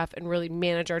stuff and really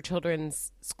manage our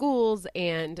children's schools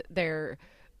and their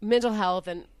mental health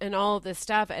and all of this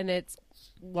stuff. And it's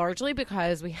largely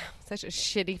because we have such a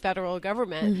shitty federal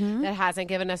government that hasn't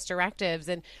given us directives,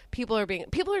 and people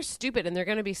are stupid, and they're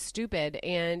going to be stupid.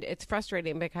 And it's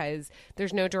frustrating because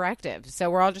there's no directive. So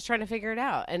we're all just trying to figure it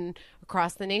out. And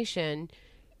across the nation,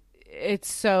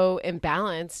 it's so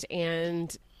imbalanced,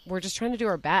 and we're just trying to do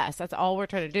our best. That's all we're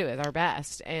trying to do, is our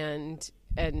best. And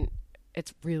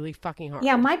it's really fucking hard.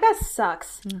 Yeah, my best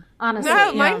sucks, honestly.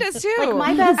 No, mine does too. Like,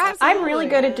 my best, Absolutely. I'm really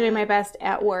good at doing my best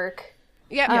at work.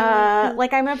 Yeah.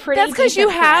 Like, I'm a pretty. That's because you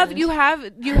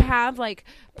decent have like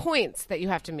points that you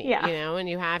have to meet, and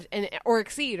you have or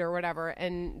exceed or whatever.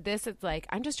 And this, it's like,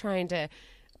 I'm just trying to,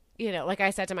 like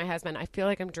I said to my husband, I feel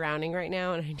like I'm drowning right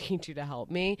now, and I need you to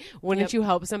help me. Wouldn't you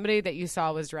help somebody that you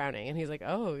saw was drowning? And he's like,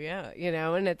 oh yeah,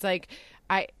 and it's like,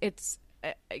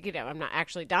 I'm not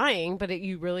actually dying, but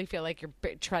you really feel like you're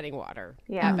treading water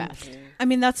at best. I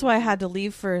mean, that's why I had to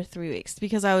leave for 3 weeks,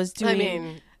 because I was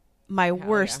doing my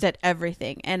worst at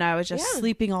everything, and I was just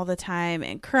sleeping all the time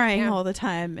and crying all the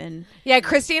time. And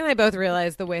Christy and I both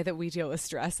realized the way that we deal with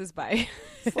stress is by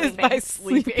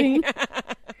sleeping.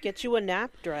 Get you a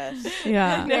nap dress.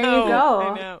 Yeah. There you go.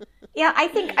 I know. Yeah,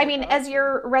 I mean, as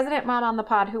your resident mom on the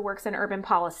pod who works in urban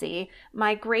policy,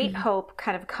 my great hope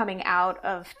kind of coming out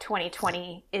of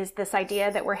 2020 is this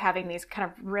idea that we're having these kind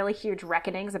of really huge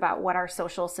reckonings about what our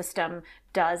social system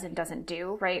does and doesn't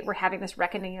do, right? We're having this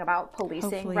reckoning about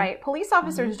policing, Hopefully. right? Police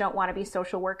officers don't want to be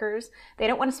social workers. They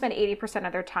don't want to spend 80%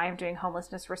 of their time doing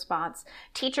homelessness response.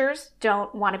 Teachers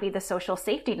don't want to be the social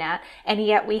safety net. And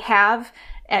yet we have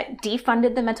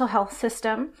defunded the mental health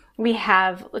system. We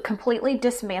have completely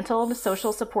dismantled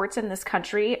social supports in this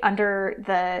country under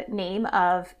the name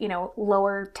of,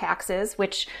 lower taxes,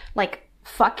 which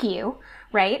fuck you,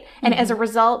 right? And as a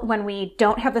result, when we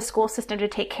don't have the school system to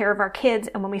take care of our kids,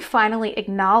 and when we finally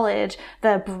acknowledge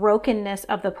the brokenness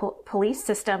of the police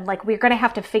system, we're going to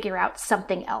have to figure out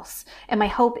something else. And my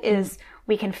hope is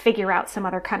we can figure out some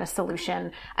other kind of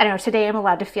solution. I don't know. Today I'm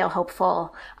allowed to feel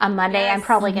hopeful. On Monday, I'm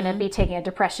probably going to be taking a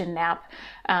depression nap.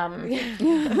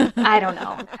 I don't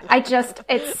know.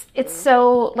 It's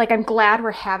so I'm glad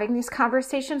we're having these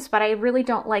conversations, but I really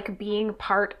don't like being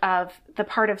part of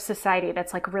society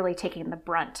that's really taking the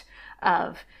brunt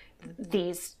of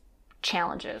these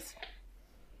challenges.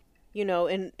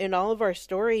 In all of our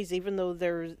stories, even though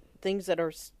there's things that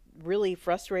are really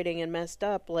frustrating and messed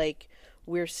up,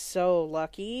 we're so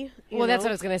lucky. Well, that's what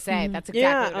I was going to say. That's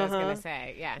exactly what I was going to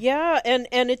say. Yeah. Yeah.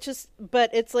 And it just, but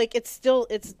it's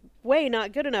it's way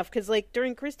not good enough. Cause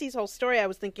during Christy's whole story, I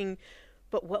was thinking,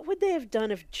 but what would they have done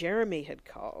if Jeremy had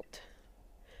called?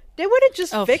 They would have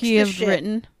just fixed the shit.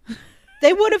 Written.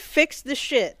 They would have fixed the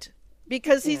shit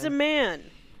because he's a man.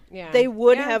 Yeah. They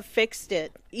would have fixed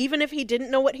it. Even if he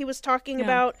didn't know what he was talking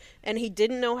about and he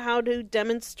didn't know how to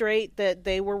demonstrate that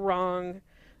they were wrong,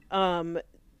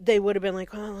 they would have been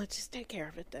well, let's just take care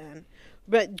of it then.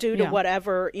 But due to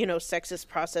whatever, sexist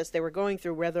process they were going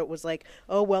through, whether it was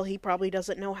oh, well, he probably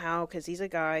doesn't know how because he's a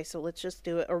guy, so let's just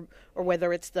do it. Or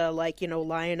whether it's the,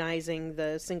 lionizing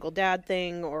the single dad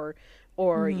thing or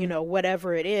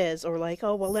whatever it is. Or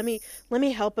oh, well, let me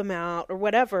help him out or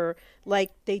whatever.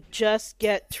 They just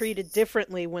get treated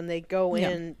differently when they go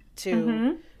in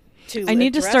to... I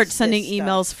need to start sending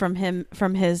emails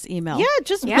from his email. Yeah,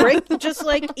 just break, just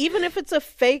even if it's a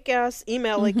fake ass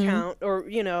email account or,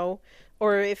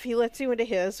 or if he lets you into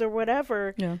his or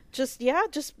whatever, just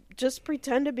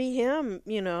pretend to be him,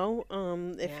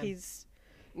 if he's,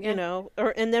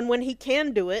 and then when he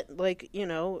can do it,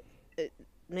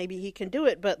 maybe he can do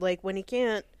it, but when he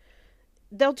can't,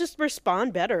 they'll just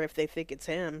respond better if they think it's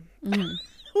him.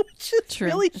 Which is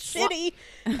really shitty.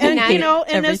 And,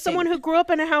 and as someone who grew up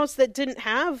in a house that didn't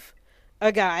have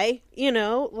a guy,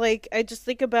 I just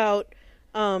think about,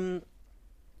 not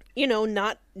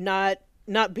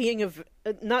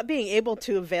being able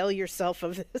to avail yourself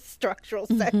of this structural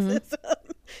sexism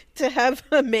to have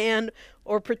a man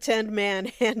or pretend man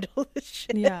handle the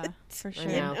shit. Yeah, for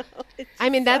sure. I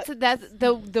mean, that's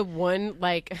the one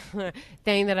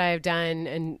thing that I've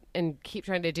done and keep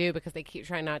trying to do, because they keep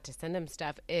trying not to send him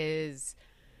stuff, is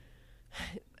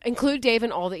include Dave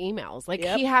in all the emails.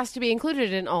 He has to be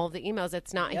included in all of the emails.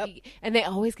 It's not, and they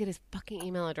always get his fucking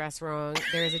email address wrong.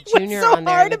 There's a junior on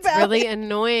there, and it's really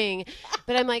annoying.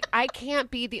 But I'm I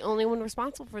can't be the only one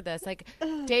responsible for this.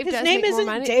 Dave his does name make more isn't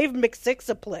money. Dave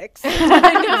McSixaplex.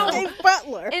 I know. Dave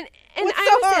Butler. And What's I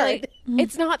so would say hard?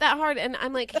 it's not that hard. And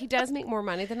I'm he does make more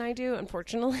money than I do,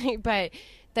 unfortunately. But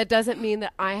that doesn't mean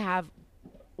that I have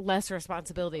less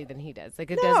responsibility than he does. It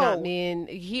does not mean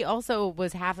he also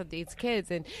was half of these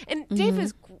kids, and Dave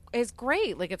is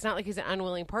great. It's not he's an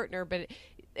unwilling partner, but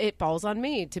it falls on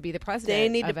me to be the president. They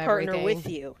need of to partner everything. with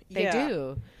you. They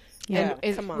do. Yeah,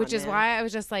 and come on, which is man. why I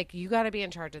was just you got to be in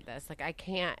charge of this. I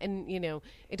can't, and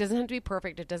it doesn't have to be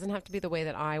perfect. It doesn't have to be the way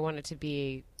that I want it to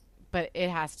be, but it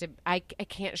has to. I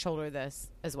can't shoulder this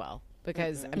as well,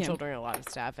 because I'm shouldering a lot of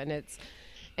stuff, and it's.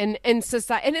 And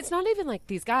society, and it's not even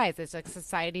these guys. It's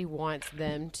society wants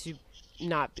them to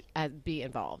not be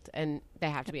involved, and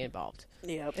they have to be involved.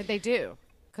 Yeah, they do.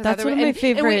 That's one of my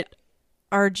favorite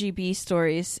RGB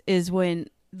stories. Is when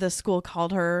the school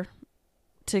called her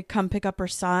to come pick up her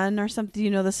son or something.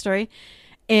 You know the story,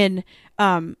 and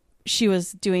she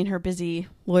was doing her busy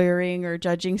lawyering or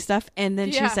judging stuff, and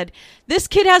then she said, "This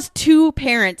kid has 2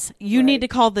 parents. You need to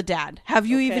call the dad. Have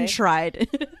you even tried?"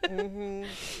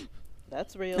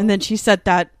 That's real. And then she set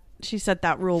that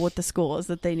rule with the school, is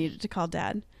that they needed to call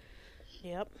dad.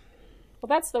 Yep. Well,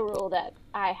 that's the rule that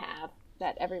I have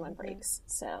that everyone breaks.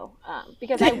 So,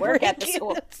 because I work at the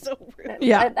school. That's so rude.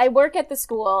 Yeah. I work at the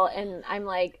school, and I'm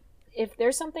like, if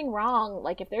there's something wrong,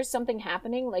 like if there's something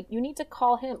happening, like you need to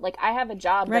call him. Like I have a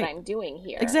job Right. that I'm doing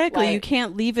here. Exactly. Like, You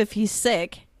can't leave if he's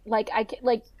sick. like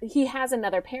he has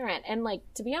another parent, and like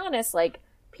to be honest, like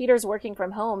Peter's working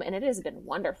from home, and it has been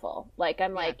wonderful. Like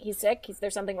I'm like, he's sick.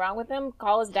 There's something wrong with him.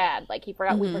 Call his dad. Like we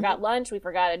forgot lunch. We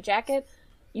forgot a jacket.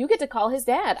 You get to call his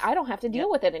dad. I don't have to deal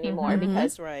with it anymore because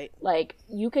That's right. like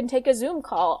you can take a Zoom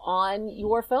call on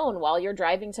your phone while you're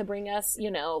driving to bring us, you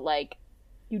know, like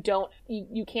you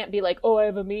can't be like, oh, I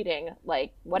have a meeting,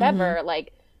 like whatever.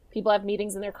 Like people have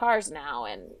meetings in their cars now,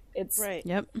 and it's Right.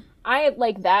 Yep. I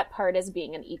like that part as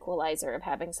being an equalizer of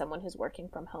having someone who's working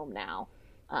from home now.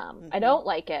 I don't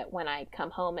like it when I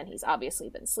come home and he's obviously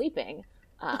been sleeping.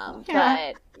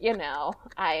 But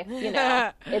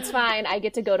it's fine. I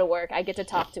get to go to work. I get to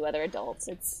talk to other adults.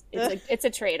 It's a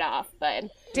trade-off,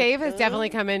 but Dave has definitely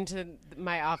come into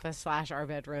my office / our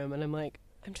bedroom, and I'm like,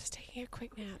 I'm just taking a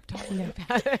quick nap. Don't worry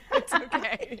about it. It's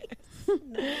okay.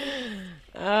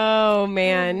 Oh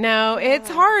man, no, it's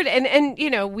hard, and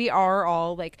you know, we are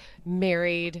all like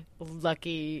married,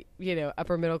 lucky, you know,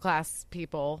 upper middle class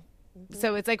people.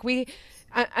 So it's like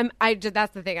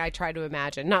that's the thing I try to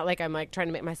imagine. Not like I'm like trying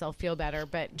to make myself feel better,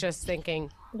 but just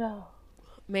thinking, no.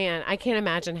 man, I can't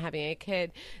imagine having a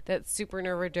kid that's super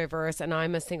neurodiverse and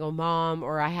I'm a single mom,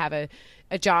 or I have a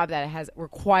job that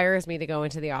requires me to go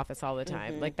into the office all the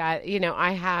time. Like that, you know,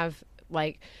 I have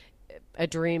like a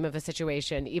dream of a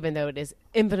situation, even though it is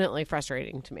infinitely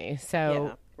frustrating to me.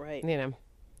 So, Yeah, right. you know,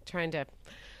 trying to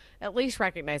at least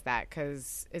recognize that,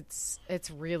 because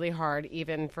it's really hard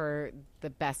even for the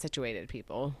best situated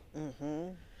people.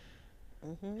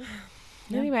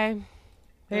 Anyway,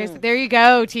 there you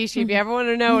go, Tisha. If you ever want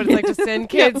to know what it's like to send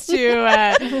kids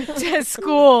to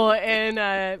school in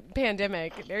a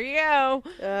pandemic, there you go.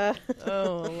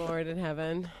 Oh, Lord in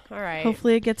heaven. All right.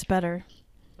 Hopefully it gets better.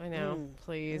 I know,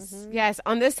 please. Yes,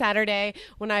 on this Saturday,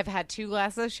 when I've had 2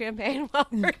 glasses of champagne while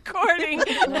recording,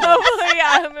 hopefully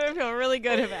I'm going to feel really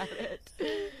good about it.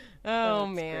 Oh,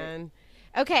 man.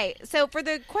 Okay, so for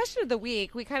the question of the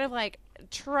week, we kind of like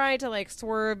try to like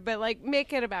swerve, but like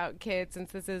make it about kids,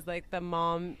 since this is like the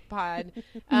mom pod.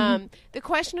 The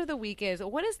question of the week is,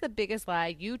 what is the biggest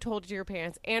lie you told to your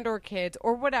parents and or kids,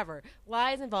 or whatever?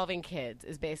 Lies involving kids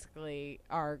is basically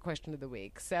our question of the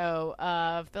week. So,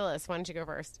 Phyllis, why don't you go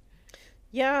first?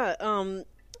 Yeah,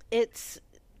 it's,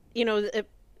 you know,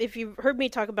 if you've heard me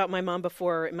talk about my mom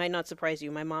before, it might not surprise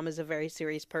you. My mom is a very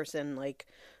serious person, like,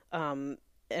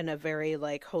 and a very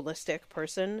like holistic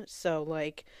person. So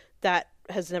like that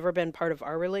has never been part of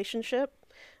our relationship.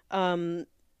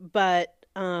 But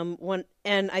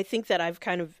and I think that I've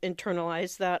kind of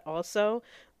internalized that also.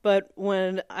 But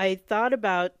when I thought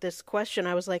about this question,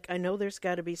 I was like, I know there's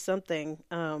got to be something.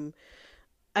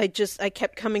 I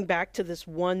kept coming back to this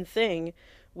one thing,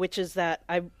 which is that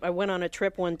I went on a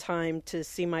trip one time to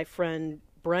see my friend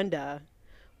Brenda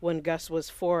when Gus was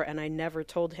 4, and I never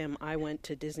told him I went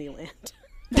to Disneyland.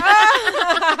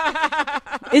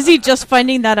 Is he just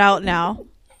finding that out now?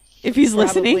 If he's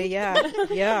Probably, listening?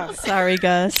 yeah. Sorry,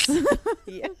 Gus.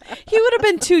 Yeah. He would have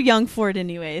been too young for it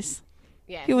anyways.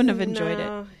 Yeah. He wouldn't have enjoyed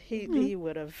No, he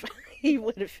would have. He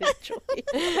would have enjoyed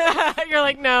it. You're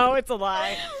like, no, it's a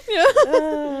lie.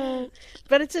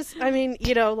 But it's just, I mean,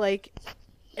 you know, like,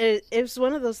 it was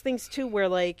one of those things, too, where,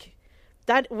 like,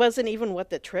 that wasn't even what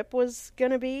the trip was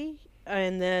going to be.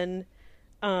 And then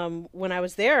when I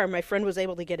was there, my friend was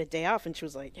able to get a day off, and she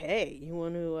was like, hey, you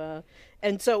want to...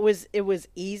 And so it was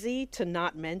easy to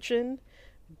not mention,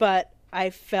 but I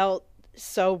felt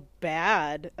so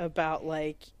bad about,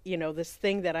 like, you know, this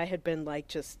thing that I had been, like,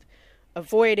 just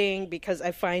avoiding, because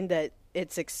I find that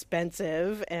it's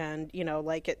expensive, and, you know,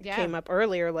 like it came up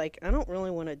earlier, like, I don't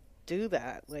really want to do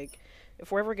that. Like,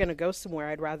 if we're ever going to go somewhere,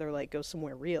 I'd rather, like, go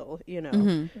somewhere real, you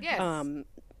know? Yes.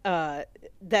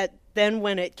 That then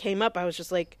when it came up, I was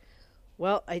just like,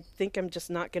 well, I think I'm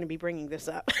just not going to be bringing this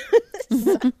up.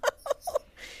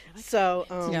 So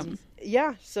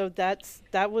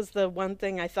that was the one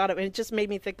thing I thought of, and it just made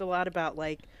me think a lot about,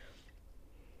 like,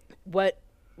 what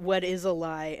is a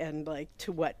lie, and, like,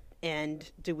 to what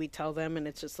end do we tell them? And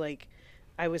it's just like,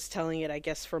 I was telling it, I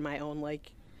guess, for my own,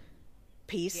 like,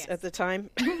 peace at the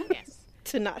time. Yes.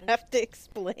 To not have to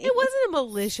explain. It wasn't a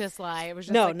malicious lie. It was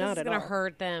just No, like, not this is at going all. to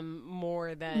hurt them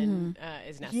more than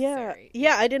is Yeah, necessary.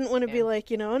 yeah. I didn't want to be like,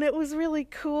 you know, and it was really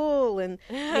cool, and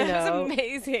you It know, was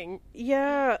amazing.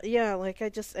 yeah. Like I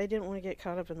didn't want to get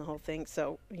caught up in the whole thing.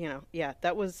 So you know, yeah,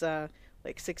 that was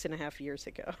like 6.5 years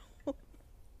ago.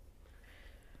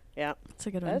 Yeah, That's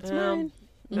a good one. that's mine.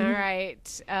 All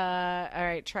right. All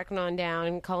right. Trekking on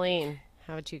down. Colleen,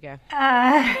 how would you go?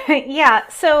 Yeah.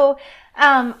 So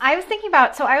I was thinking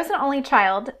about, so I was an only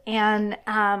child, and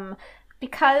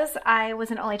because I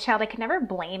was an only child, I could never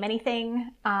blame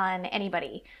anything on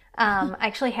anybody. I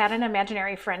actually had an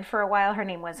imaginary friend for a while. Her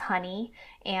name was Honey.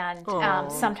 And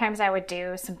sometimes I would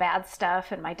do some bad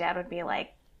stuff, and my dad would be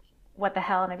like, what the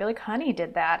hell? And I'd be like, Honey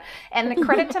did that. And the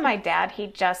credit to my dad,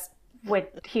 he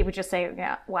would just say,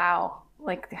 yeah, wow,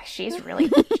 like, she's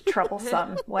really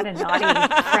troublesome. What a naughty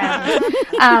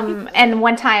friend. And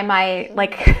one time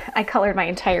I colored my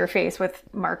entire face with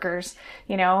markers,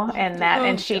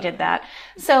 and she did that.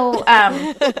 So,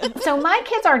 so my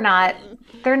kids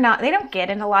they don't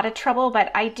get in a lot of trouble,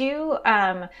 but I do,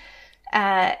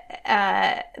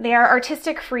 they are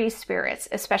artistic free spirits,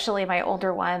 especially my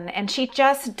older one. And she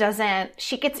just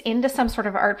she gets into some sort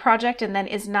of art project and then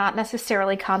is not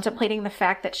necessarily contemplating the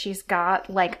fact that she's got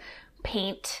like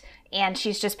paint and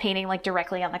she's just painting like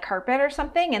directly on the carpet or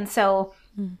something. And so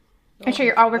I'm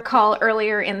sure I'll recall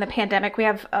earlier in the pandemic, we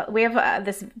have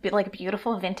this like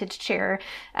beautiful vintage chair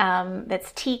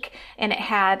that's teak, and it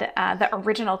had the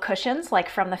original cushions like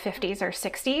from the 50s or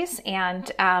 60s,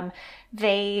 and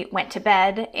they went to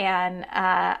bed, and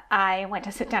I went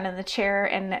to sit down in the chair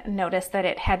and noticed that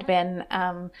it had been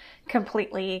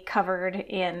completely covered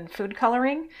in food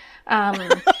coloring.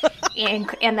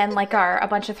 And then like a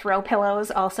bunch of throw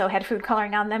pillows also had food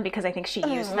coloring on them because I think she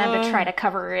used them to try to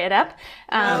cover it up.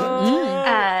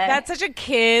 That's such a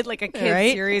kid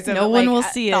series. No one will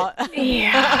see it.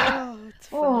 Yeah.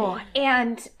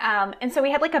 And so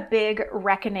we had like a big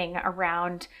reckoning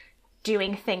around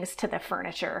doing things to the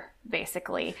furniture,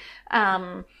 basically.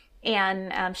 And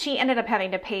she ended up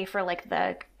having to pay for like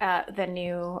the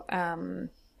new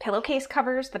pillowcase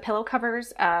covers, the pillow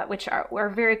covers, which were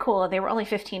very cool. They were only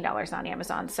 $15 on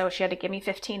Amazon. So she had to give me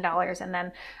 $15. And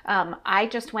then I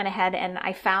just went ahead and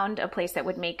I found a place that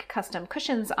would make custom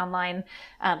cushions online.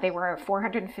 They were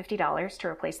 $450 to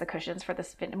replace the cushions for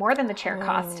this, more than the chair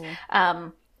cost.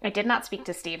 I did not speak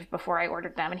to Steve before I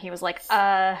ordered them. And he was like,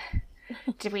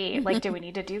 do we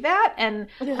need to do that? And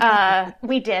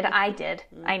we did.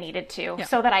 I needed to,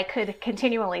 so that I could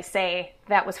continually say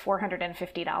that was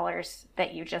 $450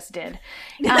 that you just did.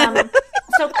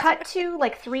 So cut to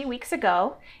like 3 weeks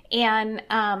ago, and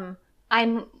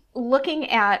I'm looking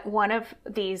at one of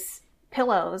these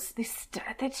pillows.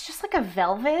 It's just like a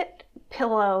velvet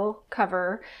pillow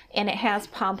cover, and it has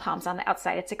pom-poms on the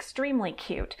outside. It's extremely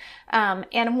cute.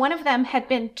 And one of them had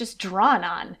been just drawn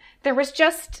on. It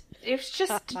was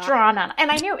just drawn on.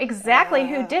 And I knew exactly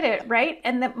who did it, right?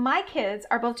 And my kids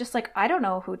are both just like, I don't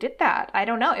know who did that. I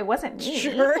don't know. It wasn't me.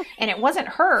 Sure. And it wasn't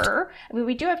her. I mean,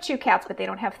 we do have 2 cats, but they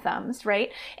don't have thumbs,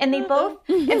 right? And they both,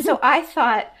 and so I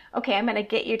thought, okay, I'm going to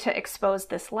get you to expose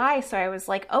this lie. So I was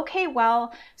like, okay,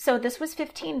 well, so this was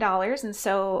 $15. And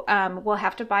so we'll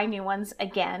have to buy new ones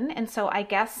again. And so I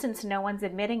guess since no one's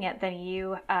admitting it, then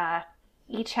you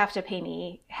each have to pay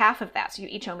me half of that. So you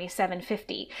each owe me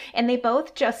 $750. And they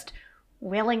both just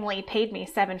willingly paid me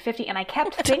 $750. And I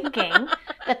kept thinking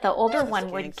that the older one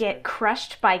would get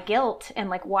crushed by guilt and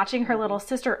like watching her little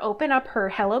sister open up her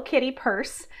Hello Kitty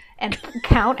purse and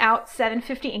count out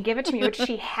 $750 and give it to me, which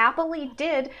she happily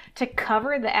did to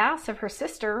cover the ass of her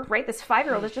sister, right? This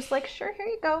 5-year-old is just like, sure, here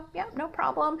you go. Yeah, no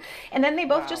problem. And then they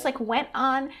both just like went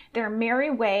on their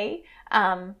merry way,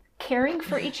 caring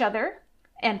for each other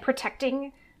and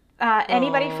protecting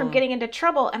anybody from getting into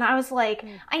trouble. And I was like,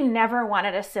 I never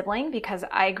wanted a sibling because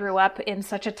I grew up in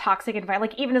such a toxic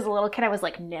environment. Like even as a little kid, I was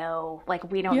like, no,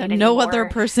 like we don't need any no more. other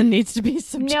person needs to be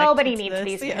subjected Nobody to needs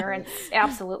this. these parents.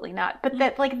 Absolutely not. But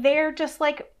that like, they're just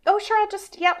like, oh, sure.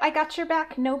 I got your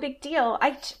back. No big deal.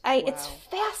 It's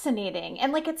fascinating.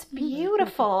 And like, it's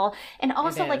beautiful. And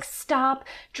also like, stop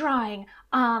drawing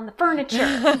on the furniture.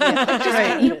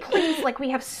 Can you please, like, we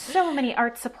have so many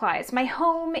art supplies. My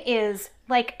home is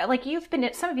like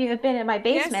some of you have been in my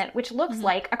basement, which looks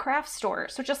like a craft store.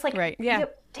 So just like,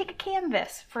 take a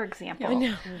canvas, for example. I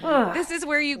know. This is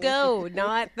where you go,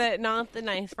 not the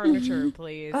nice furniture,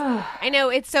 please. I know,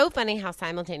 it's so funny how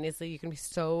simultaneously you can be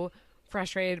so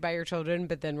frustrated by your children,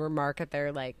 but then remark at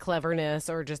their like cleverness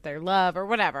or just their love or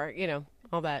whatever,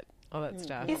 all that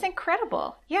stuff. It's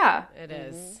incredible. Yeah. It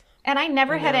is. And I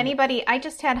never had anybody. I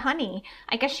just had Honey.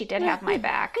 I guess she did have my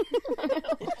back.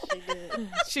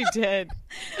 She did.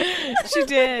 She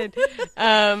did.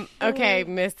 Okay,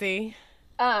 Missy.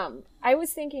 I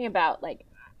was thinking about like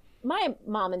my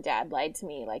mom and dad lied to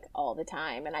me like all the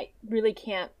time, and I really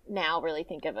can't now really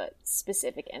think of a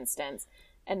specific instance.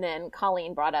 And then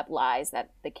Colleen brought up lies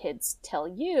that the kids tell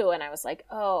you, and I was like,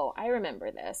 oh, I remember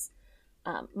this.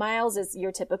 Miles is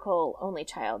your typical only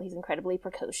child. He's incredibly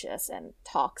precocious and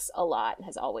talks a lot and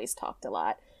has always talked a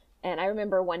lot. And I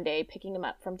remember one day picking him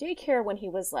up from daycare when he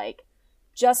was like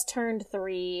just turned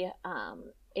 3.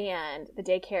 And the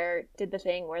daycare did the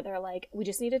thing where they're like, we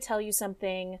just need to tell you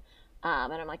something.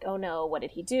 And I'm like, oh no, what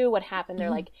did he do? What happened? They're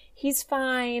like, he's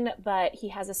fine, but he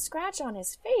has a scratch on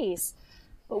his face.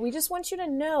 But we just want you to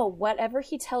know whatever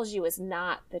he tells you is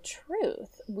not the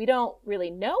truth. We don't really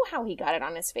know how he got it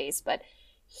on his face, but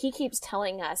he keeps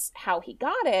telling us how he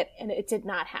got it, and it did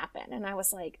not happen. And I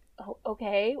was like, oh,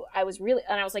 okay. I was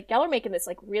like, y'all are making this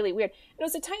like really weird. And it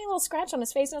was a tiny little scratch on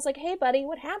his face. And I was like, hey buddy,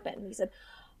 what happened? And he said,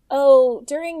 oh,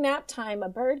 during nap time, a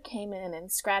bird came in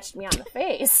and scratched me on the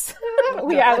face.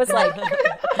 I was like,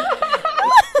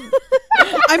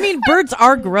 I mean, birds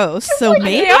are gross, so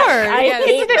maybe. They are. I hate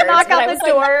He didn't birds, knock but I out was the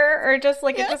like- door, or just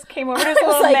like it just came over his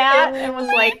little like, mat and was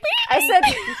like, I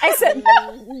said,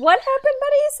 what happened,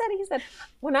 buddy? He said,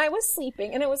 when I was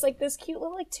sleeping, and it was like this cute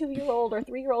little like 2-year-old or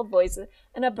 3-year-old voice,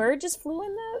 and a bird just flew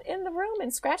in the room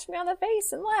and scratched me on the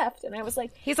face and left. And I was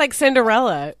like, He's like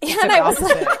Cinderella. and I was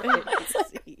like,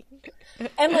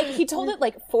 and like he told it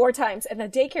like 4 times, and the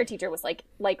daycare teacher was like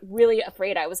really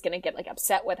afraid I was gonna get like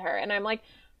upset with her, and I'm like,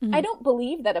 I don't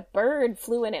believe that a bird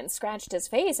flew in and scratched his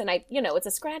face, and it's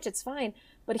a scratch, it's fine.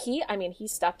 But he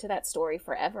stuck to that story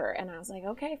forever, and I was like,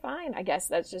 okay, fine, I guess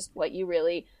that's just what you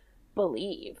really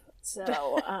believe. So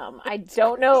I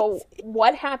don't know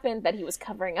what happened, that he was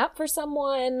covering up for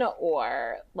someone,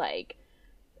 or like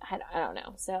I don't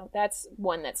know. So that's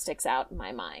one that sticks out in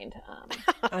my mind.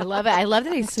 I love it. I love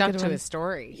that he stuck to his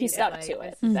story. He stuck to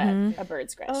it, that a bird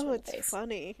scratched Oh, my it's face.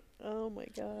 funny. Oh my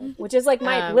god. Which is like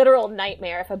my literal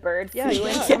nightmare. If a bird flew Yeah.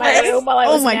 into my room while I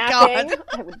was my napping, God.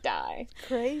 I would die.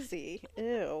 Crazy.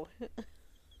 Ew.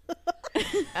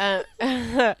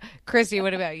 Christy,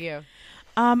 what about you?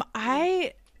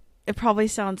 It probably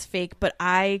sounds fake, but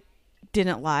I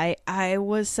didn't lie. I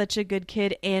was such a good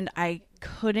kid, and I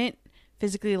couldn't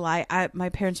physically lie. My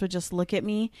parents would just look at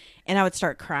me, and I would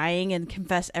start crying and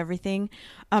confess everything.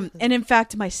 And in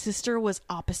fact, my sister was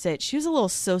opposite. She was a little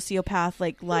sociopath,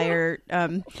 like liar.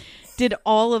 Did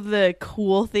all of the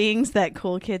cool things that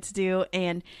cool kids do,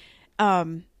 and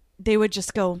they would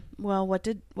just go, well, what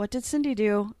did Cindy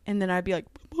do? And then I'd be like,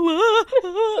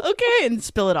 okay, and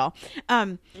spill it all.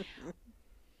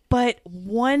 But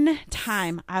one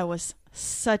time I was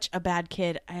such a bad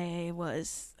kid. I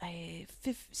was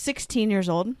 16 years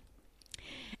old,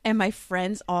 and my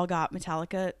friends all got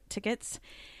Metallica tickets,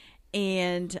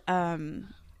 and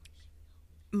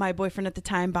my boyfriend at the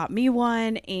time bought me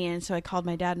one, and so I called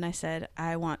my dad and I said,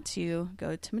 I want to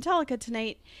go to Metallica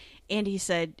tonight, and he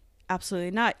said,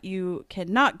 absolutely not. You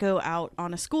cannot go out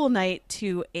on a school night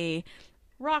to a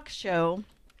rock show.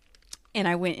 And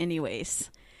I went anyways.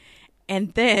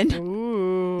 And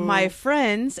then my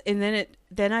friends, and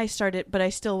then I started, but I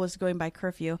still was going by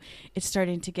curfew. It's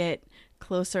starting to get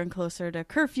closer and closer to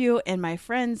curfew, and my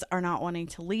friends are not wanting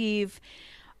to leave.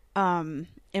 And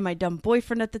my dumb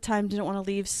boyfriend at the time didn't want to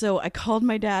leave, so I called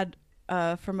my dad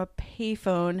from a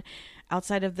payphone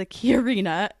outside of the Key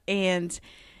Arena and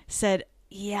said,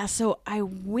 yeah, so I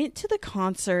went to the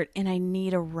concert and I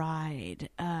need a ride.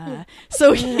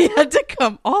 So he had to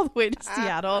come all the way to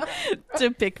Seattle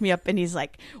to pick me up. And he's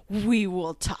like, we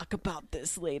will talk about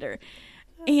this later.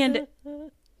 And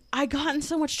I got in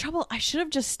so much trouble. I should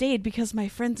have just stayed because my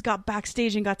friends got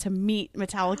backstage and got to meet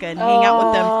Metallica and hang out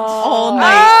with them all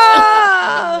night.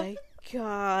 Oh my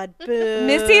god, boo.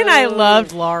 Missy and I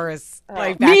loved Laura's.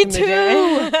 Like, back Me in the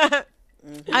day.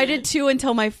 I did too,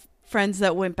 until my friends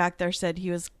that went back there said he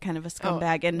was kind of a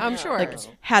scumbag, and I'm sure. like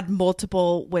had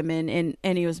multiple women,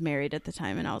 and he was married at the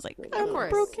time, and I was like, I'm course.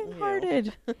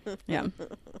 brokenhearted. Yeah.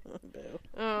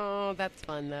 Oh, that's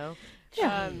fun though.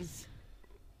 Yeah.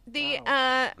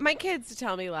 My kids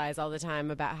tell me lies all the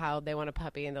time about how they want a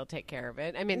puppy and they'll take care of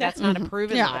it. I mean, that's not a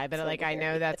proven Yeah. lie, but like I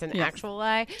know that's an actual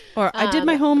lie. Or I did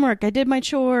my homework. I did my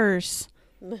chores.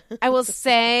 I will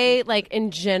say, like,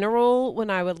 in general, when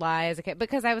I would lie as a kid,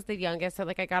 because I was the youngest, so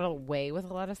like I got away with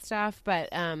a lot of stuff. But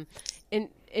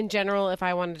in general, if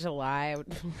I wanted to lie,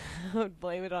 I would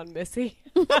blame it on Missy.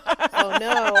 Oh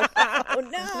no. Oh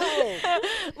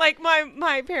no. Like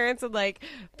my parents would like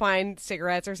find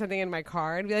cigarettes or something in my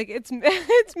car and be like, it's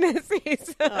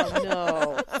Missy's. Oh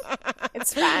no.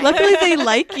 It's fine. Luckily, they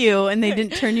like you, and they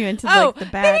didn't turn you into like the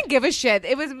they bad. didn't give a shit.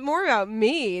 It was more about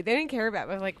me. They didn't care about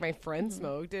like my friend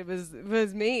smoked. It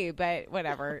was me. But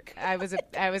whatever. I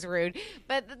was rude.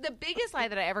 But the biggest lie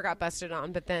that I ever got busted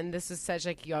on. But then this is such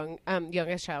like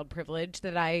youngest child privilege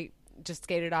that I just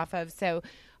skated off of. So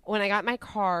when I got my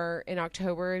car in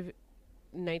October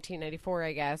 1994,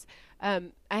 I guess. I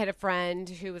had a friend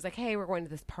who was like, hey, we're going to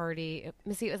this party.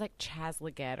 Missy, it was like Chaz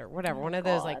Leggett or whatever, one of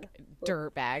those like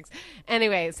dirt bags.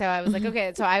 Anyway, so I was like,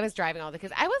 okay. So I was driving all the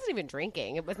kids. I wasn't even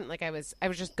drinking. It wasn't like I was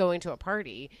just going to a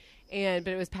party. But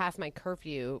it was past my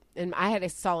curfew, and I had a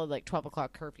solid like 12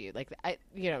 o'clock curfew, like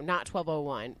not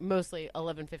 12:01, mostly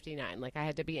 11:59. Like I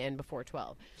had to be in before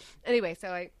 12. Anyway,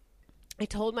 so I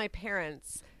told my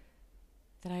parents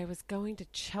that I was going to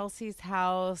Chelsea's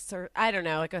house, or I don't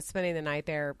know, like I was spending the night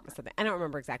there or something. I don't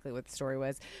remember exactly what the story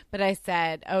was, but I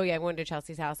said, oh yeah, I'm going to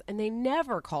Chelsea's house, and they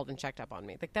never called and checked up on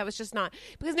me. Like that was just not,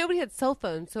 because nobody had cell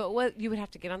phones, so you would have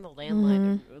to get on the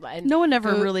landline. And no one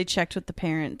ever really checked with the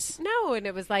parents. No, and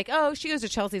it was like, oh, she goes to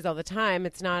Chelsea's all the time.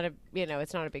 It's not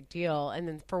it's not a big deal. And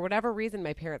then for whatever reason,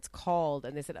 my parents called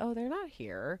and they said, oh, they're not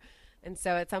here. And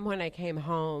so at some point I came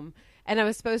home, and I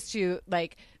was supposed to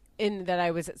in that I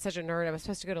was such a nerd, I was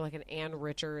supposed to go to like an Ann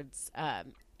Richards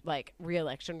like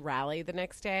re-election rally the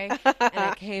next day. And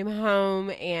I came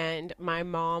home and my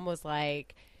mom was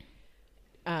like,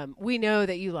 we know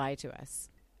that you lied to us.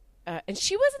 And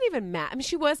she wasn't even mad. I mean,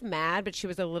 she was mad, but she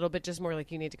was a little bit just more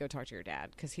like, you need to go talk to your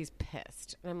dad because he's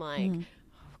pissed. And I'm like,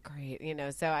 oh, great.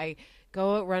 So I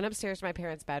run upstairs to my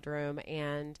parents' bedroom,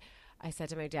 and I said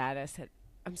to my dad, I said,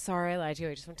 I'm sorry I lied to you.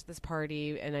 I just went to this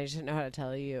party and I just didn't know how to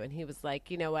tell you. And he was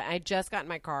like, you know what? I just got in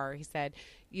my car. He said,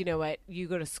 you know what? You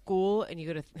go to school and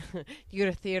you go to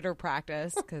theater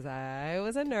practice, because I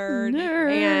was a nerd.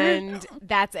 And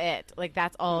that's it. Like,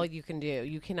 that's all you can do.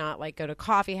 You cannot like go to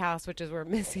coffee house, which is where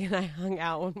Missy and I hung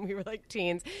out when we were like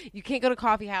teens. You can't go to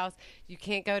coffee house. You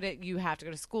have to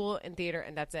go to school and theater,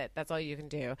 and that's it. That's all you can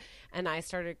do. And I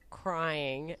started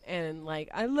crying and like,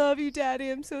 I love you, Daddy.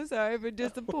 I'm so sorry for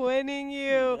disappointing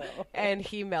you. No. And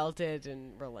he melted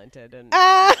and relented. And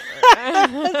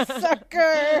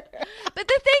sucker. But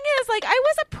the thing is, like, I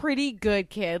was a pretty good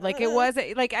kid. Like, it was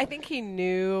like, I think he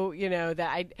knew,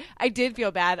 that I did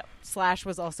feel bad. /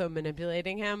 was also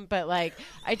manipulating him, but like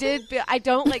I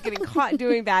don't like getting caught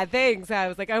doing bad things. So I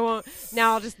was like, I won't.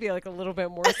 Now I'll just be like a little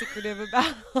bit more secretive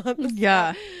about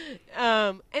yeah.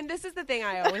 And this is the thing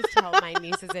I always tell my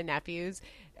nieces and nephews,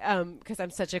 because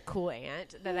I'm such a cool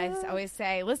aunt, that I always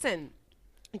say, listen,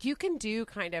 you can do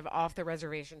kind of off the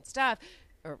reservation stuff.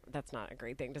 Or that's not a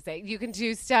great thing to say. You can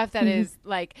do stuff that is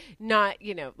like not,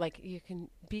 like you can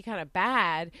be kind of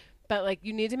bad, but like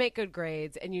you need to make good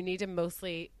grades and you need to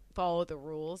mostly follow the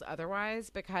rules otherwise,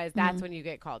 because that's when you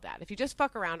get called out. If you just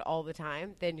fuck around all the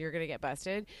time, then you're going to get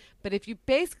busted. But if you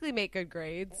basically make good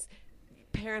grades,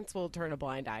 parents will turn a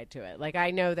blind eye to it. Like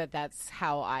I know that that's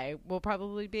how I will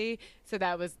probably be. So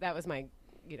that was my,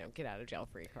 get out of jail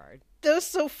free card. That was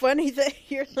so funny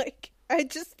that you're like, I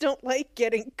just don't like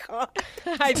getting caught.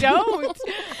 I don't.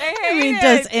 I mean,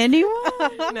 does anyone?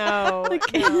 No.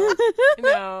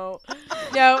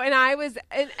 And I was,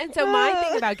 and so my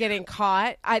thing about getting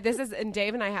caught, and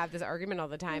Dave and I have this argument all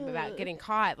the time about getting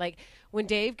caught. Like when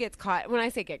Dave gets caught, when I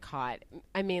say get caught,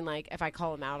 I mean like if I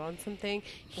call him out on something,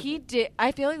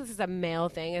 I feel like this is a male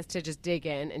thing, is to just dig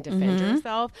in and defend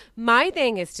yourself. My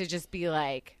thing is to just be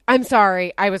like, I'm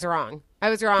sorry, I was wrong. I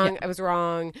was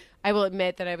wrong. I will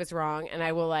admit that I was wrong, and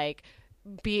I will like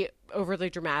be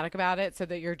overly dramatic about it so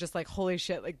that you're just like, holy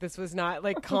shit, like this was not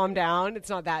like, calm down. It's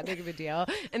not that big of a deal.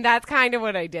 And that's kind of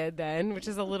what I did then, which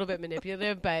is a little bit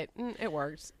manipulative, but it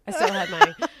worked. I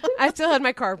still had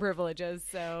my car privileges.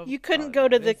 So you couldn't go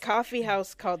to the coffee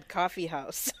house called Coffee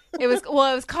House. It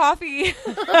was coffee.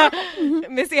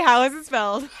 Missy, how is it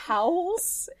spelled?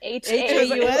 House,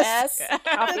 Haus,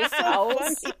 Coffee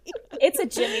House. It's a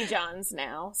Jimmy John's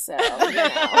now, so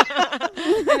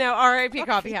I know, R.I.P.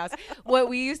 Coffee House. What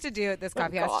we used to do at this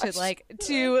coffee house to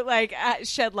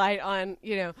shed light on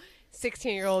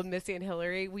 16-year-old Missy and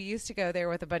Hillary, we used to go there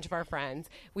with a bunch of our friends.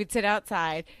 We'd sit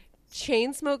outside,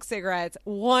 chain smoke cigarettes.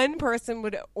 One person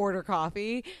would order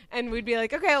coffee, and we'd be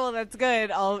like, okay, well, that's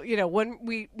good. When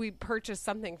we purchased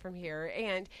something from here,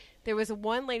 and there was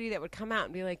one lady that would come out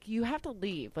and be like, you have to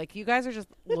leave. Like, you guys are just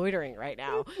loitering right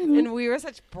now. And we were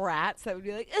such brats that would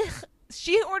be like, ugh,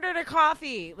 she ordered a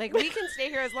coffee. Like, we can stay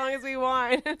here as long as we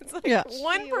want. It's like,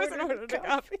 one person ordered a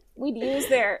coffee. We'd use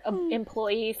their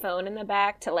employee phone in the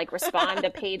back to, like, respond to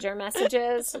pager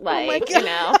messages. Like, It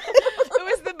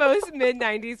was the most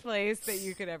mid-90s place that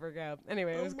you could ever go.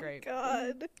 Anyway, it was great.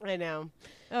 God. I know.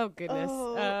 Oh,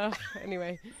 goodness.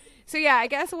 Anyway. So, yeah, I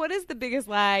guess what is the biggest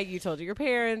lie you told to your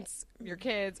parents, your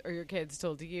kids, or your kids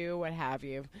told to you, what have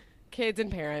you? Kids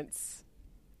and parents.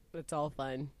 It's all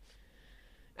fun.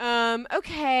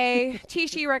 Okay.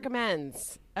 Tishi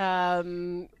recommends.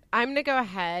 I'm going to go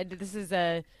ahead. This is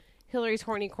a Hillary's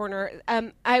Horny Corner.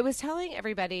 I was telling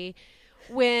everybody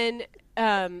when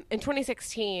in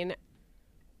 2016,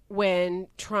 when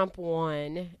Trump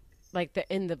won, like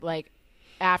in the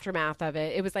aftermath of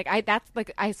it, it was like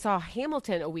I saw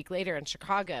Hamilton a week later in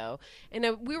Chicago, and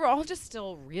we were all just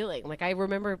still reeling. Like, I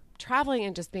remember traveling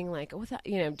and just being like, oh, that,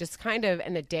 just kind of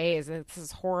in a daze. This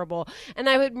is horrible. And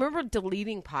I would remember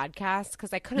deleting podcasts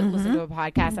because I couldn't listen to a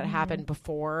podcast that happened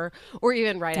before or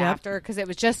even right after, because it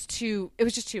was just too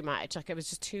much. Like, it was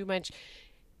just too much.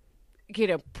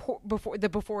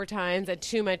 Before times, and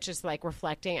too much just like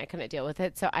reflecting. I couldn't deal with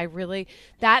it. So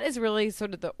that is really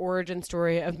sort of the origin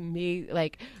story of me,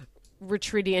 like,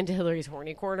 retreating into Hillary's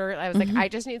horny corner. I was like, I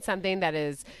just need something that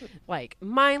is like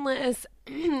mindless.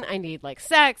 I need like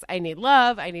sex. I need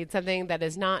love. I need something that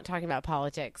is not talking about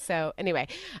politics. So anyway,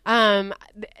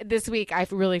 this week I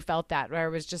really felt that, where I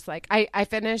was just like, I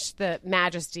finished the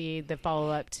Majesty, the follow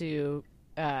up to,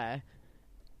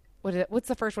 what's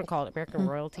the first one called? American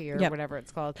Royalty or whatever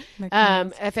it's called.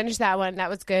 I finished that one. That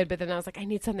was good. But then I was like, I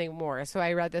need something more. So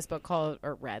I read this book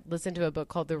listened to a book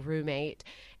called The Roommate.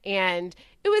 And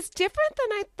it was different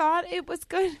than I thought it was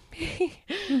going to be.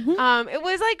 It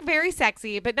was like very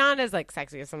sexy, but not as like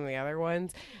sexy as some of the other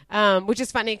ones, which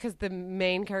is funny because the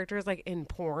main character is like in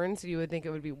porn. So you would think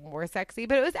it would be more sexy.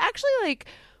 But it was actually like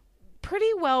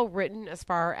pretty well written as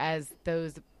far as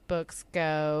those books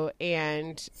go,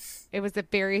 and it was a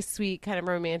very sweet kind of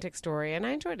romantic story, and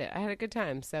I enjoyed it. I had a good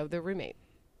time. So The Roommate,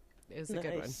 it was a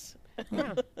good one.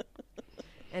 Yeah.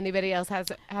 Anybody else have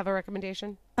a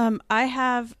recommendation? I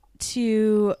have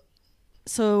to.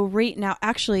 So right now,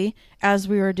 actually, as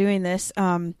we were doing this,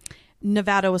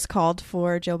 Nevada was called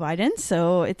for Joe Biden,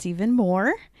 so it's even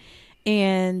more.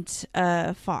 And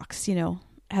Fox,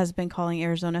 has been calling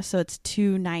Arizona, so it's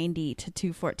 290 to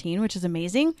 214, which is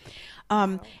amazing.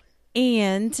 Wow.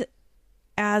 And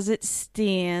as it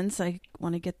stands, I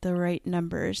want to get the right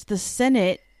numbers. The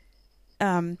Senate,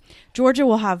 Georgia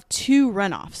will have 2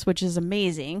 runoffs, which is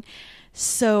amazing.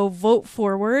 So Vote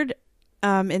Forward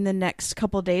in the next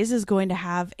couple of days is going to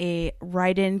have a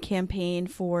write-in campaign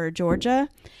for Georgia.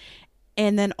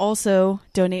 And then also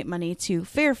donate money to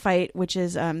Fair Fight, which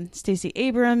is Stacey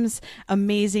Abrams'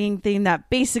 amazing thing that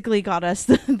basically got us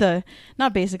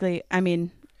not basically, I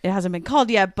mean, it hasn't been called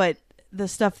yet, but the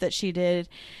stuff that she did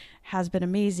has been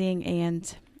amazing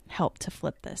and helped to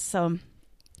flip this. So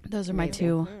those are my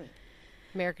 2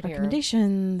 American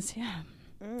recommendations. Hero.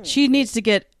 Yeah. She needs to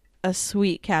get a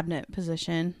sweet cabinet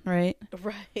position, right?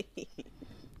 Right.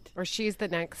 Or she's the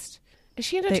next. Is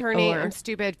she an attorney? I'm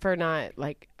stupid for not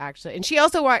actually. And she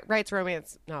also writes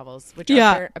romance novels, which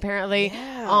are apparently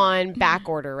on back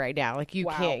order right now. Like you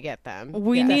can't get them.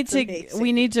 We need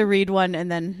to read one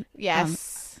and then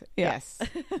yes. Yeah.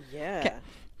 Okay.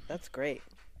 That's great.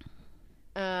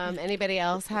 Anybody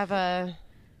else have a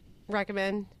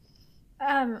recommend?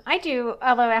 I do.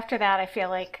 Although after that, I feel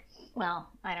like, well,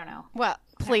 I don't know. Well,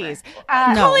 please.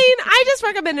 Colleen, I just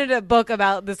recommended a book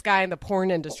about this guy in the porn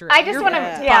industry. I just want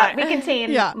to, we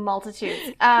contain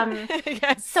multitudes.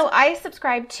 Yes. So I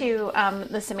subscribe to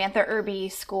the Samantha Irby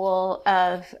School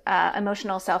of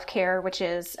Emotional Self-Care, which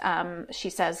is, she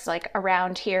says,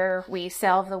 around here, we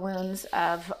salve the wounds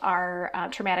of our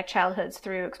traumatic childhoods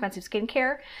through expensive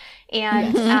skincare.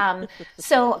 And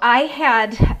so I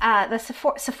had,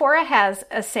 Sephora has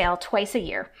a sale twice a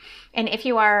year. And if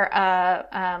you are,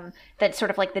 that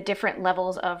sort of the different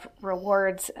levels of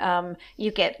rewards,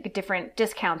 you get different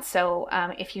discounts. So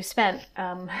if you spent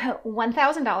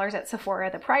 $1,000 at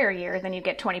Sephora the prior year, then you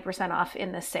get 20% off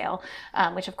in this sale,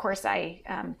 which of course I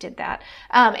did that.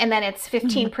 And then it's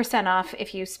 15% off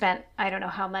if you spent, I don't know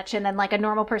how much. And then a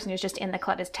normal person who's just in the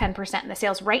club is 10%. And the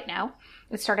sale's right now.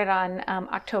 It started on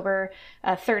October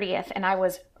 30th, and I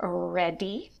was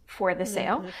ready for the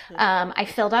sale. I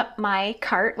filled up my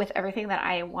cart with everything that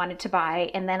I wanted to buy.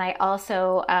 And then I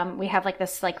also, we have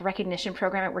this recognition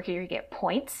program at work where you get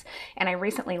points. And I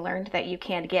recently learned that you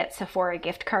can get Sephora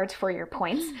gift cards for your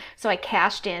points. So I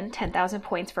cashed in 10,000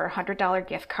 points for a $100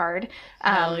 gift card.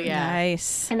 Hell yeah.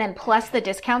 Nice. And then plus the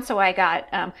discount. So I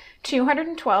got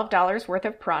 $212 worth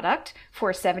of product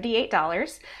for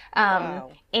 $78.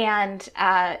 Wow. And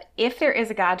if there is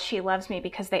a God, she loves me,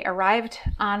 because they arrived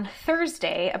on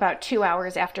Thursday about 2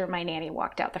 hours after my nanny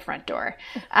walked out the front door.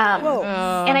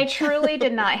 And I truly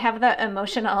did not have the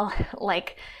emotional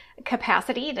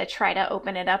capacity to try to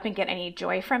open it up and get any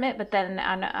joy from it. But then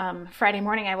on Friday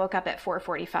morning, I woke up at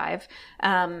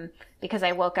 4:45 because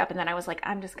I woke up and then I was like,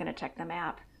 I'm just going to check the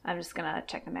map. I'm just going to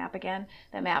check the map again.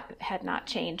 The map had not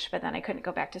changed, but then I couldn't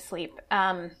go back to sleep.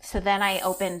 So then I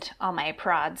opened all my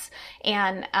prods.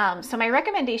 And so my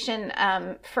recommendation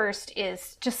first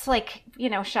is just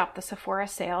shop the Sephora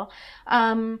sale.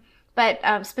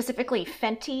 but specifically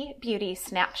Fenty Beauty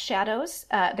Snap Shadows.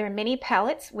 They're mini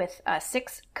palettes with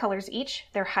 6 colors each.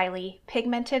 They're highly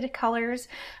pigmented colors.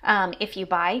 If you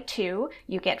buy 2,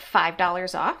 you get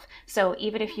 $5 off. So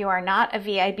even if you are not a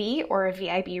VIB or a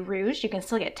VIB Rouge, you can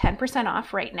still get 10%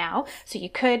 off right now. So you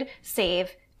could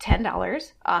save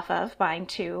 $10 off of buying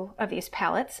 2 of these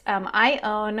palettes. I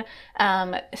own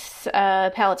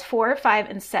palettes 4, 5,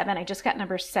 and 7. I just got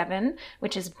number 7,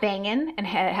 which is bangin', and it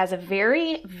has a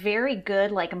very, very good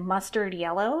like mustard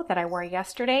yellow that I wore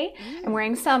yesterday. I'm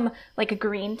wearing some like a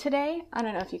green today. I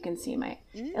don't know if you can see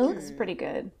it looks pretty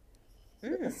good.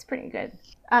 It's pretty good.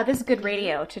 This is good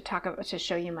radio to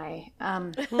show you my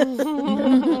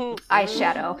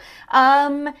eyeshadow.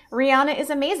 Rihanna is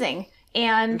amazing.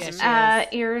 And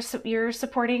you're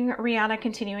supporting Rihanna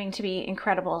continuing to be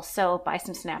incredible. So buy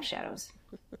some Snap Shadows.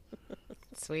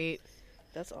 Sweet.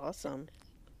 That's awesome.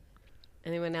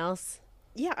 Anyone else?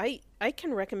 Yeah, I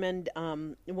can recommend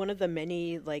one of the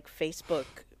many like Facebook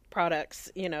products,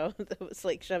 that was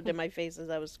like shoved in my face as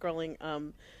I was scrolling.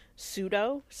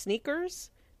 Pseudo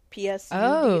sneakers,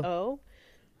 PSUDO.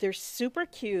 They're super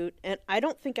cute, and I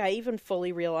don't think I even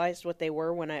fully realized what they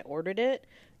were when I ordered it.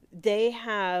 They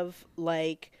have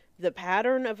like the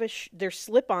pattern of they're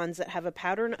slip-ons that have a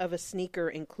pattern of a sneaker,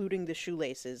 including the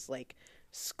shoelaces, like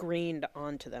screened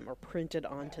onto them or printed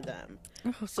onto them.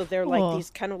 So they're like these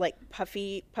kind of like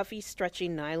puffy, stretchy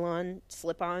nylon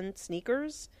slip-on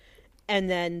sneakers, and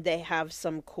then they have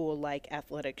some cool like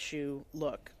athletic shoe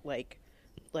look, like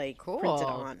cool. Printed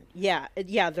on. Yeah,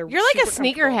 they're You're like a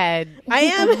sneakerhead. I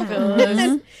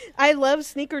am. I love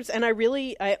sneakers, and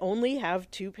I only have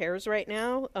 2 pairs right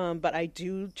now, but I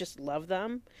do just love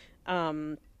them,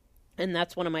 and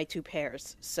that's one of my 2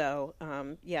 pairs. So,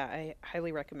 I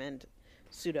highly recommend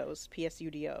Pseudos,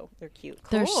 PSUDO. They're cute.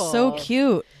 They're so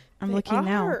cute. I'm looking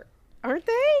now. Aren't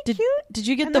they cute? Did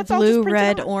you get And the that's all just blue, printed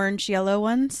red, on. orange, yellow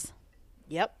ones?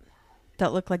 Yep.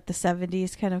 That look like the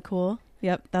 70s, kind of cool.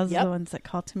 Yep, those are the ones that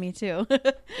call to me too.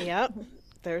 Yep.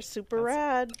 They're super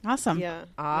rad. Awesome. Yeah.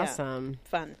 Awesome. Yeah.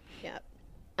 Fun. Yeah.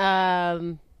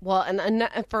 Well, and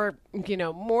for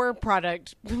more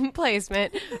product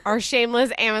placement, our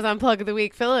shameless Amazon plug of the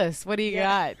week, Phyllis. What do you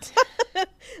got?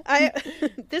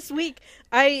 This week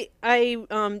I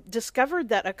discovered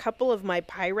that a couple of my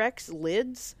Pyrex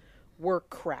lids were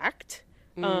cracked.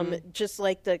 Just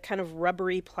like the kind of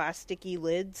rubbery, plasticky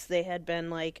lids. They had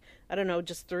been like, I don't know,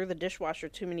 just through the dishwasher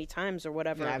too many times or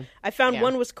whatever. Yeah. I found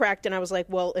one was cracked, and I was like,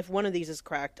 well, if one of these is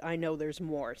cracked, I know there's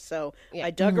more. So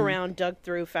I dug around, dug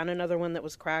through, found another one that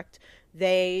was cracked.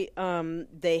 They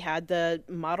had the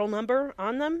model number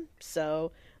on them,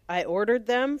 so I ordered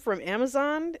them from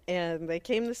Amazon, and they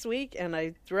came this week, and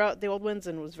I threw out the old ones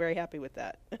and was very happy with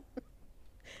that.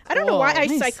 I don't know why I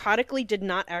psychotically did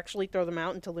not actually throw them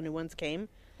out until the new ones came.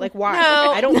 Like, why?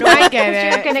 No, I don't know. I get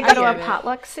it. You're going to go to a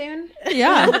potluck soon?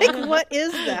 Yeah. Like, what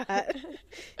is that?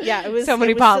 Yeah, it was so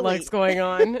many it was potlucks silly. going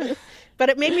on. But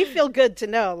it made me feel good to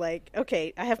know, like,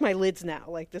 okay, I have my lids now.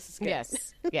 Like, this is good.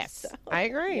 Yes. So, I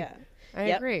agree. yeah. I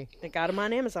agree. I got them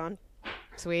on Amazon.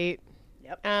 Sweet.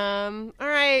 Yep. All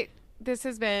right. This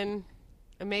has been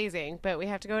amazing, but we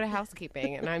have to go to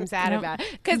housekeeping, and I'm sad about it.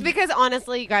 Because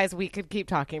honestly, you guys, we could keep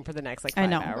talking for the next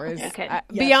 5 hours. Okay.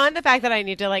 Beyond the fact that I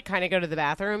need to kind of go to the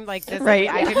bathroom, like this, Right.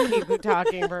 I could keep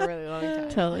talking for a really long time.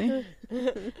 Totally.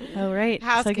 All right.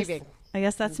 Housekeeping. So I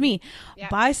guess that's me. Yeah.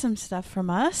 Buy some stuff from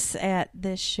us at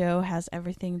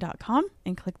thisshowhaseverything.com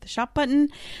and click the shop button.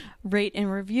 Rate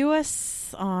and review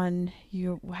us on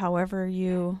however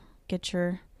you get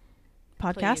your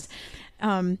podcast.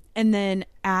 And then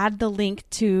add the link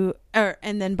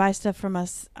and then buy stuff from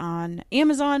us on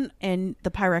Amazon, and the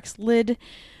Pyrex lid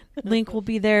link will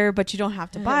be there, but you don't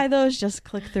have to buy those. Just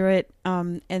click through it.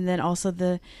 And then also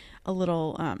a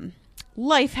little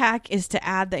life hack is to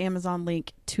add the Amazon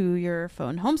link to your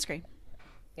phone home screen.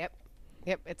 Yep.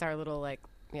 It's our little our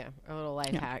little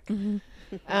life hack. Mm-hmm.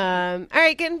 All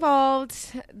right, get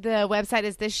involved. The website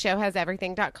is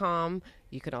thisshowhaseverything.com.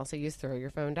 You can also use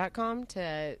throwyourphone.com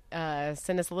to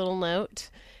send us a little note.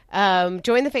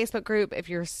 Join the Facebook group if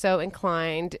you're so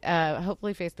inclined.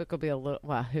 Hopefully Facebook will be a little,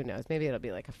 well, who knows? Maybe it'll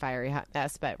be like a fiery hot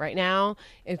mess. But right now,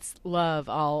 it's love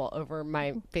all over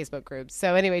my Facebook group.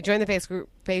 So anyway, join the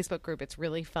Facebook group. It's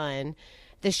really fun.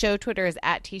 The show Twitter is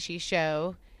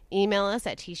 @TSheShow. Email us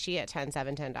at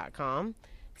tshe@10710.com.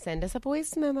 Send us a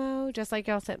voice memo, just like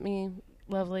y'all sent me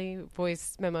lovely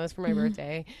voice memos for my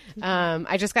birthday.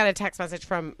 I just got a text message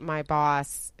from my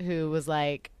boss who was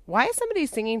like, why is somebody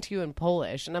singing to you in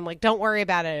Polish? And I'm like, don't worry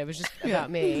about it. It was just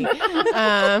about me.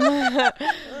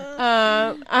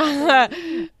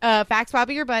 Fax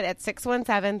Bobby your butt at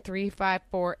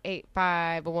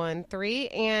 617-354-8513.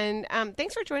 And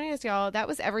thanks for joining us, y'all. That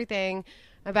was everything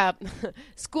about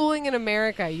schooling in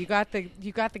America. You got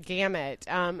the gamut.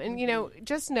 And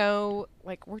just know,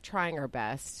 like, we're trying our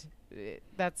best.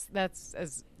 That's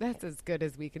as good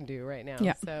as we can do right now.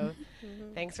 Yeah. So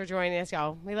thanks for joining us,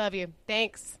 y'all. We love you.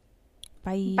 Thanks.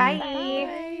 Bye. Bye.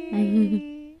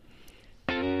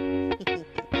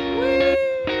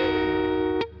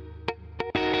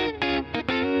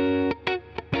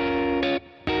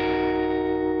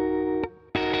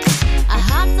 I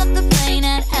hopped off the plane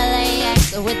at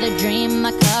LAX with a dream,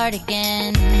 my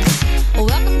cardigan.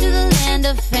 Welcome to the land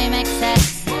of fame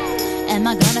excess. Am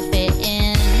I gonna fit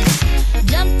in?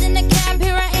 Jumped in the cab,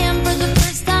 here I am for the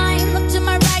first time. Look to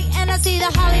my right and I see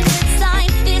the Hollywood sign.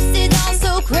 This is all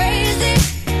so crazy.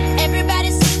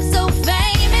 Everybody seems so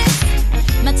famous.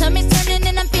 My tummy's turning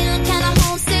and I'm feeling kinda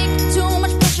homesick. Too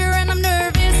much pressure and I'm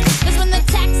nervous. That's when the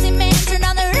taxi man turned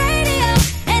on the radio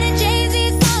and a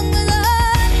Jay-Z song was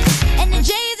on. And the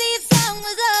Jay-Z song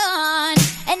was on.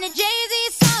 And the Jay-Z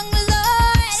song was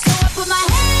on. So I put my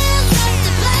hands up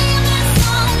to play my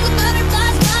song. The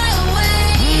butterflies fly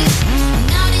away.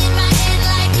 Nodding my head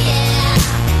like yeah.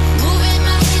 Moving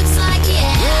my hips like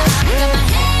yeah. I got my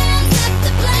hands up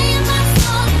to play my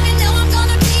song. You know I'm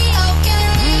gonna be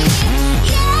okay.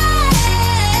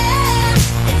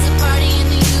 Yeah. It's a party in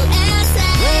the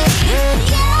USA.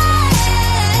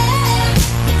 Yeah.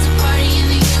 It's a party in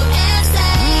the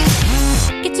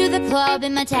USA. Get to the club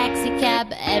in my taxi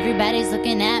cab. Everybody's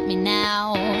looking at me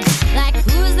now. Like,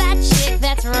 who's that chick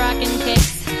that's rocking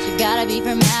kicks? She gotta be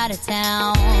from out of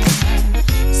town.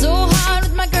 So hard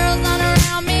with my girls not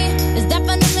around me. It's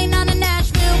definitely not a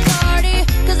Nashville party.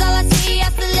 Cause all I see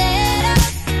is the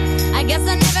letters. I guess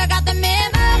I never got the memo.